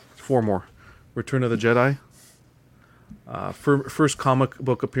 4 more. Return of the Jedi. First comic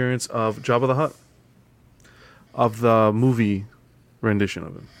book appearance of Jabba the Hutt. Of the movie rendition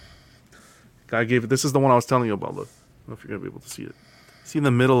of him. Guy gave it. This is the one I was telling you about. Look. I don't know if you're going to be able to see it. See in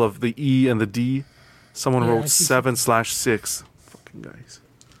the middle of the E and the D? Someone Yeah, I wrote see 7/6. Fucking guys.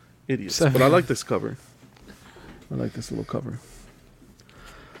 Idiots. But I like this cover. I like this little cover.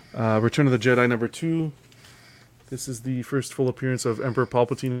 Return of the Jedi number 2. This is the first full appearance of Emperor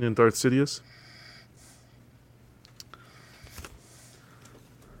Palpatine and Darth Sidious.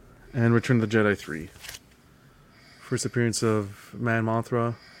 And Return of the Jedi 3. First appearance of Mon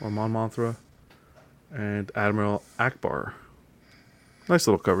Mothra, and Admiral Akbar. Nice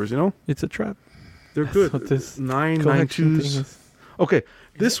little covers, you know? It's a trap. They're That's good. what this 992s. thing is. Okay,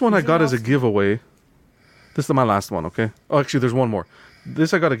 this one I got as a giveaway. This is my last one, okay? Oh, actually, there's one more.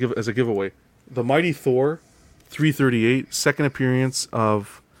 This I got to give as a giveaway. The Mighty Thor 338, second appearance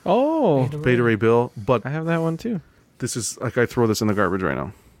of Oh, Beta Ray Bill, but I have that one too. this is like I throw this in the garbage right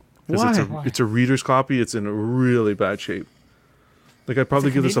now. 'Cause Why? It's a reader's copy. It's in really bad shape. Like I'd probably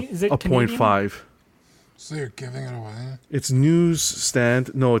Is it give this Canadian? Is it a Canadian? 0.5. So you're giving it away? It's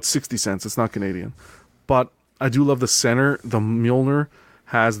newsstand. No, it's 60 cents. It's not Canadian. But I do love the center. The Mjolnir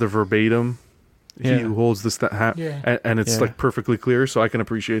has the verbatim. He Yeah. who holds the Yeah. and it's Yeah. like perfectly clear, so I can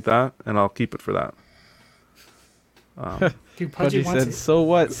appreciate that, and I'll keep it for that. Dude, Pudgy Pudgy wants said, it. "So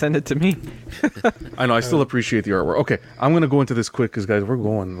what? Send it to me." I know. I still appreciate the artwork. Okay, I'm gonna go into this quick because guys, we're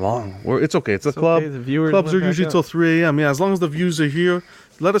going long. It's okay. It's a club. okay, the viewers Clubs went are back usually up. till 3 a.m. Yeah, as long as the views are here,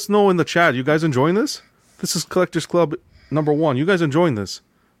 let us know in the chat. You guys enjoying this? This is Collectors Club number 1. You guys enjoying this?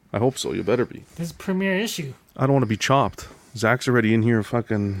 I hope so. You better be. This is premiere issue. I don't want to be chopped. Zach's already in here.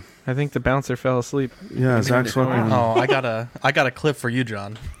 Fucking I think the bouncer fell asleep. yeah. Zach's fucking. Oh, I got a clip for you,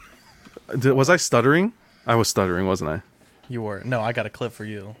 John. Was I stuttering? I was stuttering, wasn't I? You were. No, I got a clip for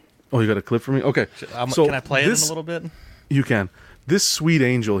you. Oh, you got a clip for me? Okay. So Can I play it in this- a little bit? You can. This sweet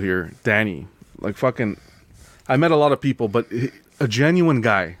angel here, Danny, like fucking. I met a lot of people, but a genuine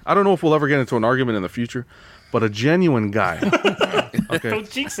guy. I don't know if we'll ever get into an argument in the future, but a genuine guy. Okay. Don't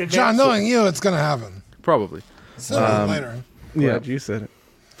jinx it, man. John, knowing you, it's gonna happen. Probably. Sooner than later. Yeah. Glad you said it.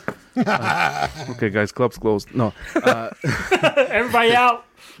 Okay, guys, club's closed. No. Everybody out.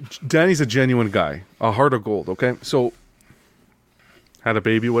 Danny's a genuine guy, a heart of gold. Okay, so had a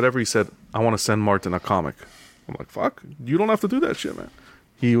baby, whatever. He said, "I want to send Martin a comic." I'm like, "Fuck, you don't have to do that shit, man."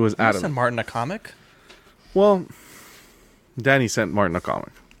 He was You sent adamant. Martin a comic? Well, Danny sent Martin a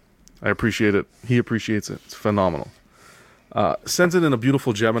comic. I appreciate it. He appreciates it. It's phenomenal. Sends it in a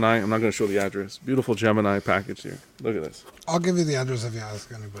beautiful Gemini. I'm not going to show the address. Beautiful Gemini package here. Look at this. I'll give you the address if you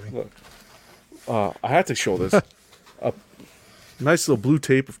ask anybody. Look. I had to show this. A nice little blue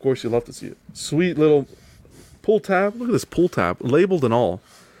tape. Of course, you'll love to see it. Sweet little pull tab. Look at this pull tab, labeled and all,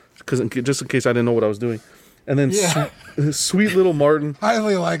 just in case I didn't know what I was doing. And then Yeah. sweet little Martin.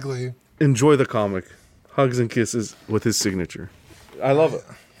 Highly likely. Enjoy the comic. Hugs and kisses with his signature. I love it.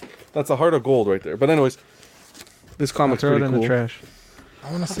 That's a heart of gold right there. But anyways, this comic's Throw it pretty in cool. the trash.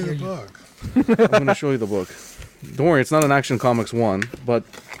 I want to see the book. I'm going to show you the book. Don't worry, it's not an Action Comics 1, but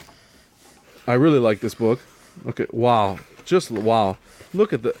I really like this book. Okay, wow. Just wow.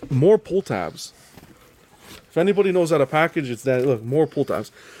 Look at the more pull tabs. If anybody knows how to package, it's that. Look, more pull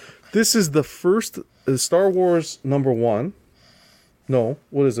tabs. This is the first Star Wars #1. No,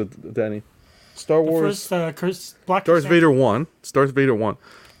 what is it, Danny? Star The Wars. first Black Darth Santa- Vader 1. Darth Vader 1.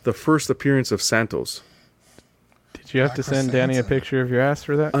 The first appearance of Santos. Did you have to send Danny a picture of your ass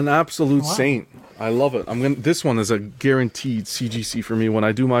for that? An absolute Wow. saint. I love it. This one is a guaranteed CGC for me. When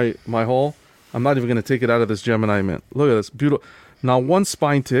I do my haul, I'm not even gonna take it out of this Gemini mint. Look at this. Beautiful. Now one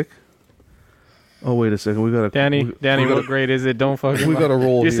spine tick. Oh wait a second. We got to Danny, we what gotta- grade is it? Don't fucking. we gotta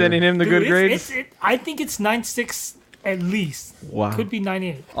roll You're here. sending him the Dude, good grades. I think it's 9.6 at least. Wow. Could be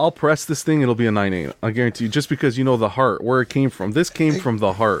 9.8. I'll press this thing. It'll be a 9.8. I guarantee you. Just because you know the heart, where it came from. This came from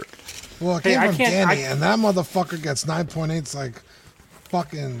the heart. Well, it Hey, came I from can't- Danny, and that motherfucker gets 9.8. It's like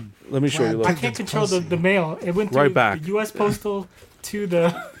fucking. Let me show you. Brad Look. Pitt I can't gets control pussy. the mail. It went through Right back. the U.S. Postal to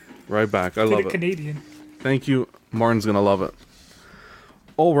the Right back. I to love the it. Canadian. Thank you. Martin's gonna love it.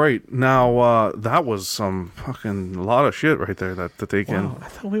 All right, now that was some fucking lot of shit right there that to take in. Wow, I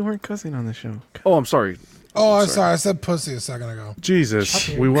thought we weren't cussing on the show. Oh, I'm sorry. Oh, I'm sorry. I said pussy a second ago. Jesus,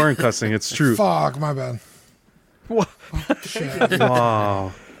 we weren't cussing. It's true. Fuck, my bad. What? Shit.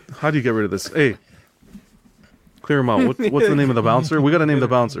 Wow. How do you get rid of this? Hey, clear him out. What's the name of the bouncer? We got to name the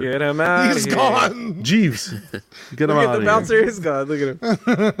bouncer. Get him out He's of here. gone. Jeeves. Get him Look out at of the bouncer is gone. Look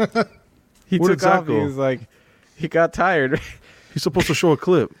at him. He Where took did Zach off. go? He was like, he got tired. here. He's supposed to show a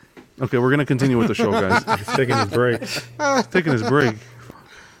clip. Okay, we're gonna continue with the show, guys. He's taking his break. He's taking his break.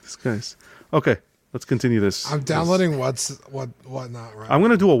 This guy's okay. Let's continue this. I'm downloading whatnot right. I'm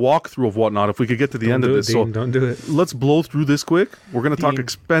gonna do a walkthrough of whatnot if we could get to the Don't end of do it, this. So Dean. Don't do it. let's blow through this quick. We're gonna talk Dean.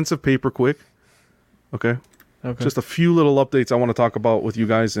 expensive paper quick. Okay. Okay. Just a few little updates I want to talk about with you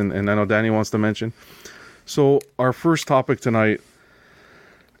guys, and I know Danny wants to mention. So our first topic tonight,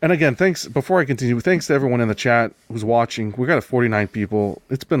 and again, thanks. Before I continue, thanks to everyone in the chat who's watching. We got 49 people.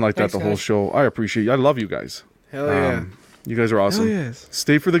 It's been like Thanks, that the whole guys. show. I appreciate you. I love you guys. Hell yeah. You guys are awesome. Hell yes.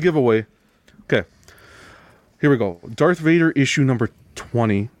 Stay for the giveaway. Okay. Here we go. Darth Vader issue number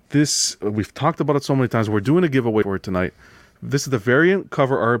 20. This, we've talked about it so many times. We're doing a giveaway for it tonight. This is the variant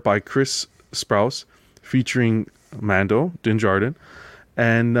cover art by Chris Sprouse featuring Mando, Din Djarin,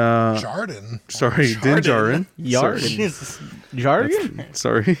 and Jarden. sorry, Din Djarin. Jargon?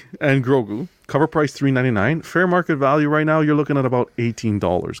 Sorry, and Grogu. Cover price $3.99. Fair market value right now, you're looking at about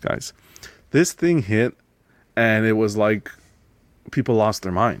 $18, guys. This thing hit, and it was like people lost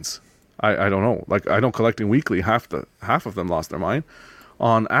their minds. I don't know. Like, I know Collecting Weekly, half of them lost their mind.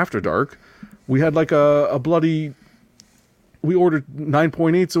 On After Dark, we had like a bloody we ordered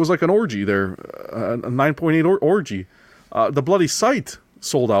 9.8s. It was like an orgy there, a 9.8 orgy. The bloody site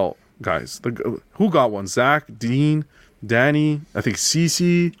sold out, guys. Who got one? Zach, Dean, Danny, I think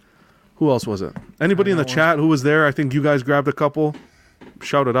Cece. Who else was it? Anybody in the chat who was there? I think you guys grabbed a couple.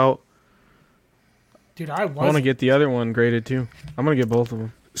 Shout it out. Dude, I want to get the other one graded too. I'm gonna get both of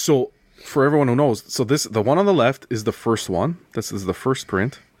them. So for everyone who knows, the one on the left is the first one. This is the first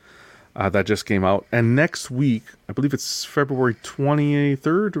print that just came out. And next week, I believe it's February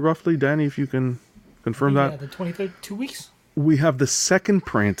 23rd, roughly. Danny, if you can confirm that. Yeah, the 23rd, 2 weeks. We have the second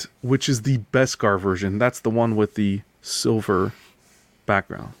print, which is the Beskar version. That's the one with the silver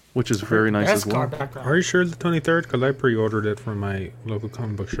background, which is very nice as well. Are you sure the 23rd? Because I pre-ordered it from my local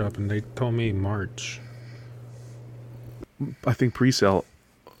comic book shop, and they told me March. I think pre-sale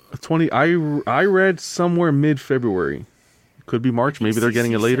 20. I read somewhere mid-February. Could be March. Maybe they're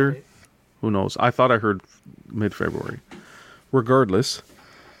getting it later. Who knows? I thought I heard mid-February. Regardless,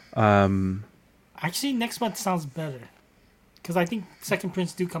 actually, next month sounds better because I think second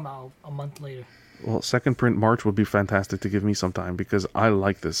prints do come out a month later. Well, second print March would be fantastic to give me some time because I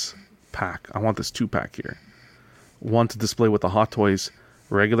like this pack. I want this 2-pack here. One to display with the Hot Toys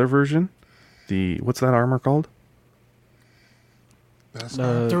regular version. What's that armor called?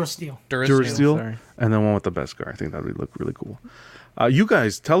 Durasteel. Durasteel. And then one with the Beskar. I think that would look really cool. You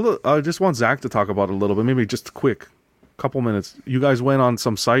guys, I just want Zach to talk about it a little bit. Maybe just quick, couple minutes. You guys went on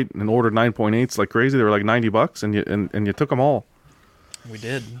some site and ordered 9.8s like crazy. They were like $90, and you took them all. We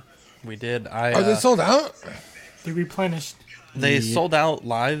did. Are they sold out? They replenished. They sold out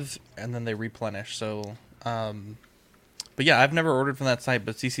live, and then they replenished. So, but yeah, I've never ordered from that site.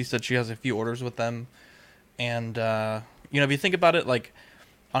 But Cece said she has a few orders with them, and if you think about it, like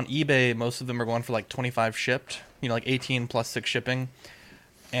on eBay, most of them are going for like 25 shipped. Like 18 plus 6 shipping,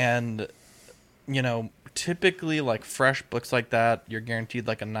 and typically like fresh books like that, you're guaranteed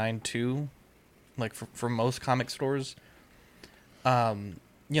like a 9.2, like for most comic stores.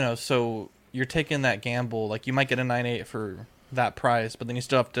 So you're taking that gamble. Like you might get a 9.8 for that price, but then you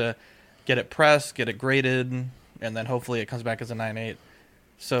still have to get it pressed, get it graded, and then hopefully it comes back as a 9.8.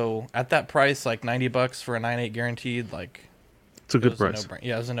 So at that price, like $90 for a 9.8 guaranteed, like it's a good price.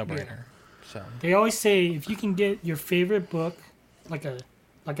 It was a no-brainer. Yeah. So they always say if you can get your favorite book, like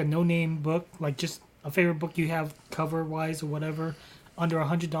a no-name book, like just a favorite book you have cover-wise or whatever, under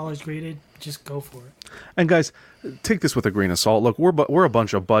 $100 graded, just go for it. And guys, take this with a grain of salt. Look, we're a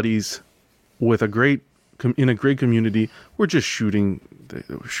bunch of buddies with a great community. We're just shooting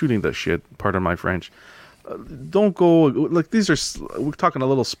the shit. Pardon my French. Don't go like these are. We're talking a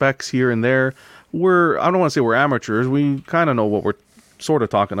little specs here and there. I don't want to say we're amateurs. We kind of know what we're sort of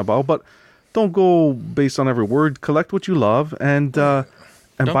talking about, but don't go based on every word. Collect what you love and don't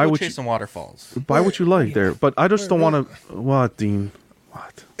buy go what chasing waterfalls. Buy what you like there. But I just don't want to. What, Dean?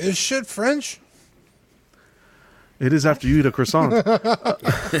 What? Is shit French? It is after you eat a croissant.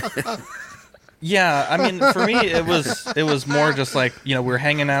 Yeah, I mean, for me, it was more just like we're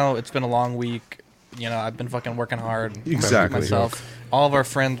hanging out. It's been a long week. I've been fucking working hard. Exactly. Myself, all of our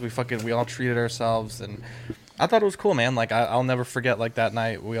friends, we all treated ourselves, and I thought it was cool, man. Like I'll never forget. Like that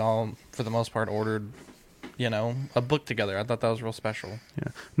night, we all, for the most part, ordered, a book together. I thought that was real special.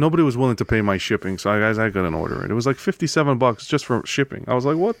 Yeah. Nobody was willing to pay my shipping, so I couldn't order it. It was like $57 just for shipping. I was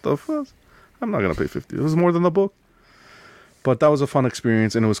like, what the fuck? I'm not gonna pay $50. It was more than the book. But that was a fun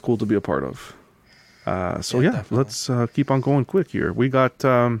experience, and it was cool to be a part of. Let's keep on going quick here. We got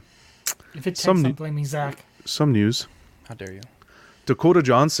if it takes, I'm blaming Zach. Some news. How dare you? Dakota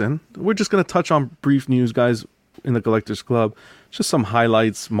Johnson. We're just going to touch on brief news, guys, in the Collectors Club. Just some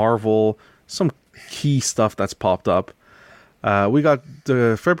highlights, Marvel, some key stuff that's popped up. We got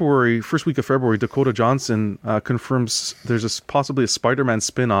the first week of February, Dakota Johnson confirms there's possibly a Spider-Man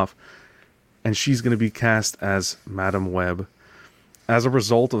spin-off, and she's going to be cast as Madam Web. As a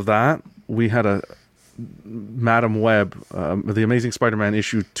result of that, we had a Madam Web, the Amazing Spider-Man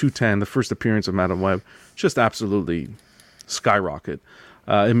issue 210, the first appearance of Madam Web, just absolutely skyrocket.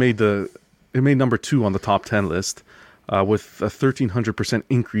 It made number 2 on the top 10 list with a 1,300%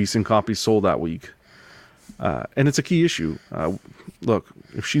 increase in copies sold that week. And it's a key issue. Look,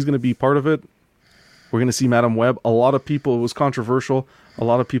 if she's going to be part of it, we're going to see Madam Web. A lot of people, it was controversial. A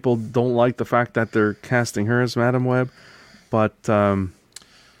lot of people don't like the fact that they're casting her as Madam Web. But I'm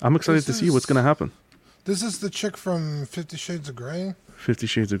excited to see what's going to happen. This is the chick from 50 Shades of Grey? 50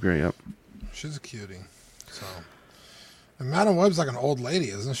 Shades of Grey, yep. She's a cutie. So, and Madam Web's like an old lady,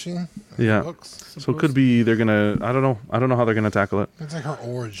 isn't she? Yeah. So it could be they're going to... I don't know how they're going to tackle it. It's like her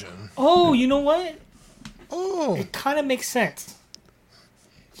origin. Oh, you know what? Oh. It kind of makes sense.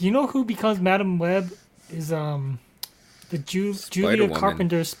 You know who becomes Madam Web is the Julia Spider-Woman.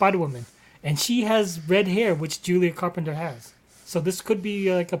 Carpenter Spider-Woman, and she has red hair, which Julia Carpenter has. So this could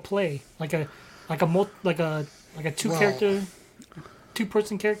be like a play, like a two-person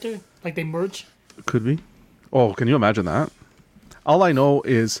character, like they merge. Could be. Oh, can you imagine that? All I know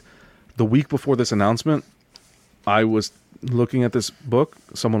is the week before this announcement, I was looking at this book.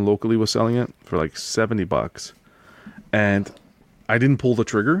 Someone locally was selling it for like $70, and I didn't pull the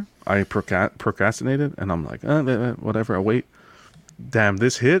trigger. I procrastinated, and I'm like, whatever. I wait. Damn,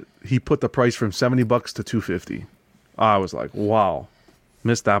 this hit. He put the price from $70 to $250. I was like, wow,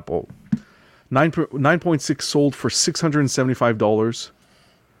 missed that boat. 9.6 sold for $675.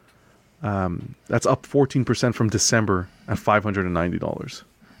 That's up 14% from December at $590.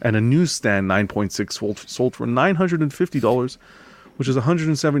 And a newsstand 9.6 sold for $950, which is a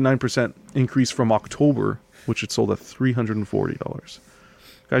 179% increase from October, which it sold at $340.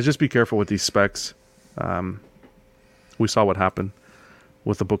 Guys, just be careful with these specs. We saw what happened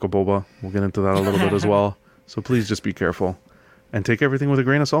with the Book of Boba. We'll get into that a little bit as well. So please just be careful and take everything with a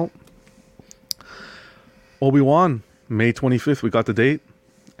grain of salt. Obi-Wan, May 25th, we got the date.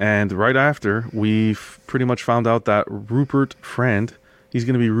 And right after, we've pretty much found out that Rupert Friend, he's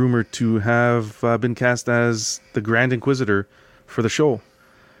going to be rumored to have been cast as the Grand Inquisitor for the show.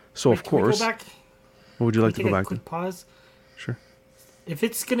 So, Wait, of course, can we go back? What would you like to Take go a back quick to? pause. Sure. If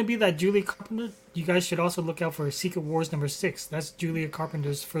it's going to be that Julia Carpenter, you guys should also look out for Secret Wars number 6. That's Julia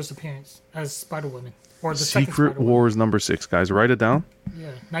Carpenter's first appearance as Spider-Woman. Or the second Secret Spider-Woman. Wars number 6, guys. Write it down.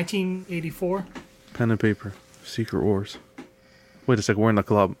 Yeah, 1984. Pen and paper. Secret Wars. Wait a second, we're in the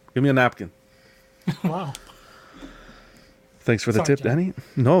club. Give me a napkin. Wow. Thanks for the Sorry, tip, Jack. Danny.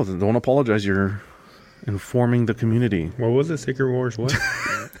 No, don't apologize. You're informing the community. What was it? Secret Wars? What?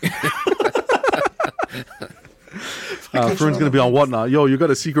 Friend's going to be on Whatnot. Yo, you got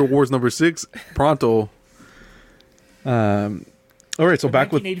a Secret Wars number 6? Pronto. All right, so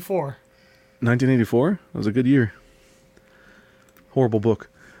back with 1984. 1984. That was a good year. Horrible book.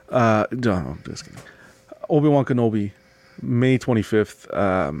 No, I'm just kidding. Obi-Wan Kenobi, May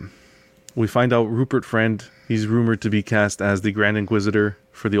 25th. We find out Rupert Friend, he's rumored to be cast as the Grand Inquisitor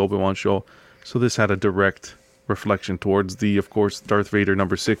for the Obi-Wan show. So this had a direct reflection towards the, of course, Darth Vader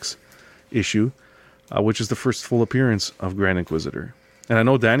number 6 issue, which is the first full appearance of Grand Inquisitor. And I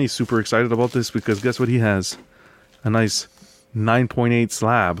know Danny's super excited about this because guess what he has? A nice 9.8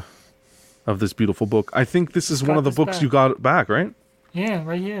 slab of this beautiful book. I think this is one of the this books back. you got back, right? Yeah,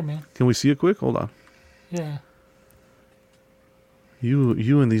 right here, man. Can we see it quick? Hold on. Yeah.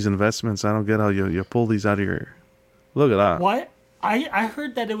 You and these investments, I don't get how you pull these out of your... Look at that. What? I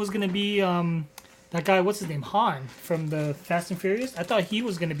heard that it was going to be that guy, what's his name? Han from the Fast and Furious. I thought he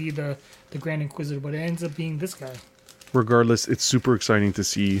was going to be the Grand Inquisitor, but it ends up being this guy. Regardless, it's super exciting to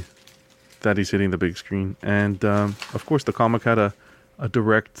see that he's hitting the big screen. And, of course, the comic had a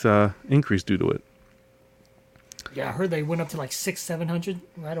direct increase due to it. Yeah, I heard they went up to like 600-700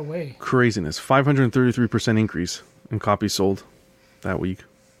 right away. Craziness. 533% increase in copies sold that week.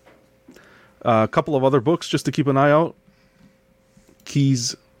 A couple of other books just to keep an eye out.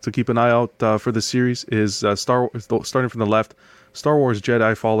 Keys to keep an eye out for the series is starting from the left, Star Wars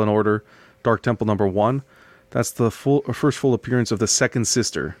Jedi Fallen Order, Dark Temple number 1. That's the first full appearance of the second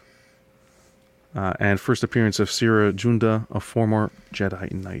sister. And first appearance of Sira Junda, a former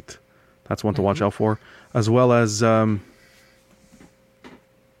Jedi Knight. That's one to watch out for. As well as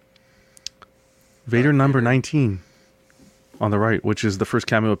Vader number 19 on the right, which is the first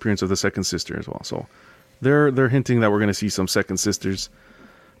cameo appearance of the second sister as well. So they're hinting that we're going to see some second sisters.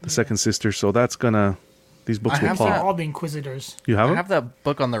 The second sister. So that's going to... These books I will have pop. that. All the Inquisitors. You have I it? have that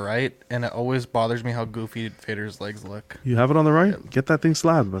book on the right, and it always bothers me how goofy Vader's legs look. You have it on the right? Get that thing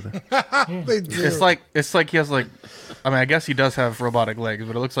slabbed, brother. They do. It's like he has like, I mean, I guess he does have robotic legs,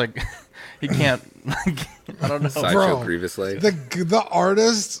 but it looks like he can't. I don't know. Sideshow Bro, previous legs. the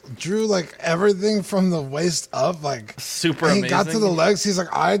artist drew like everything from the waist up, like Super and he amazing. got to the legs. He's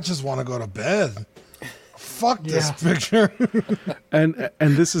like, I just want to go to bed. Fuck this Yeah. picture. And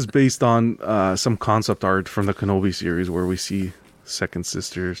this is based on some concept art from the Kenobi series where we see second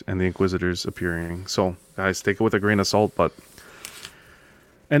sisters and the Inquisitors appearing. So, guys, take it with a grain of salt. But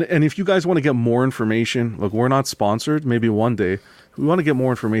and if you guys want to get more information, look, we're not sponsored. Maybe one day, if we want to get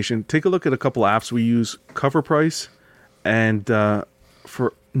more information, take a look at a couple apps we use, Cover Price, and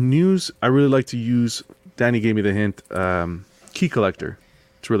for news, I really like to use. Danny gave me the hint. Key Collector,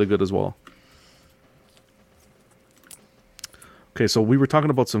 it's really good as well. Okay, so we were talking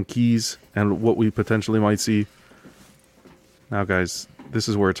about some keys and what we potentially might see. Now, guys, this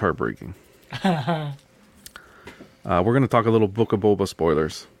is where it's heartbreaking. We're going to talk a little Book of Boba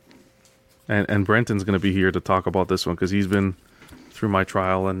spoilers. and Brenton's going to be here to talk about this one because he's been through my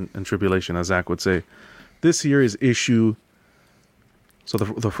trial and tribulation, as Zach would say. This here is issue. So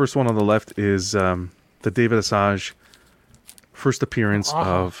the first one on the left is the David Assange first appearance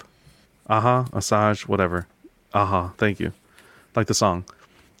of Assange, whatever. Thank you. Like the song.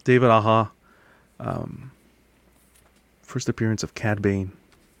 David first appearance of Cad Bane.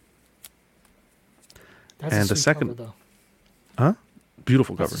 That's And a the sweet second- cover, though.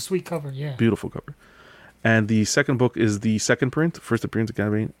 Beautiful That's cover. a sweet cover, yeah. Beautiful cover. And the second book is the second print, first appearance of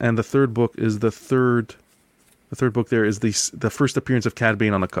Cad Bane. And the third book is the third book there is the first appearance of Cad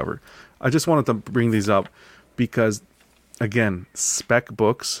Bane on the cover. I just wanted to bring these up because, again, spec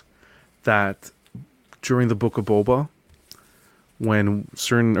books that during the Book of Boba, when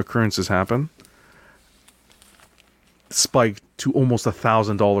certain occurrences happen, spiked to almost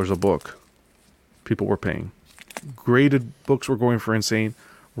 $1,000 a book. People were paying. Graded books were going for insane.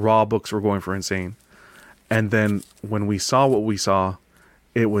 Raw books were going for insane. And then when we saw what we saw,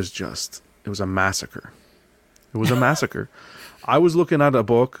 it was a massacre. It was a massacre. I was looking at a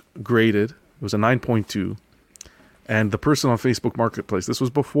book graded. It was a 9.2. And the person on Facebook Marketplace, this was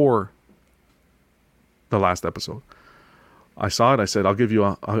before the last episode. I saw it. I said, I'll give you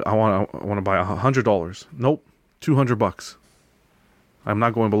I want to buy $100. Nope. $200. I'm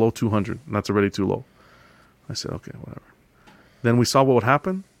not going below 200. And that's already too low. I said, okay, whatever. Then we saw what would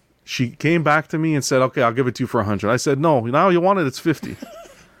happen. She came back to me and said, okay, I'll give it to you for 100. I said, no, now you want it's 50.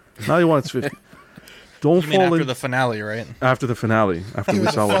 Now you want it's 50. Don't You mean fall after in the finale, right? after the finale. After Give we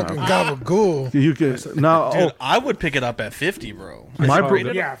it saw a what fucking happened. gabagool. You can now. Dude, I would pick it up at 50, bro. Is My it bro-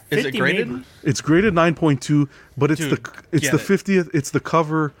 graded? Yeah, Is it 50 graded? maybe. It's graded 9.2, but it's Dude, it's get the it. 50th. It's the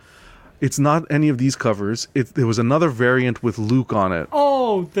cover. It's not any of these covers. There was another variant with Luke on it,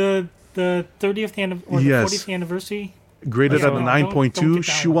 Oh, the 30th or the Yes. 40th anniversary. graded Yeah, at a no, don't 9.2. get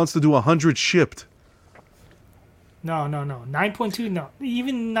that She one. wants to do 100 shipped. No. 9.2, no.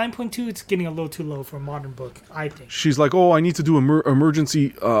 Even 9.2, it's getting a little too low for a modern book, I think. She's like, oh, I need to do emergency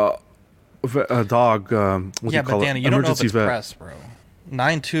dog. What Yeah, do you but call Danny, it? you don't know if Emergency it's vet. press, bro.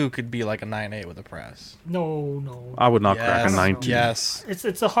 9.2 could be like a 9.8 with a press. No. I would not crack a Yes, 9.2. yes.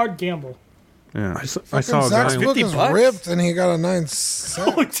 It's a hard gamble. Yeah. I saw Fucking a Zach's guy. book is 50 bucks? ripped, and he got a Oh,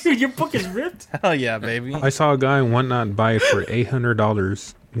 9.7. dude, your book is ripped? Hell yeah, baby. I saw a guy in Whatnot buy it for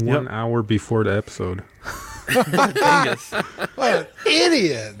 $800 1 Yep. hour before the episode. Dingus. What an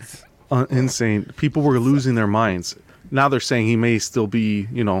idiot! Insane. People were losing their minds. Now they're saying he may still be,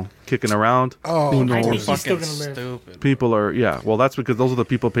 kicking around. Oh, Who I knows? think he's still Fucking gonna live. stupid. People are, yeah. Well, that's because those are the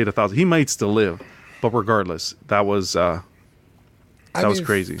people who paid $1,000. He might still live, but regardless, that was I was mean,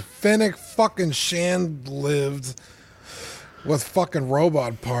 crazy. Fennec fucking Shand lived with fucking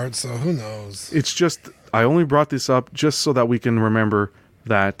robot parts, so who knows? It's just I only brought this up just so that we can remember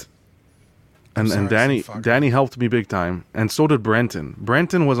that. And sorry, Danny so fucking- Danny helped me big time, and so did Brenton.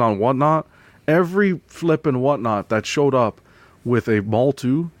 Brenton was on Whatnot. Every flippin' Whatnot that showed up with a Mall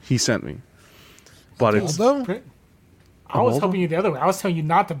 2, he sent me. But it's Although, I was Waldo? helping you the other way. I was telling you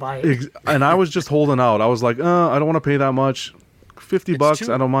not to buy it. and I was just holding out. I was like, I don't want to pay that much. $50,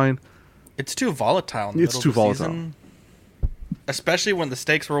 too- I don't mind. It's too volatile in the It's middle too of the volatile. season. Especially when the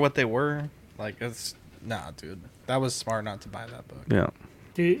stakes were what they were. Like, it's... Nah, dude. That was smart not to buy that book. Yeah.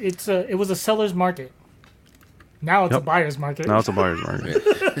 Dude, it was a seller's market. Now it's a Yep. buyer's market. Now it's a buyer's market.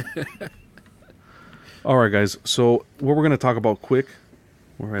 All right, guys. So what we're going to talk about quick.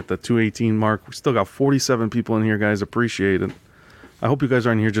 We're at the 218 mark. We still got 47 people in here, guys. Appreciate it. I hope you guys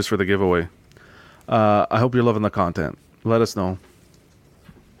aren't here just for the giveaway. I hope you're loving the content. Let us know.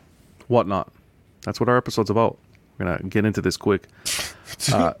 Whatnot. That's what our episode's about. We're going to get into this quick.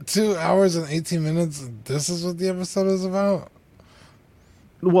 2 hours and 18 minutes. This is what the episode is about.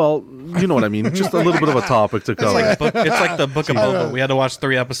 Well, you know what I mean. Just a little bit of a topic to cover. It's like the Book of Boba. We had to watch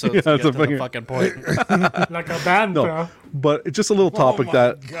 3 episodes Yeah, to it's get a to the fucking point. Like a band, No, bro. but it's just a little topic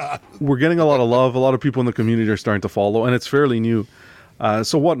that God. we're getting a lot of love. A lot of people in the community are starting to follow, and it's fairly new.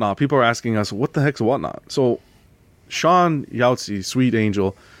 So Whatnot, people are asking us, what the heck's Whatnot? So Sean Yahtzee, Sweet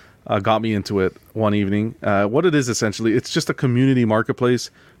Angel, got me into it one evening. What it is essentially, it's just a community marketplace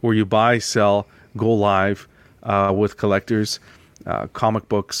where you buy, sell, go live with collectors, comic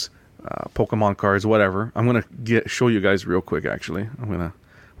books, Pokemon cards, whatever. I'm gonna show you guys real quick. Actually,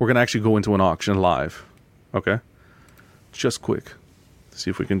 we're gonna actually go into an auction live. Okay, just quick. See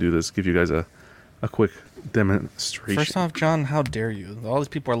if we can do this. Give you guys a quick demonstration. First off, John, how dare you? All these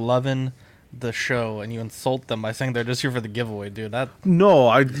people are loving the show, and you insult them by saying they're just here for the giveaway, dude. That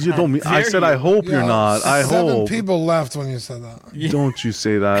No, you don't mean. I dare said you? I hope you're Yeah, not. I 7 hope. people left when you said that. Don't you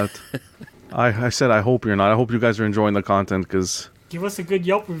say that. I said I hope you're not. I hope you guys are enjoying the content because Give us a good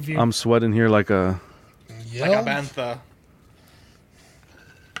Yelp review. I'm sweating here like a. Like a bantha.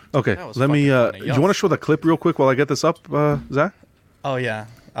 Okay, That was let me. fucking funny. Do you want to show the clip real quick while I get this up, Zach? Oh yeah,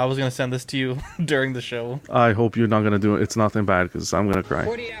 I was gonna send this to you during the show. I hope you're not gonna do it. It's nothing bad because I'm gonna cry.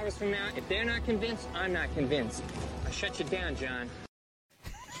 40 hours from now, if they're not convinced, I'm not convinced. I shut you down, John.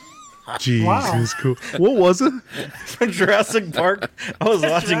 Jesus, cool. What was it? From Jurassic Park. I was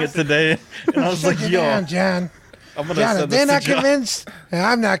watching it today, and I was like, Shut you "Yo, down, John. I'm gonna John, if send they're this to not John." convinced, and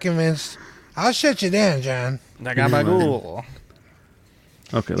I'm not convinced, I'll shut you down, John. I got my goal.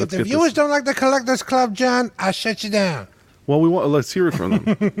 Okay, If let's the get viewers this. don't like the Collectors Club, John, I'll shut you down. Well, let's hear it from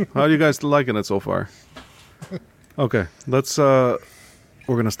them. How are you guys liking it so far? Okay, let's. We're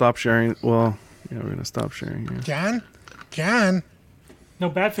gonna stop sharing. Well, yeah, we're gonna stop sharing here. John. No,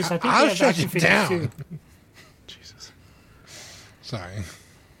 Badfish, I think I'll they have shut action you figures down. too. Jesus. Sorry.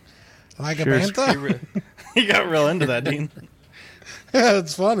 Like a Cheers. bantha? You got real into that, Dean. Yeah,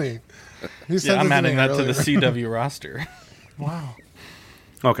 it's funny. He said Yeah, I'm this adding that to the earlier. CW roster. Wow.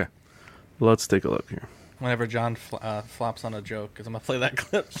 Okay, let's take a look here. Whenever John flops on a joke, because I'm gonna play that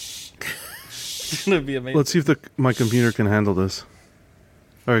clip. It's gonna be amazing. Let's see if my computer can handle this.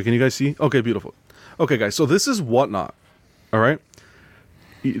 All right, can you guys see? Okay, beautiful. Okay, guys, so this is Whatnot. All right,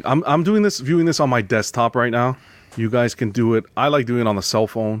 I'm doing this, viewing this on my desktop right now. You guys can do it. I like doing it on the cell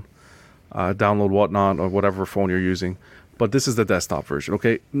phone. Download Whatnot or whatever phone you're using. But this is the desktop version.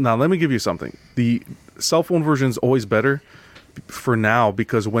 Okay, now let me give you something. The cell phone version is always better for now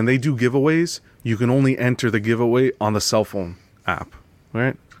because when they do giveaways, you can only enter the giveaway on the cell phone app. All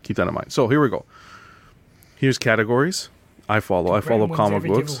right, keep that in mind. So here we go. Here's categories. I follow Brandon wins comic every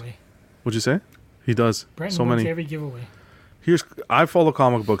books. giveaway. What'd you say? He does. Brandon so wins many. every giveaway. I follow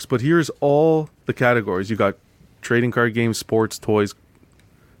comic books, but here's all the categories. You got trading card games, sports, toys,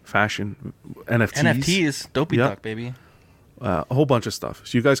 fashion, NFTs, Dopey Yep. Duck, baby. A whole bunch of stuff.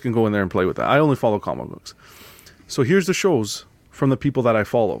 So you guys can go in there and play with that. I only follow comic books. So here's the shows from the people that I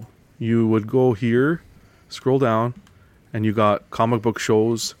follow. You would go here, scroll down, and you got comic book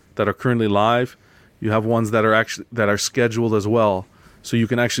shows that are currently live. You have ones that are scheduled as well. So you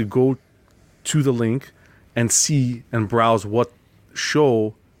can actually go to the link and see and browse what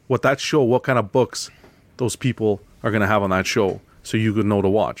kind of books those people are going to have on that show, so you could know to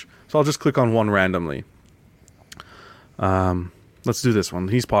watch. So I'll just click on one randomly. Let's do this one.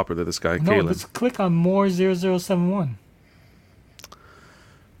 He's popular, this guy, No, Kalen. let's click on more 0071.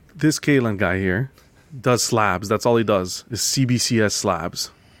 This Kalen guy here does slabs. That's all he does, is CBCS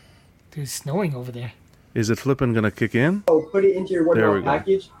slabs. Dude, it's snowing over there. Is it flipping going to kick in? Oh, put it into your There we $1 go.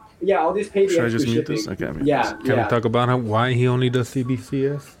 package. Yeah, I'll just pay the Should I extra just mute shipping. this? Okay, mute Yeah, Can yeah. we talk about why he only does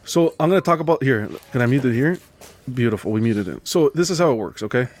CBCS? So I'm going to talk about here. Can I mute it here? Beautiful. We muted it. So this is how it works,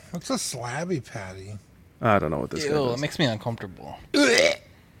 okay? What's a slabby patty? I don't know what this guy Ew, does. it makes me uncomfortable.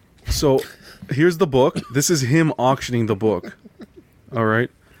 So here's the book. This is him auctioning the book. All right.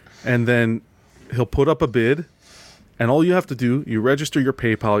 And then he'll put up a bid. And all you have to do, you register your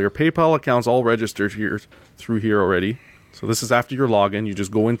PayPal. Your PayPal account's all registered here through here already. So this is after your login. You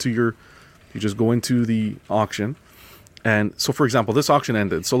just go into the auction. And so for example, this auction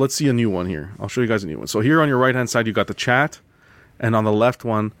ended. So let's see a new one here. I'll show you guys a new one. So here on your right hand side you got the chat. And on the left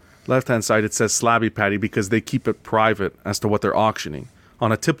hand side it says Slabby Patty because they keep it private as to what they're auctioning.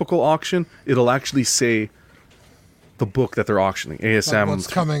 On a typical auction, it'll actually say the book that they're auctioning. ASM Like what's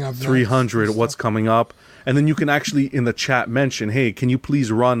coming up next 300, and what's coming up. And then you can actually in the chat mention, hey, can you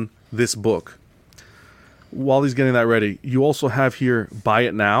please run this book? While he's getting that ready, you also have here buy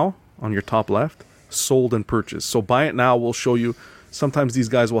it now on your top left, sold and purchased. So buy it now will show you, sometimes these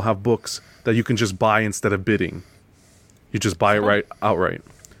guys will have books that you can just buy instead of bidding. You just buy it outright.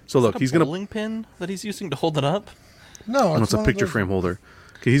 So look, he's going to bowling pin that he's using to hold it up. No, it's a one of picture those- frame holder.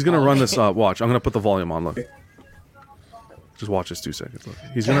 Okay, he's gonna run this. Watch, I'm gonna put the volume on. Look, just watch this 2 seconds. Look,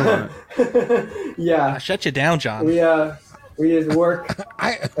 he's gonna run it. Yeah. Shut you down, John. We just work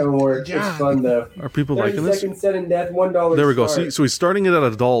and work. John. It's fun though. Are people 30 liking this? seconds sudden death, $1. There we go. start. See, so he's starting it at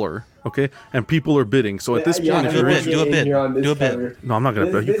 $1. Okay, and people are bidding. So at this Yeah, point, I if don't you're wanna in, get do a in bid. here on this Do a bid. cover. no, I'm not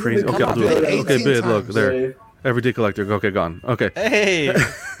gonna. Are you This is crazy? the Okay, I'll do cover. it. Okay, 18 bid. Look times. there. Everyday collector. Okay, gone. Okay, Hey,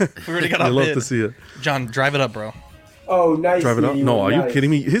 we already got I a love bid. to see it. John, drive it up, bro. Oh, nice. Drive it up. Stevie, No, are you nice. kidding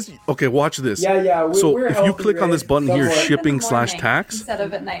me? Okay, watch this. Yeah. So we're if you healthy, click on this right? button here, Somewhat. shipping/tax, instead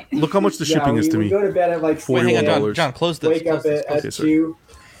of at night. look how much the Yeah, shipping is to we me. go to bed at like Wait, hang on, $4 John, close this. Wake up Close this. at Okay, sorry. 2.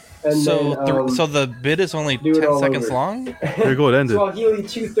 And So, then, so the bid is only do it 10 all seconds over. long? There you go. It ended. Swahili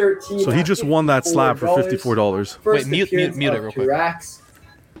 213. So he just won that slab for $54. First Wait, mute appearance it of real quick. Tirax.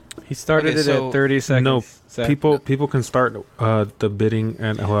 He started Okay, it so- at 30 seconds. No, Zach. people can start the bidding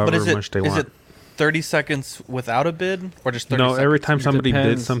at But however is it much they is want. it 30 seconds without a bid, or just 30 No, seconds? every time somebody bids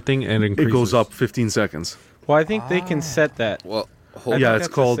Depends. something, it It increases. goes up 15 seconds. Well, I think they can set that. Well, I hold think Yeah, that's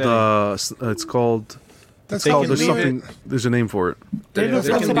it's a called. setting. It's called. That's They called can There's leave something. There's a name for it. They Yeah, look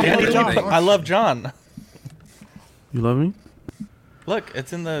they like can Danny do John. anything. I love John. You love me? Look,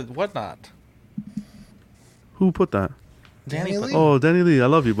 it's in the whatnot. Who put that? Danny. Lee? Oh, Danny Lee. I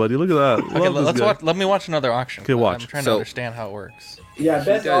love you, buddy. Look at that. Okay, Love this let's guy. watch. Let me watch another auction. Okay, watch. I'm trying to So- understand how it works. Yeah,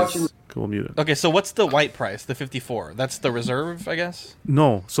 best does- auction. Cool, mute it. Okay, so what's the white price? The 54. That's the reserve, I guess.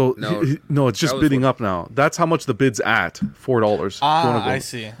 No, so No, no, it's just that was bidding what- up now. That's how much the bid's at. $4. Ah, I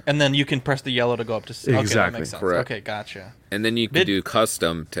see. And then you can press the yellow to go up to. Okay, that Exactly, makes sense. correct. Okay, gotcha. and then you can Bid- do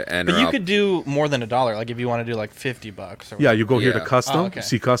custom to enter But you up. could do more than $1. Like if you want to do like $50 or Yeah, you go here to Yeah. custom, Oh, okay.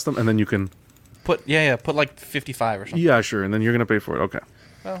 see custom, and then you can. put put like 55 or something. Yeah, sure, and then you're gonna pay for it. Okay.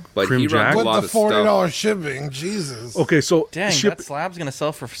 but Cream he Jack? runs a With lot the of stuff. $40 shipping, Jesus. Okay, so Dang, ship. that slab's gonna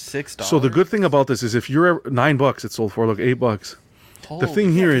sell for $6. So the good thing about this is if you're ever, $9, it sold for. Look, $8. The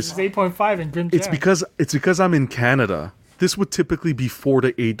thing here is It's 8.5 in Grim it's Jack. because I'm in Canada. This would typically be $4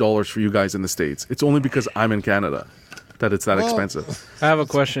 to $8 for you guys in the States. It's only because I'm in Canada that it's that Well, expensive. I have a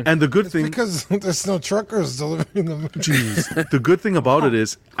question. And the good thing, Because there's no truckers delivering them. jeez, the good thing about it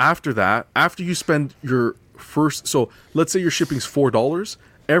is after that, after you spend your first, so let's say your shipping's $4.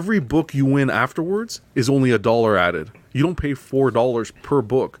 Every book you win afterwards is only $1 added. You don't pay $4 per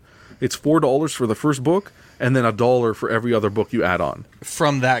book. It's $4 for the first book, and then $1 for every other book you add on.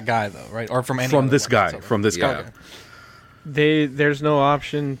 from that guy though, right? Or from any From other this one guy. that's over. From this Yeah. guy. There's no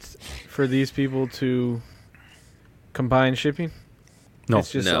option for these people to combine shipping. No,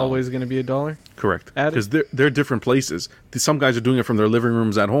 It's just No. always going to be $1. correct. Added? Because they're different places. Some guys are doing it from their living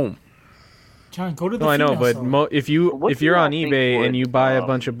rooms at home. John, go to the No, I know, female but seller. if What if do you're y'all on think eBay would, and you buy a um,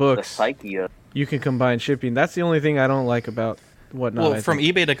 bunch of the books, psyche of you can combine shipping. That's the only thing I don't like about whatnot. Well, I from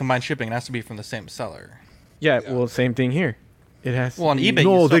think. eBay to combine shipping, it has to be from the same seller. Yeah, well, same thing here. It has. Well, on to be- eBay, you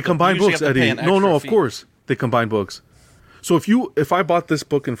No, still they have to- combine usually books, have to pay Eddie. an No, extra of fee. course they combine books. So if I bought this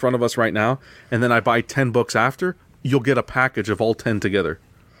book in front of us right now, and then I buy 10 books after, you'll get a package of all 10 together.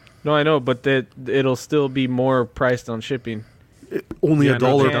 No, I know, but that it'll still be more priced on shipping. Only Yeah, a no,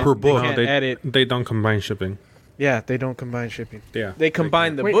 dollar they can't- per they book. can't they, edit. they don't combine shipping. Yeah, they don't combine shipping. Yeah. They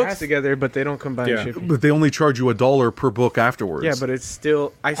combine the Wait, books ask- together, but they don't combine Yeah. shipping. But they only charge you $1 per book afterwards. Yeah, but it's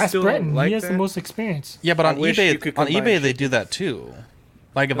still. I Ask still Breton. don't like he has that. the most experience. Yeah, but I on wish you could eBay, combine they do that too.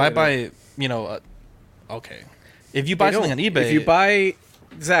 Like if No, I they buy, okay, if you buy They something on don't. eBay, If you buy,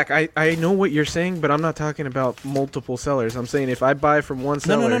 Zach, I know what you're saying, but I'm not talking about multiple sellers. I'm saying if I buy from one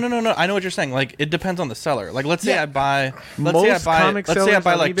no, seller. no. I know what you're saying. Like it depends on the seller. Like let's say Yeah. I buy, Most comic let's say I sellers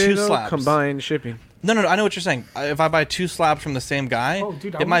buy on like eBay, two though, slabs. combine shipping. No, I know what you're saying. If I buy two slabs from the same guy, Oh,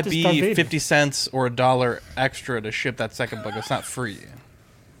 dude, I it want might this be Darth Vader. 50 cents or $1 extra to ship that second book. It's not free.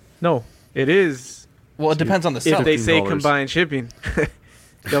 No, it is. Well, it depends on the If seller. they say $15. combine shipping,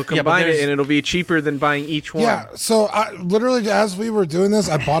 they'll but combine it there's- and it'll be cheaper than buying each one. Yeah, so I literally, as we were doing this,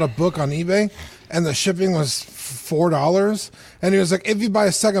 I bought a book on eBay, and the shipping was $4. And he was like, "If you buy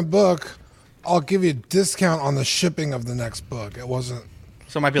a second book, I'll give you a discount on the shipping of the next book." It wasn't.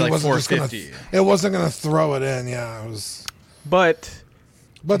 So it might be It like wasn't just gonna. $4.50. It wasn't gonna throw it in. Yeah, it was. But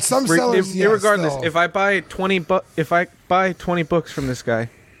But some sellers, yeah, regardless, still. if I buy 20 books from this guy,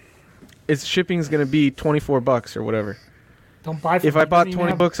 its shipping's gonna be $24 or whatever. Don't buy. From If I him. bought He doesn't 20 even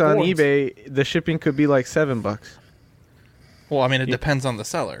have books on boards. eBay, the shipping could be like $7. Well, I mean, it depends on the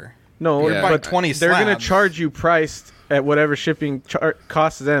seller. No, Yeah. Buy but 20 they're gonna slabs. charge you priced at whatever shipping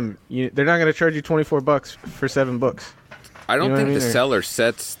costs them. They're not gonna charge you $24 for 7 books. I don't You know think what I the mean? seller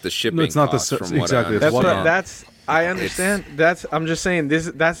sets the shipping No, it's not the costs se- from what exactly, I it's That's Whatnot. understand. what. I understand. I'm just saying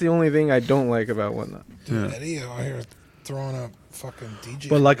that's the only thing I don't like about Whatnot. Dude, Eddie out here throwing up fucking DJ.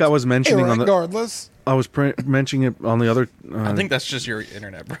 But like I was mentioning on the, regardless. I was mentioning it on the other. I think that's just your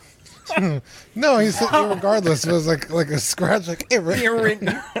internet, bro. No, he said irregardless. It was like a scratch, like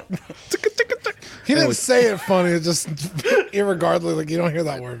He didn't say it funny. It just irregardless. Like you don't hear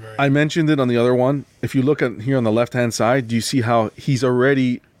that word very. I mentioned it on the other one. If you look at here on the left hand side, do you see how he's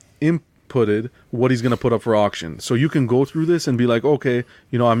already inputted what he's going to put up for auction? So you can go through this and be like, okay,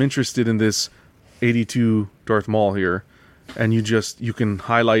 I'm interested in this 82 Darth Maul here, and you can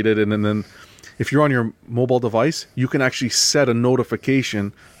highlight it, and then if you're on your mobile device, you can actually set a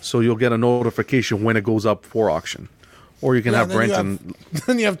notification, so you'll get a notification when it goes up for auction, or you can have then you Brenton.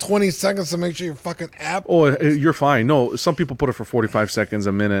 Then you have 20 seconds to make sure your fucking app. Oh, you're fine. No, some people put it for 45 seconds,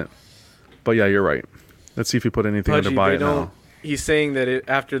 a minute. But yeah, you're right. Let's see if you put anything under Pudgy, buy they it don't. now. He's saying that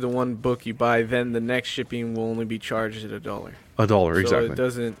after the one book you buy, then the next shipping will only be charged at $1. $1, So exactly. it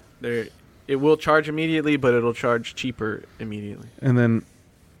doesn't. It will charge immediately, but it'll charge cheaper immediately. And then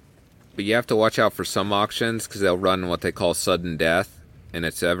But you have to watch out for some auctions because they'll run what they call sudden death, and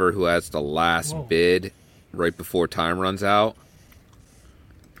it's ever who has the last bid right before time runs out.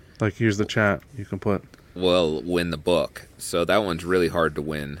 Like, here's the chat you can put. Will win the book. So that one's really hard to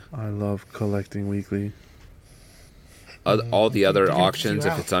win. I love collecting weekly. All the other auctions,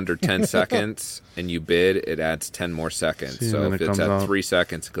 if it's under 10 seconds and you bid, it adds 10 more seconds. See, so and if then it it's comes at out. 3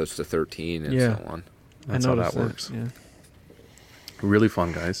 seconds, it goes to 13 and so on. That's how that works. Really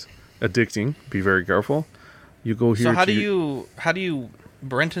fun, guys. Addicting. Be very careful. You go here. So how do you?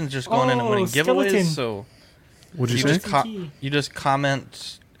 Brenton's just going in and winning skeleton. giveaways. So What'd you say? You just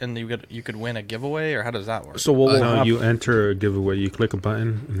comment and you could win a giveaway, or how does that work? So what will No, happen? you enter a giveaway. You click a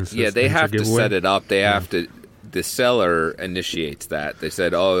button. And it says Yeah, they enter have to giveaway. set it up. They have to. The seller initiates that. They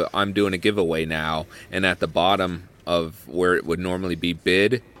said, "Oh, I'm doing a giveaway now," and at the bottom of where it would normally be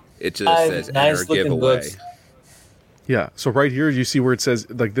bid, it just says "enter giveaway." Yeah. So right here, you see where it says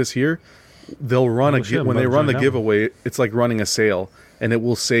like this here. They'll run when they run the giveaway. It's like running a sale, and it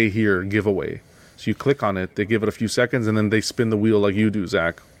will say here giveaway. So you click on it. They give it a few seconds, and then they spin the wheel like you do,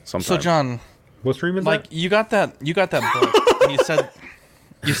 Zach. Sometimes. So John, what stream is like that? you got that book, and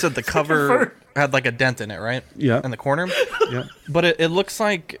you said the cover had like a dent in it, right? Yeah. In the corner. Yeah. But it looks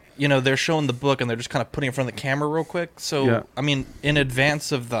like, they're showing the book and they're just kind of putting it in front of the camera real quick. So, Yeah. I mean, in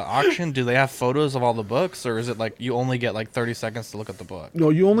advance of the auction, do they have photos of all the books, or is it like you only get like 30 seconds to look at the book? No,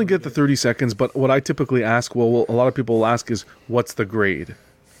 you only get the 30 seconds. But what I typically ask, well, a lot of people will ask is, what's the grade?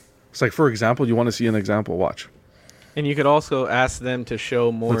 It's like, for example, you want to see an example. Watch. And you could also ask them to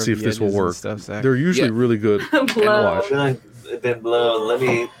show more. Let's see of if the this will edges and work. Stuff, Zach. They're usually really good. Watch. Been blown. Let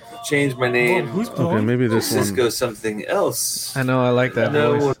me change my name. Okay, maybe this Let's one. go something else. I know. I like that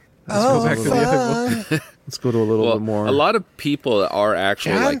No. voice. Let's go back to the other book. Let's go to a little Well, bit more. a lot of people are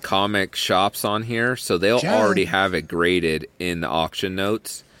actually John? like comic shops on here, so they'll John? already have it graded in the auction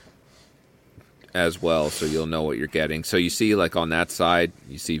notes as well, so you'll know what you're getting. So you see, like on that side,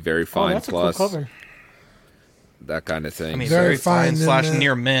 you see very fine that's plus, a cool cover. that kind of thing. I mean, Very very fine fine / in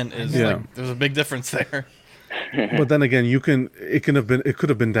near mint is Yeah. like there's a big difference there. But then again, it could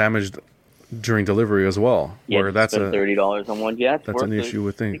have been damaged during delivery as well. Yeah, where that's spend a $30 on one. Yeah, it's that's an worth it. issue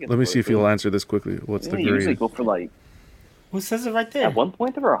with I things. think it's Let me worth see if it. you'll answer this quickly. What's Yeah, the you usually grade? go for like. What says it right there? At one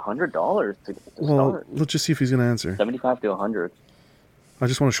point, they were $100 to Well, start. let's just see if he's gonna answer. 75 to 100. I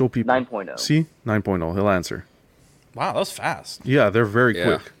just want to show people. 9.0. See, 9.0. He'll answer. Wow, that was fast. Yeah, they're very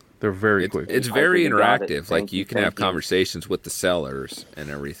Yeah. quick. They're very quick. It's I very think you got it. interactive. Thank Like you, you can have thank you. conversations with the sellers and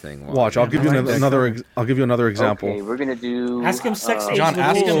everything. while Watch, you're- I'll give you I like that another. cover. I'll give you another example. Okay, we're gonna do. Ask him sex age John, the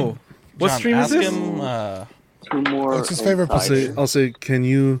ask rules. him. What John, stream is ask this? him. Two more. What's his favorite I'll say. position? I'll say. Can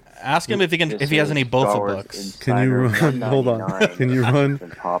you? Ask him if he has any Star Bofa Wars books. Can you Insider run? Hold on. 199 Can you run has been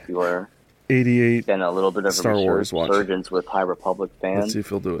popular. 88? Then a little bit of Star a Wars, watch. resurgence with High Republic Let's fans. see if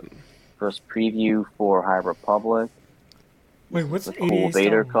he'll do it. First preview for High Republic. Wait, what's The cool 88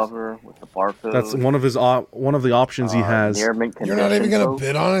 Vader Star Wars? cover with the barcode. That's one of his. One of the options he has. Near mint You're not even condition gonna boat.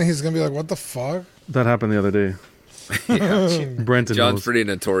 bid on it. He's gonna be like, "What the fuck?" That happened the other day. Brenton John's knows. pretty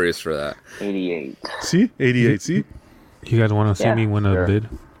notorious for that. 88. See, 88. See. You guys want to see Yeah, me win a sure. bid?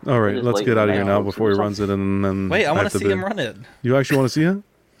 All right, Just let's late get out of in here the now hours before or he runs it, and then Wait, I want have to see bid. him run it. You actually want to see it?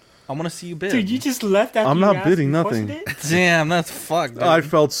 I want to see you bid. Dude, you just left after I'm you not asked bidding me nothing. question it? Damn, that's fucked. Dude. I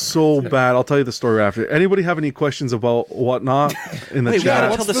felt so bad. I'll tell you the story after. Anybody have any questions about whatnot in the Wait, we gotta, chat? tell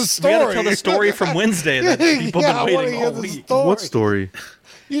What's the, the we gotta tell story? the story from Wednesday that people Yeah, have I been wanna waiting hear all the week. story. What story?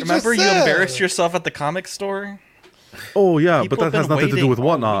 You Remember just you said. embarrassed yourself at the comic store? Oh yeah, People but have that has been nothing to do waiting with all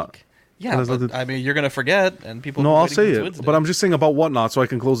whatnot. week. Yeah, has but, nothing- I mean, you're gonna forget, and people. No, have I'll been say waiting it. since Wednesday. But I'm just saying about whatnot, so I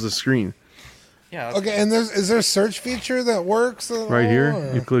can close the screen. Yeah. Okay, and is there a search feature that works at Right all, here,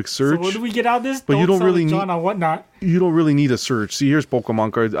 or- you click So search. what do we get out of this? But you don't sell really to John need- on whatnot. You don't really need a search. See, here's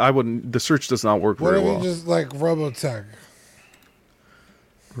Pokemon cards. I wouldn't. The search does not work What very if you well. just like Robotech?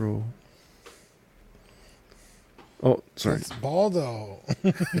 Bro. Oh, sorry. It's Baldo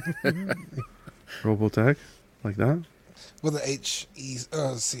Robotech, like that. with a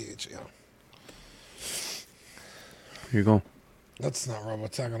CH. Yeah, Here you go. that's not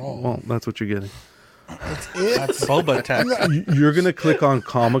Robotech at all. Well, that's what you're getting. That's it. That's Boba Tech. You're gonna click on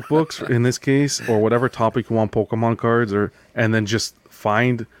comic books in this case, or whatever topic you want, Pokemon cards, and then just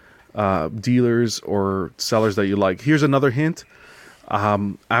find dealers or sellers that you like. Here's another hint.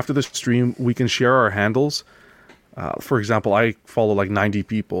 After the stream, we can share our handles. For example, I follow like 90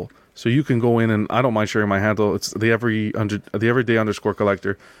 people, so you can go in and I don't mind sharing my handle. It's the everyday underscore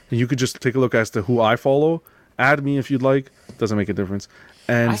collector, and you could just take a look as to who I follow. Add me if you'd like. Doesn't make a difference.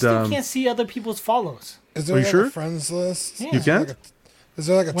 And I still can't see other people's follows. Is there Are you like sure? a friends list? Yeah. You can't? Is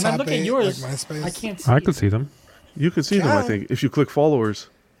there like a When top I look at 8 yours, like MySpace? I can't see. I could see them. You can see them, I Can. think, if you click followers.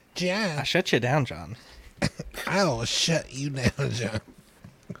 John. I shut you down, John. I'll shut you down, John.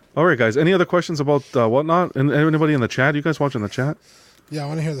 All right, guys. Any other questions about Whatnot? And anybody in the chat? You guys watching the chat? Yeah, I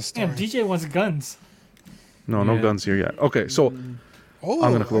want to hear the story. Damn, DJ wants guns. No, no guns here yet. Okay, so Oh,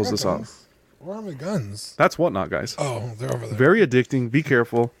 I'm gonna I close got this guns. off. Where are my guns? That's Whatnot, guys. Oh, they're over there. Very addicting. Be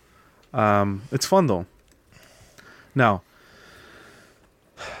careful. It's fun though. Now,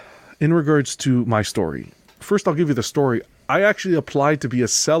 in regards to my story, first I'll give you the story. I actually applied to be a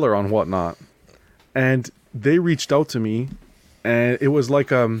seller on Whatnot, and they reached out to me, and it was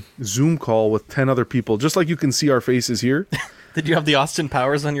like a Zoom call with 10 other people, just like you can see our faces here. Did you have the Austin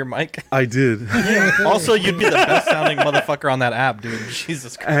Powers on your mic? I did. Also, you'd be the best sounding motherfucker on that app, dude.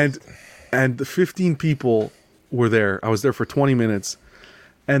 Jesus Christ. And the 15 people were there. I was there for 20 minutes.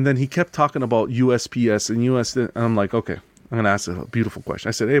 And then he kept talking about USPS and US. And I'm like, okay, I'm going to ask a beautiful question.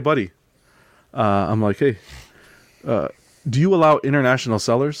 I said, hey, buddy. I'm like, hey, do you allow international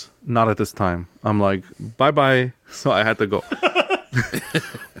sellers? Not at this time. I'm like, bye-bye. So I had to go.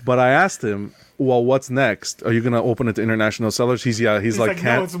 But I asked him, well, what's next? Are you going to open it to international sellers? He's like,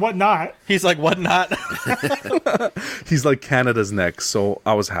 no, it's Whatnot. He's like, what not? He's like, Canada's next. So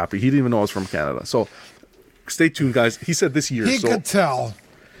I was happy. He didn't even know I was from Canada. So stay tuned, guys. He said this year. He could tell.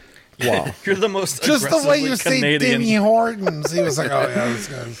 Wow. You're the most Just the way you Canadian. say Demi Hortons. He was like, oh, yeah, this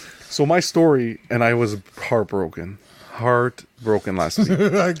guy's. So my story, and I was heartbroken last week.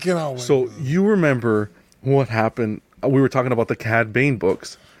 I cannot wait. So you remember what happened? We were talking about the Cad Bane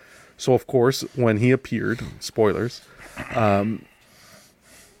books. So of course, when he appeared, spoilers, I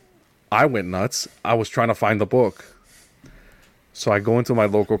went nuts. I was trying to find the book. So I go into my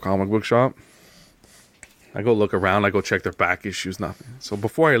local comic book shop. I go look around. I go check their back issues. Nothing. So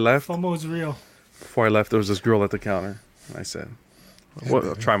before I left, FOMO is real. there was this girl at the counter. And I said, "What?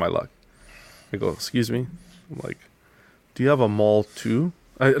 I'll try my luck." I go, "Excuse me." I'm like, "Do you have a mall too?"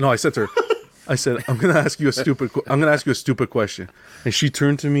 I said to her, I said, I'm gonna ask you a stupid question. And she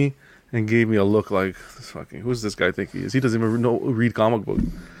turned to me and gave me a look like, who's this guy think he is? He doesn't even read comic books.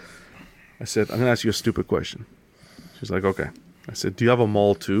 I said, I'm gonna ask you a stupid question. She's like, okay. I said, do you have a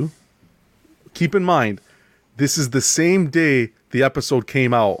mall too? Keep in mind, this is the same day the episode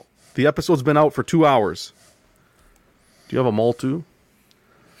came out. The episode's been out for 2 hours. Do you have a mall too?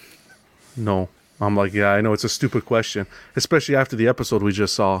 No. I'm like, yeah, I know it's a stupid question, especially after the episode we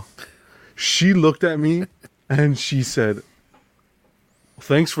just saw. She looked at me and she said,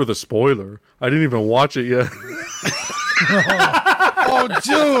 thanks for the spoiler. I didn't even watch it yet. Oh,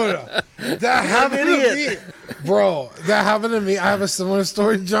 dude. That happened to me. Bro, that happened to me. I have a similar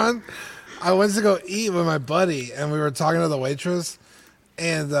story, John. I went to go eat with my buddy, and we were talking to the waitress,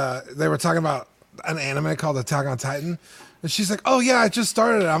 and they were talking about an anime called Attack on Titan. And she's like, oh, yeah, I just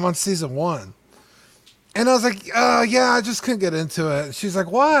started it. I'm on season 1. And I was like, yeah, I just couldn't get into it. And she's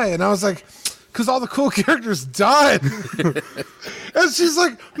like, why? And I was like, because all the cool characters died. And she's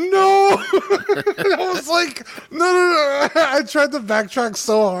like, no. And I was like, no. I tried to backtrack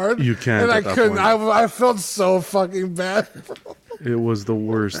so hard. You can't. And I couldn't. I felt so fucking bad. It was the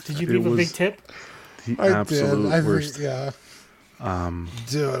worst. Did you leave a big tip? The I absolute did. worst. Yeah.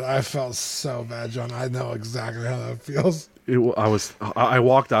 Dude, I felt so bad, John. I know exactly how that feels. I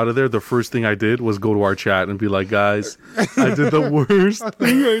walked out of there. The first thing I did was go to our chat and be like, guys, I did the worst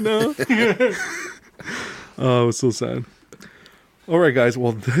thing right now. Oh, it was so sad. All right, guys.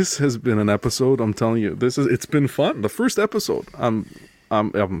 Well, this has been an episode. I'm telling you, it's been fun. The first episode. I'm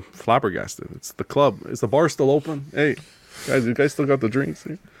flabbergasted. It's the club. Is the bar still open? Hey, guys, you guys still got the drinks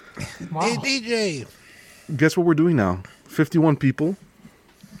here? Wow. Hey, DJ. Guess what we're doing now? 51 people.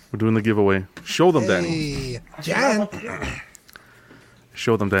 We're doing the giveaway. Show them, Danny. Hey, John.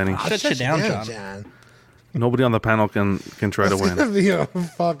 Show them, Danny. I'll Shut you down, John. Nobody on the panel can try to It's gonna win. be a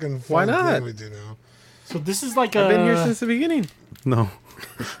fucking fun Why not? thing we do now. So this is like I've been here since the beginning. No.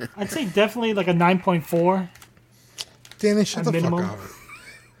 I'd say definitely like a 9.4. Danny, shut At the minimum. fuck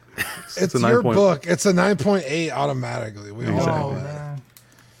up. It's a your 9. book. It's a 9.8 automatically. We all Exactly. know Oh, that. man.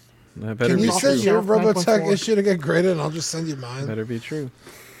 That better Can be you true. send your Shelf Robotech 9.4. issue to get graded, and I'll just send you mine? Better be true.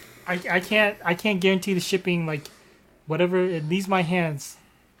 I can't guarantee the shipping. Like whatever it leaves my hands,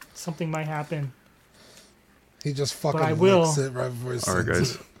 something might happen. He just But I fucking will. licks it right before he All right, sends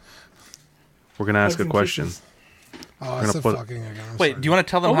guys. it. We're going to ask a Hugs and question. kisses. Oh, I gonna said put- fucking again. I'm Wait, sorry. do you want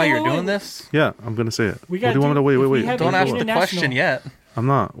to tell them Oh, how wait, you're wait, doing wait. this? Yeah, I'm going to say it. We What gotta do you want me to wait? if we Wait. have Don't ask the International. question yet. I'm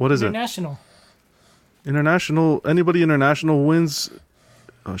not. What is it? International. International. Anybody international wins.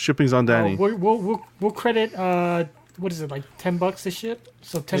 Shipping's on Danny. We'll credit. What is it, like $10 to ship?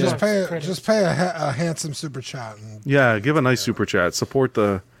 So $10. Just pay a handsome super chat. And Yeah, give a nice super chat. Support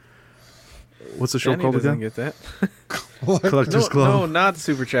the. What's the show Danny called doesn't again? get that. Collectors Club. No, not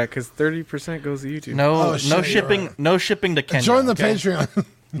Super Chat, because 30% goes to YouTube. No, Oh, shit, no you're shipping. right. No shipping to Kenya. Join the okay? Patreon.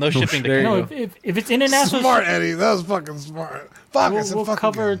 No shipping to There you Kenya. No, go. if it's international, Smart, ship- Eddie. That was fucking smart. Fuck, I we'll, said we'll fucking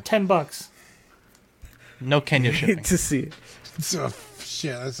cover good. $10. No Kenya shipping. to see it. So,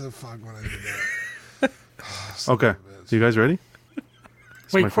 shit, I said fuck when I did that. Okay, so you guys ready?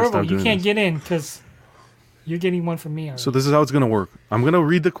 It's my Wait, first Corvo, time you doing can't this. get in because you're getting one from me. Already. So this is how it's gonna work. I'm gonna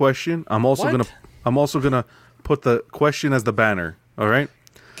read the question. I'm also gonna put the question as the banner. All right.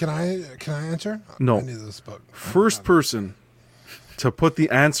 Can I answer? No. I need this book. First person to put the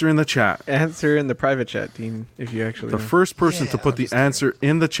answer in the chat. Answer in the private chat, Dean, if you actually The know. first person to put the answer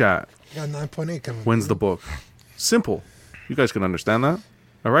in the chat I got 9.8 coming. wins the book. Simple. You guys can understand that.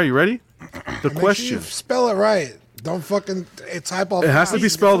 All right, you ready? The Make question. Sure you spell it right. Don't fucking type all. It has to be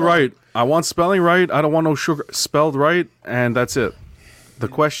fast. spelled right. I want spelling right. I don't want no sugar. Spelled right, and that's it. The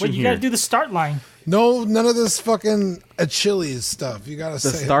question Wait, you here. gotta do the start line. No, none of this fucking Achilles stuff. You gotta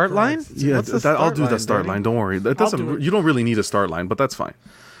say start it line? correct. Yeah, What's the I'll start do the line, start Danny? line. Don't worry. That do doesn't. it. You don't really need a start line, but that's fine.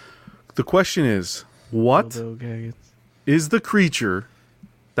 The question is, what Dildo gaggets. is the creature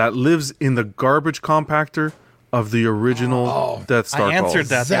that lives in the garbage compactor of the original Death Star? I answered calls?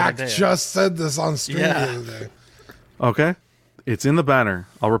 that the Zach other day. just said this on stream Yeah. the other day. Okay, it's in the banner.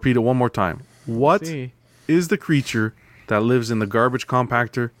 I'll repeat it one more time. What See. is the creature that lives in the garbage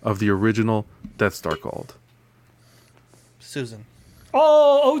compactor of the original Death Star called? Susan.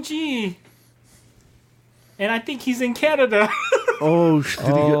 Oh, OG. And I think he's in Canada. Oh, did he get?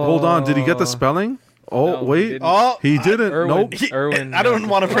 Hold on. Did he get the spelling? Oh, No, he wait. didn't. Oh, He didn't. Erwin. Nope. Erwin. I don't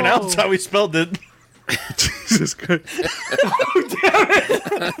want to pronounce how he spelled it. Jesus Christ.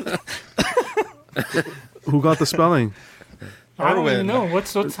 Who got the spelling? I don't even Erwin. know.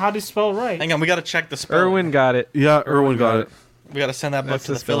 What's how to spell right? Hang on, we got to check the spelling. Erwin got it. Yeah, Erwin got it. We got to send that book That's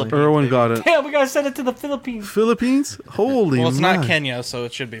to the the spelling. Philippines. Erwin baby. got it. Damn, we gotta send it to the Philippines. Philippines? Holy Well, it's not man. Kenya, so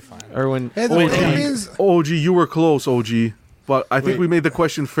it should be fine. Erwin. Hey, the OG. Philippines. OG, you were close, OG. But I think we made the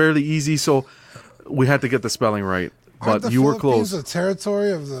question fairly easy, so we had to get the spelling right. Aren't But the you were Philippines close. a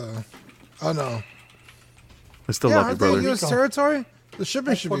territory of the? Oh no. I still Yeah, love you, aren't they a brother. U.S. territory? The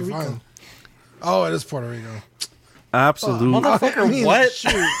shipping should be Puerto Rico. fine. Oh, it is Puerto Rico. Absolute, Motherfucker, I mean, what?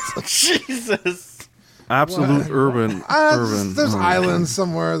 shoot. Jesus. absolute urban. There's urban. islands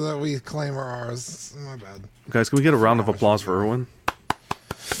somewhere that we claim are ours. My bad. Guys, can we get a round of applause for Erwin?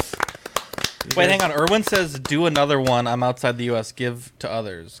 Wait, hang on. Erwin says, do another one. I'm outside the U.S. Give to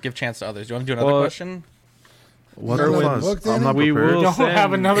others. Give chance to others. Do you want to do another Well, question? What You the got fuzz? a book, I'm Danny? not We prepared. will Don't send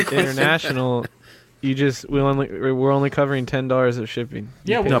have another question. international. We're only covering $10 of shipping.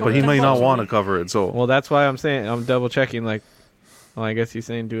 Yeah, You we'll No, pay but he for may that. not want to cover it, so. Well, that's why I'm saying I'm double checking. Like, well, I guess he's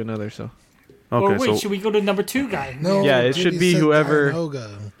saying do another. So Or Okay, wait, so. should we go to number 2 guy? No. Yeah, it Judy should be said whoever-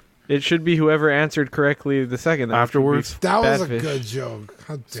 Dianoga. it should be whoever answered correctly the second. That should be Afterwards? That was Badfish. a good joke.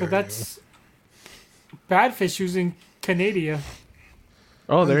 How dare So that's Badfish who's in Canada.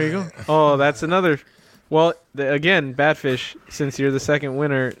 Oh, there you go. Oh, that's another. Well, again, Badfish. Since you're the second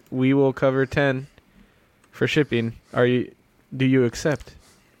winner, we will cover 10 for shipping. Do you accept?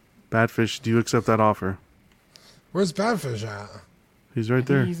 Badfish, do you accept that offer? Where's Badfish at? He's right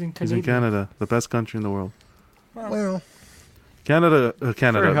there. He's in He's in Canada. Canada, the best country in the world. Well, Canada. healthcare,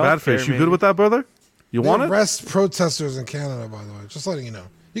 Badfish, you maybe. good with that, brother? You they want it? arrest protesters in Canada, by the way. Just letting you know.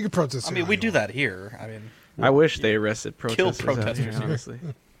 You can protest. I here mean, we all do you that here. I mean, I wish they arrested Kill protesters. Out here, protesters. honestly,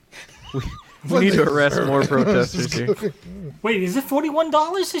 we What need to they arrest deserve. more protesters here. Wait, is it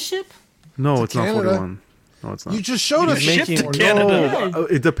 $41 to ship? No, it's not Canada. 41. No, it's not. You just showed You us. shipped shit to for Canada. No,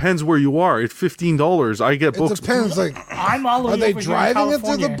 It depends where you are. It's $15. I get it books. depends. Like, I'm all the way are they over here in driving it to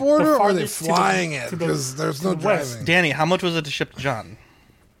California, the border or are they farthest to the- flying it? to the- Because there's no to the west. driving. Danny, how much was it to ship to John?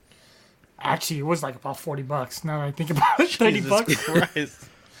 Actually, it was like about $40. Now that I think about it, $30 Jesus bucks. Christ.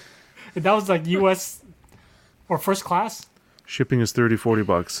 And that was like U.S. or first class. Shipping is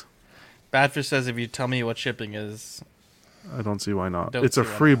 $30-$40. Badfish says if you tell me what shipping is, I don't see why not. Don't It's a see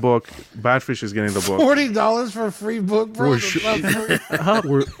why free book. Badfish is getting the book. $40 for a free book, bro. We're That's sh- not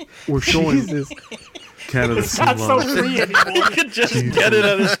free. we're showing Canada It's some not so love. free anymore. you could just get it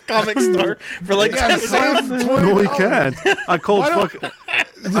at a comic store for like Yeah, 10 save cents. No, he $20. can't. I called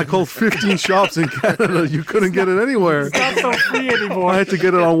I called 15 shops in Canada. You couldn't get it anywhere. It's not so free anymore. I had to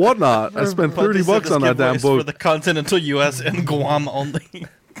get it on Whatnot. I spent But they $30 said bucks this on that giveaway damn is for book. the continental U.S. and Guam only.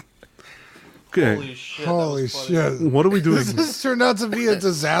 Okay, shit! Holy shit. what are we doing? This turned out to be a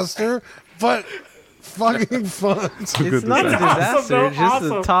disaster, but fucking fun. It's a It's good not a design. disaster. though, It's just the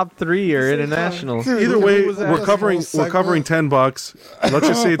awesome. top 3 are international. Either way, What was that? we're covering This whole we're covering segment? $10. Let's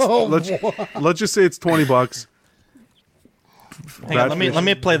just say it's let's just say it's $20. Hang on, let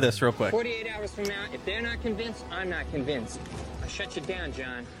me play this real quick. 48 hours from now, if they're not convinced, I'm not convinced. I shut you down,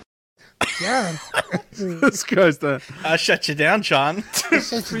 John. John. This guy's that. I shut you down, John.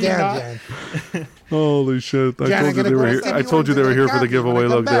 Shut you down, John. Holy shit! John, I told you they were here. I told you they were here for the giveaway.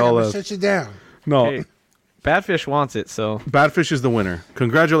 Look, they all left. Shut you down. No, Hey, Badfish wants it, so Badfish is the winner.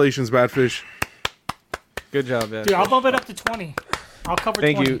 Congratulations, Badfish. good job, Badfish. Dude, I'll bump it up to 20. I'll cover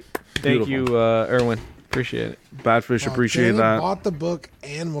Thank 20. you. Thank you, Erwin. Appreciate it. Badfish, appreciate Danny that. bought the book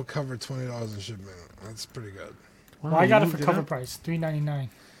and will cover $20 in shipment. That's pretty good. Well, I got it for cover price, $3.99.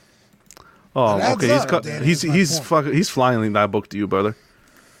 Oh, It adds okay. up, Danny, He's flying that book to you, brother.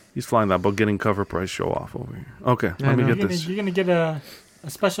 He's flying that book, getting cover price show off over here. Okay, let me get this. You're gonna get a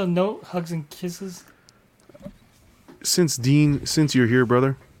special note, hugs and kisses. Since you're here,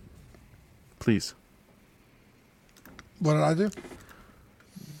 brother, please What did I do?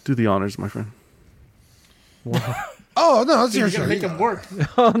 do the honors, my friend. Oh, no, it's Dude, your you're show. gonna make them work.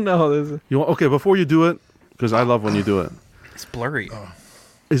 Oh no, Okay, before you do it, because I love when you do it. It's blurry.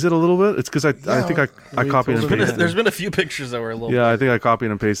 Is it a little bit? It's because I think I copied and pasted. There's been a few pictures that were a little. Yeah, I think I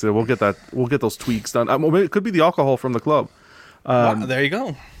copied and pasted it. We'll get that. We'll get those tweaks done. It could be the alcohol from the club. Wow, there you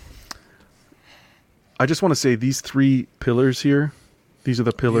go. I just want to say these 3 pillars here. These are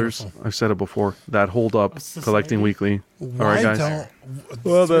the pillars. Beautiful. I've said it before. That hold up society. collecting weekly. All right, guys.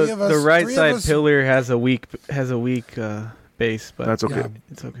 Well, Three of the us- right three of side us- pillar has a weak base, but That's okay. Yeah,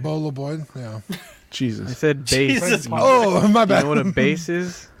 it's okay. Bolo Boyd. Yeah. I Jesus. said base. Jesus. Oh, my You bad. know what a base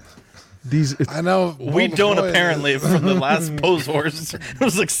is? I know. We Bolo don't Boyd- apparently from the last Pose Wars. It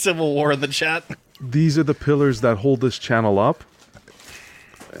was like civil war in the chat. These are the pillars that hold this channel up.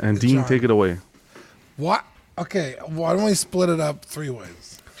 And Dean, John. take it away. What? Okay, why don't we split it up 3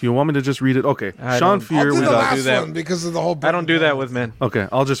 ways? Do you want me to just read it? Okay. I Sean don't- Fear. I'll do We the got. last that. one because of the whole. I don't do that with men. Okay,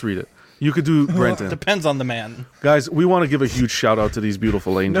 I'll just read it. You could do Brenton. Depends on the man. Guys, we want to give a huge shout out to these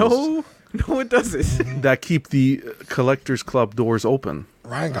beautiful angels No, it doesn't. that keep the Collectors Club doors open.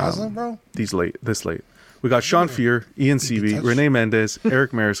 Ryan Gosling, bro. This late. We got Sean Fear, Ian Seavey, touch. Renee Mendez,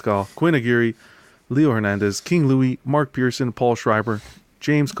 Eric Mariscal, Quinn Aguirre, Leo Hernandez, King Louis, Mark Pearson, Paul Schreiber,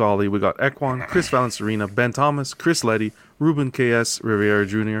 James Colley. We got Ekwan, Chris Valencerina, Ben Thomas, Chris Letty, Ruben K.S. Rivera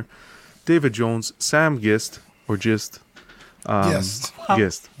Jr., David Jones, Sam Gist, or Gist. Yes.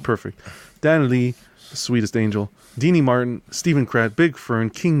 Gist. Perfect. Dan Lee, Sweetest Angel, Deanie Martin, Stephen Krat, Big Fern,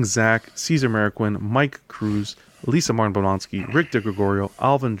 King Zach, Caesar Mariquin, Mike Cruz, Lisa Martin Bononsky, Rick DeGregorio,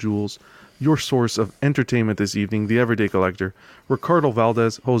 Alvin Jules, your source of entertainment this evening, the Everyday Collector, Ricardo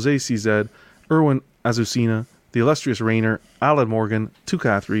Valdez, Jose CZ, Erwin Azucena, the illustrious Rainer, Alan Morgan,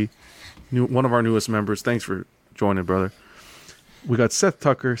 Tukathri, one of our newest members. Thanks for joining, brother. We got Seth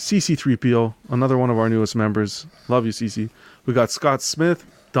Tucker, CC3PO, another one of our newest members. Love you, CC. We got Scott Smith,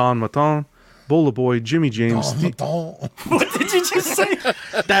 Don Maton, Bola Boy, Jimmy James. What did you just say?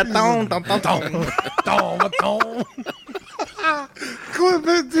 That don don don don. Clip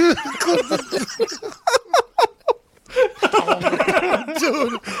it, dude. Clip it.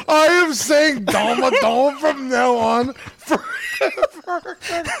 Dude, I am saying Domadon from now on forever.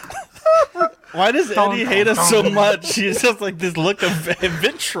 Why does Eddie hate us so much? He's just like this look of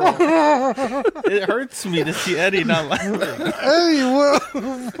vitriol. It hurts me to see Eddie not laughing. Eddie,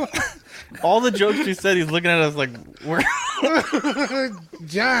 what? All the jokes you said, he's looking at us like we're.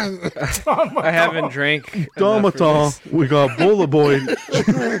 John. I haven't drank. Domaton. We got Bola Boy,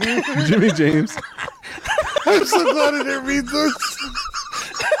 Jimmy James. I'm so glad I didn't read this.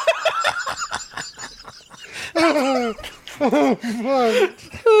 Oh, fuck.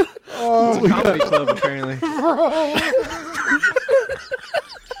 Oh, It's a comedy club, apparently.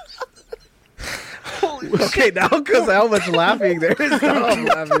 Okay, now because how much laughing there is, now I'm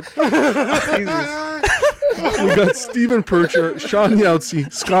laughing. Jesus. We got Stephen Percher, Sean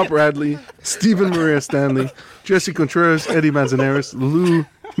Yautsy, Scott Bradley, Stephen Maria Stanley, Jesse Contreras, Eddie Manzanares, Lou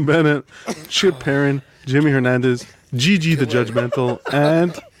Bennett, Chip Perrin, Jimmy Hernandez, Gigi the Judgmental,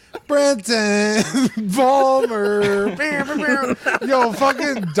 and Brenton Balmer. Yo,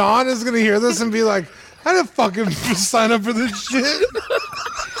 fucking Don is gonna hear this and be like, I didn't fucking sign up for this shit.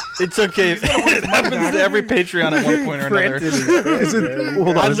 It's okay. It happens to every Patreon at one point or another. is it? Hold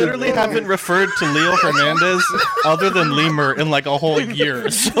on, I is it- literally haven't referred to Leo Hernandez other than Lemur in like a whole year.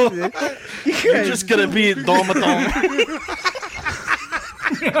 So you're just gonna be Domaton.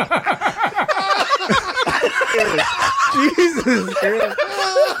 Jesus.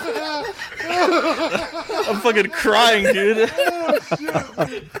 I'm fucking crying, dude.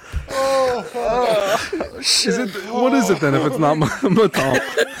 Is it? What is it then? If it's not Maton,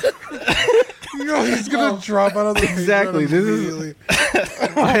 know he's gonna drop out of the Exactly. This immediately. is.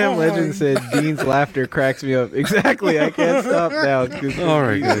 I Am Legend said Dean's laughter cracks me up. Exactly. I can't stop now. All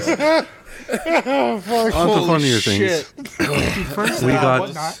right, guys. Oh, fuck. On to Holy funnier shit. things. First, We got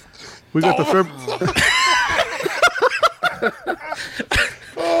whatnot. we got the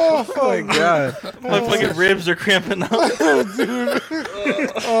Oh, Oh my god. My fucking ribs are cramping up.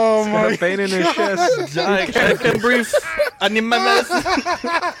 oh my Pain in his chest. I can breathe. I need my medicine.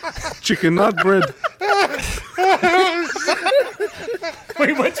 chicken nut bread.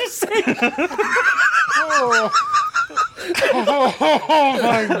 Wait, what'd you say? Oh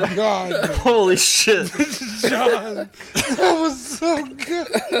my god. Holy shit. John, that was so good.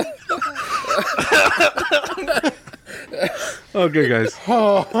 Okay, guys,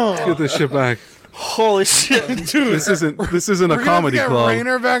 let's get this shit back. Holy shit. Dude, This isn't a we're comedy gonna get club.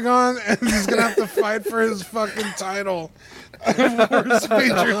 Rainer back on, and he's gonna have to fight for his fucking title. Worst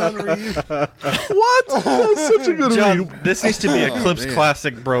Patreon read. What? That was such a good John, read. this needs to be a Clips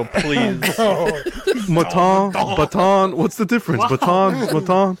classic, bro, please. Baton. What's the difference?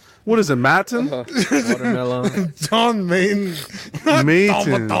 Baton. What is it? Matin? Watermelon. John Maiden.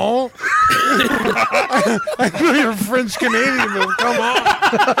 Matin. Baton. I know you're French Canadian, but come on.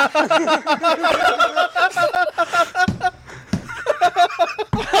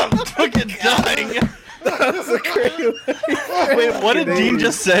 I'm fucking dying. Wait, what did Dean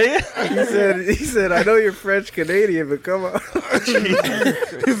just say? He said, I know you're French Canadian, but come on.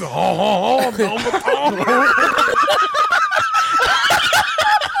 He's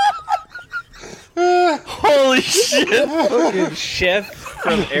Holy shit. Fucking chef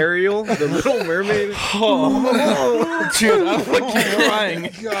from Ariel, the Little Mermaid. Oh, dude, I'm fucking crying.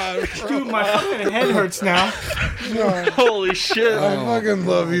 God, Dude, my fucking head hurts now. Holy shit. I fucking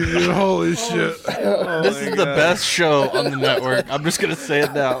love you, dude. Holy shit. This is the best show on the network. I'm just going to say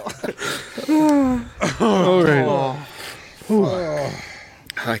it now. All right.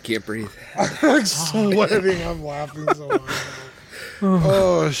 I can't breathe. I'm like sweating. I'm laughing so hard.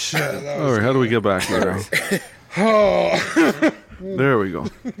 Oh, shit. That All was right. How do we get back here? Oh. There we go.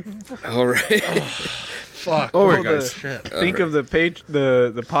 All right. Fuck. All right, Oh, guys. Shit. Think of the page,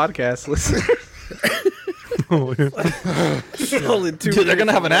 the podcast listener. Oh, yeah. Only two. Dude, they're going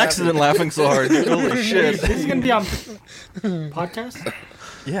to have an accident laughing so hard. Dude. Holy shit. This is gonna be on podcast.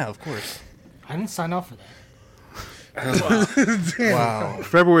 Yeah, of course. I didn't sign off for that. Wow.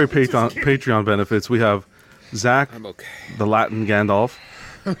 February Patreon benefits. We have Zach, I'm okay. the Latin Gandalf,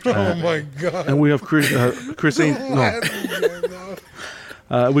 Oh, my God. and we have Chris. We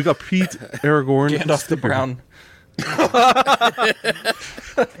got Pete Aragorn. Gandalf the Brown.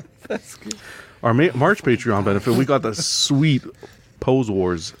 Our March Patreon benefit. We got the sweet Pose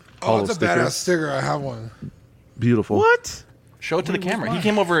Wars. Oh, Hollow it's a sticker. badass sticker. I have one. Beautiful. What? Show it to the camera. He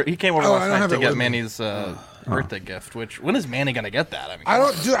came over Oh, I last don't night have to it get with me. Manny's birthday gift, which, when is Manny going to get that? I mean, I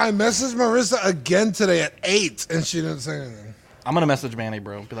don't, dude. I messaged Marissa again today at 8, and she didn't say anything. I'm going to message Manny,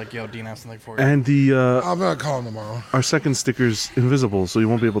 bro. Be like, yo, Dean has something for you. And the I'm gonna call him tomorrow. our second sticker's invisible, so you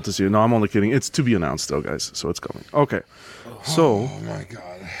won't be able to see it. No, I'm only kidding. It's to be announced, though, guys. So it's coming. Okay. So Oh my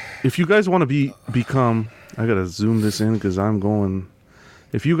God. if you guys want to become, I gotta zoom this in because I'm going.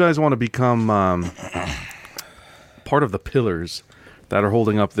 If you guys want to become part of the pillars that are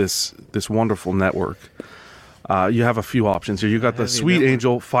holding up this wonderful network, you have a few options here. You got the Sweet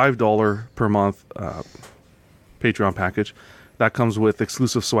Angel $5 per month Patreon package that comes with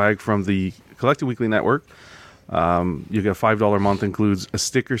exclusive swag from the Collected Weekly Network. You get $5 a month, includes a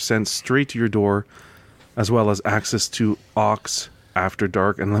sticker sent straight to your door, as well as access to Ox After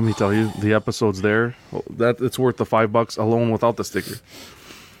Dark. And let me tell you, the episodes there, that it's worth the $5 alone without the sticker.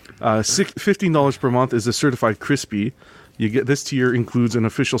 $15 per month is a certified crispy. You get this tier includes an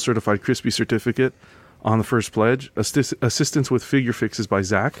official certified crispy certificate on the first pledge, assistance with figure fixes by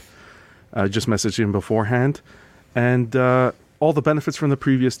Zach. Just messaged him beforehand, and all the benefits from the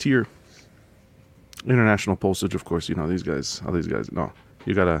previous tier. International postage, of course. You know these guys. All these guys. No,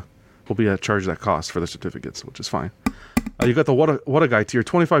 you gotta. We'll be at charge that cost for the certificates, which is fine. You got the what a guy tier,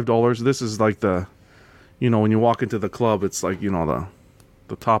 $25. This is like the, when you walk into the club, it's like the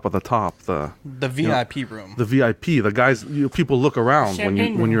top of the top, the VIP room. The VIP, the guys. People look around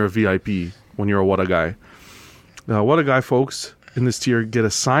when you're a VIP, when you're a what a guy. What a guy, folks. In this tier, get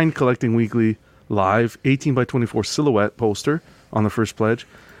a signed Collecting Weekly live 18 by 24 silhouette poster on the first pledge,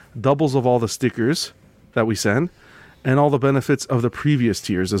 doubles of all the stickers that we send, and all the benefits of the previous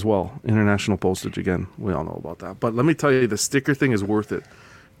tiers as well. International postage, again, we all know about that. But let me tell you, the sticker thing is worth it,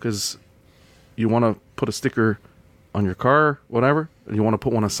 because you want to put a sticker on your car, whatever, and you want to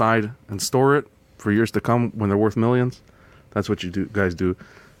put one aside and store it for years to come when they're worth millions. That's what you guys do.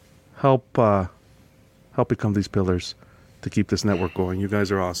 Help help become these pillars to keep this network going. You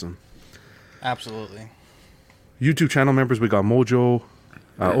guys are awesome. Absolutely. YouTube channel members, we got Mojo,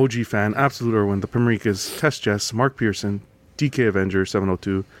 OG Fan, Absolute Irwin, The Pimricas, Test Jess, Mark Pearson, DK Avenger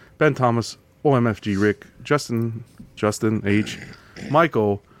 702, Ben Thomas, OMFG Rick, Justin H,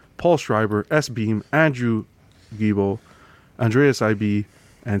 Michael, Paul Schreiber, S Beam, Andrew Gibo, Andreas IB,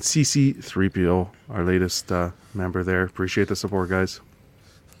 and CC3PO, our latest member there. Appreciate the support, guys.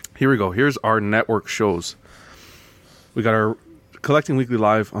 Here we go. Here's our network shows. We got our Collecting Weekly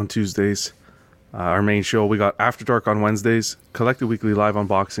Live on Tuesdays, our main show. We got After Dark on Wednesdays, Collecting Weekly Live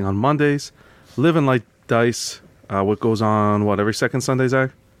Unboxing on Mondays, Live and Light Dice, what goes on, every second Sunday,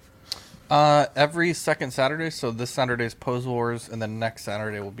 Zach? Every second Saturday. So this Saturday's Pose Wars, and then next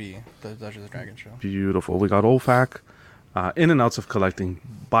Saturday will be the Dungeons and Dragons show. Beautiful. We got OFAC, In and Outs of Collecting,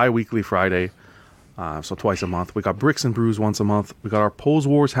 bi-weekly Friday, so twice a month. We got Bricks and Brews once a month. We got our Pose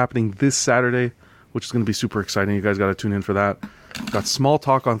Wars happening this Saturday, which is going to be super exciting. You guys got to tune in for that. Got Small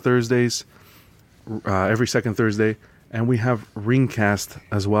Talk on Thursdays, every second Thursday, and we have Ringcast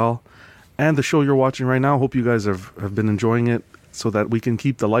as well. And the show you're watching right now, hope you guys have been enjoying it so that we can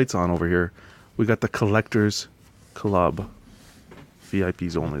keep the lights on over here. We got the Collectors Club.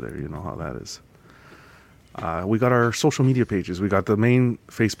 VIPs only there, you know how that is. We got our social media pages. We got the main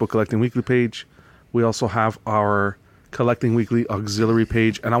Facebook Collecting Weekly page. We also have our Collecting Weekly auxiliary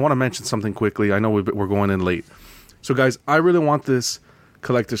page. And I want to mention something quickly. I know we're going in late. So guys, I really want this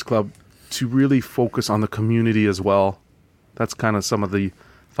Collectors Club to really focus on the community as well. That's kind of some of the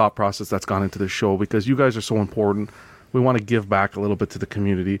thought process that's gone into this show, because you guys are so important. We want to give back a little bit to the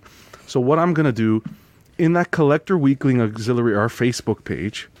community. So what I'm going to do, in that Collector Weekly auxiliary, our Facebook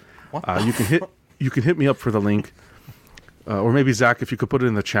page, you can hit me up for the link, or maybe Zach, if you could put it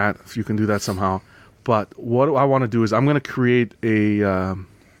in the chat, if you can do that somehow. But what I want to do is I'm going to create a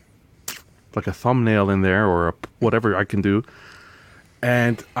like a thumbnail in there, or whatever I can do,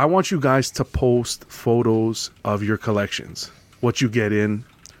 and I want you guys to post photos of your collections, what you get in,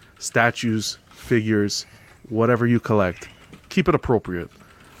 statues, figures, whatever you collect. Keep it appropriate.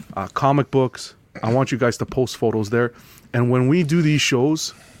 Comic books, I want you guys to post photos there. And when we do these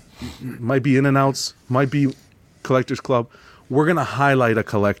shows, might be In and Outs, might be Collectors Club, we're going to highlight a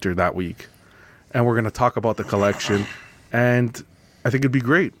collector that week. And we're going to talk about the collection. And I think it'd be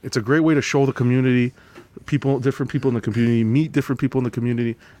great. It's a great way to show the community, different people in the community, meet different people in the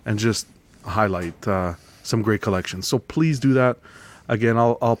community, and just highlight some great collections. So please do that. Again,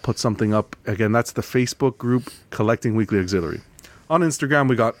 I'll put something up. Again, that's the Facebook group, Collecting Weekly Auxiliary. On Instagram,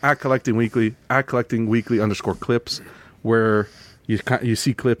 we got @Collecting Weekly, @Collecting Weekly _clips, where you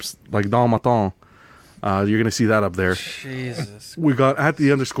see clips like Dans Matin. You're going to see that up there. Jesus. We got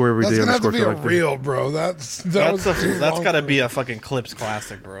 @the_everyday That's gonna have to be a collector. reel, bro. That's got to be a fucking Clips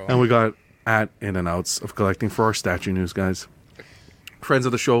classic, bro. And we got @In and Outs of Collecting for our statue news, guys. Friends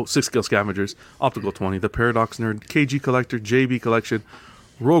of the show, 6 Scale Scavengers, Optical 20, The Paradox Nerd, KG Collector, JB Collection,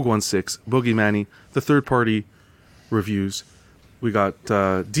 Rogue 16, Boogie Manny, the third party reviews. We got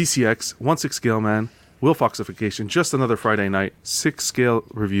DCX, 16 Scale Man, Will Foxification, Just Another Friday Night, 6 Scale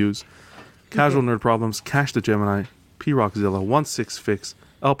Reviews, Casual Nerd Problems, Cash the Gemini, P Rockzilla, 16 Fix,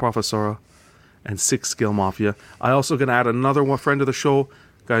 El Professora, and 6 Scale Mafia. I also gonna add another one friend of the show.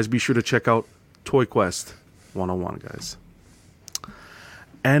 Guys, be sure to check out Toy Quest 101, guys.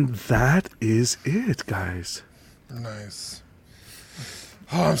 And that is it, guys. Nice.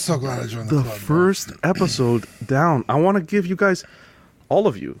 Oh, I'm so glad I joined the The club. first episode down. I want to give you guys, all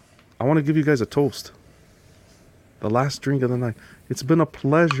of you, I want to give you guys a toast. The last drink of the night. It's been a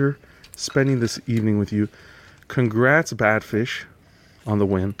pleasure spending this evening with you. Congrats, Badfish, on the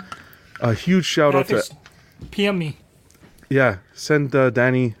win. A huge shout out to... PM me. Yeah, send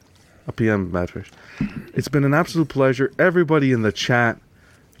Danny a PM, Badfish. It's been an absolute pleasure. Everybody in the chat,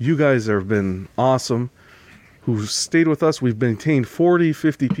 you guys have been awesome. Who stayed with us. We've maintained 40,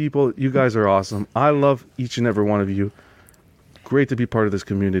 50 people. You guys are awesome. I love each and every one of you. Great to be part of this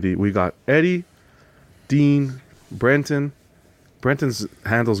community. We got Eddie, Dean, Brenton. Brenton's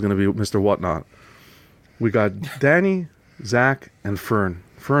handle is going to be Mr. Whatnot. We got Danny, Zach, and Fern.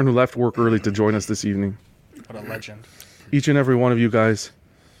 Fern, who left work early to join us this evening. What a legend. Each and every one of you guys,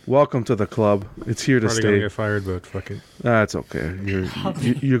 welcome to the club. It's here to Probably gonna stay. get fired, but fuck it. That's okay.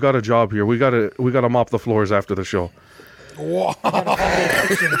 You got a job here. We gotta mop the floors after the show. Wow. Bro.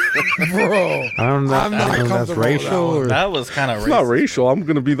 I don't know. I'm not I don't know if that's comfortable racial with or That was kind of It's not racial. I'm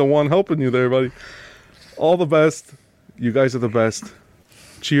gonna be the one helping you there, buddy. All the best. You guys are the best.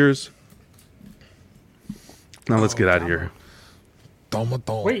 Cheers. Now let's get out of here.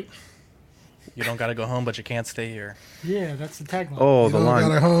 Wait. You don't gotta go home, but you can't stay here. Yeah, that's the tagline. Oh, the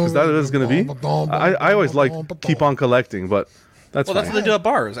line. Is that what it's going to be? I always like keep on collecting, but that's Well, that's fine. what they do at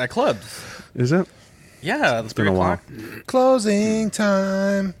bars, at clubs. Is it? Yeah, It's been a while. Closing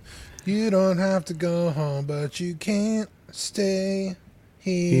time. You don't have to go home, but you can't stay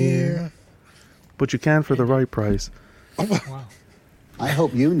here. But you can for the right price. Wow. I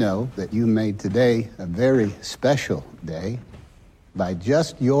hope you know that you made today a very special day by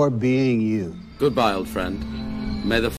just your being you. Goodbye, old friend. May the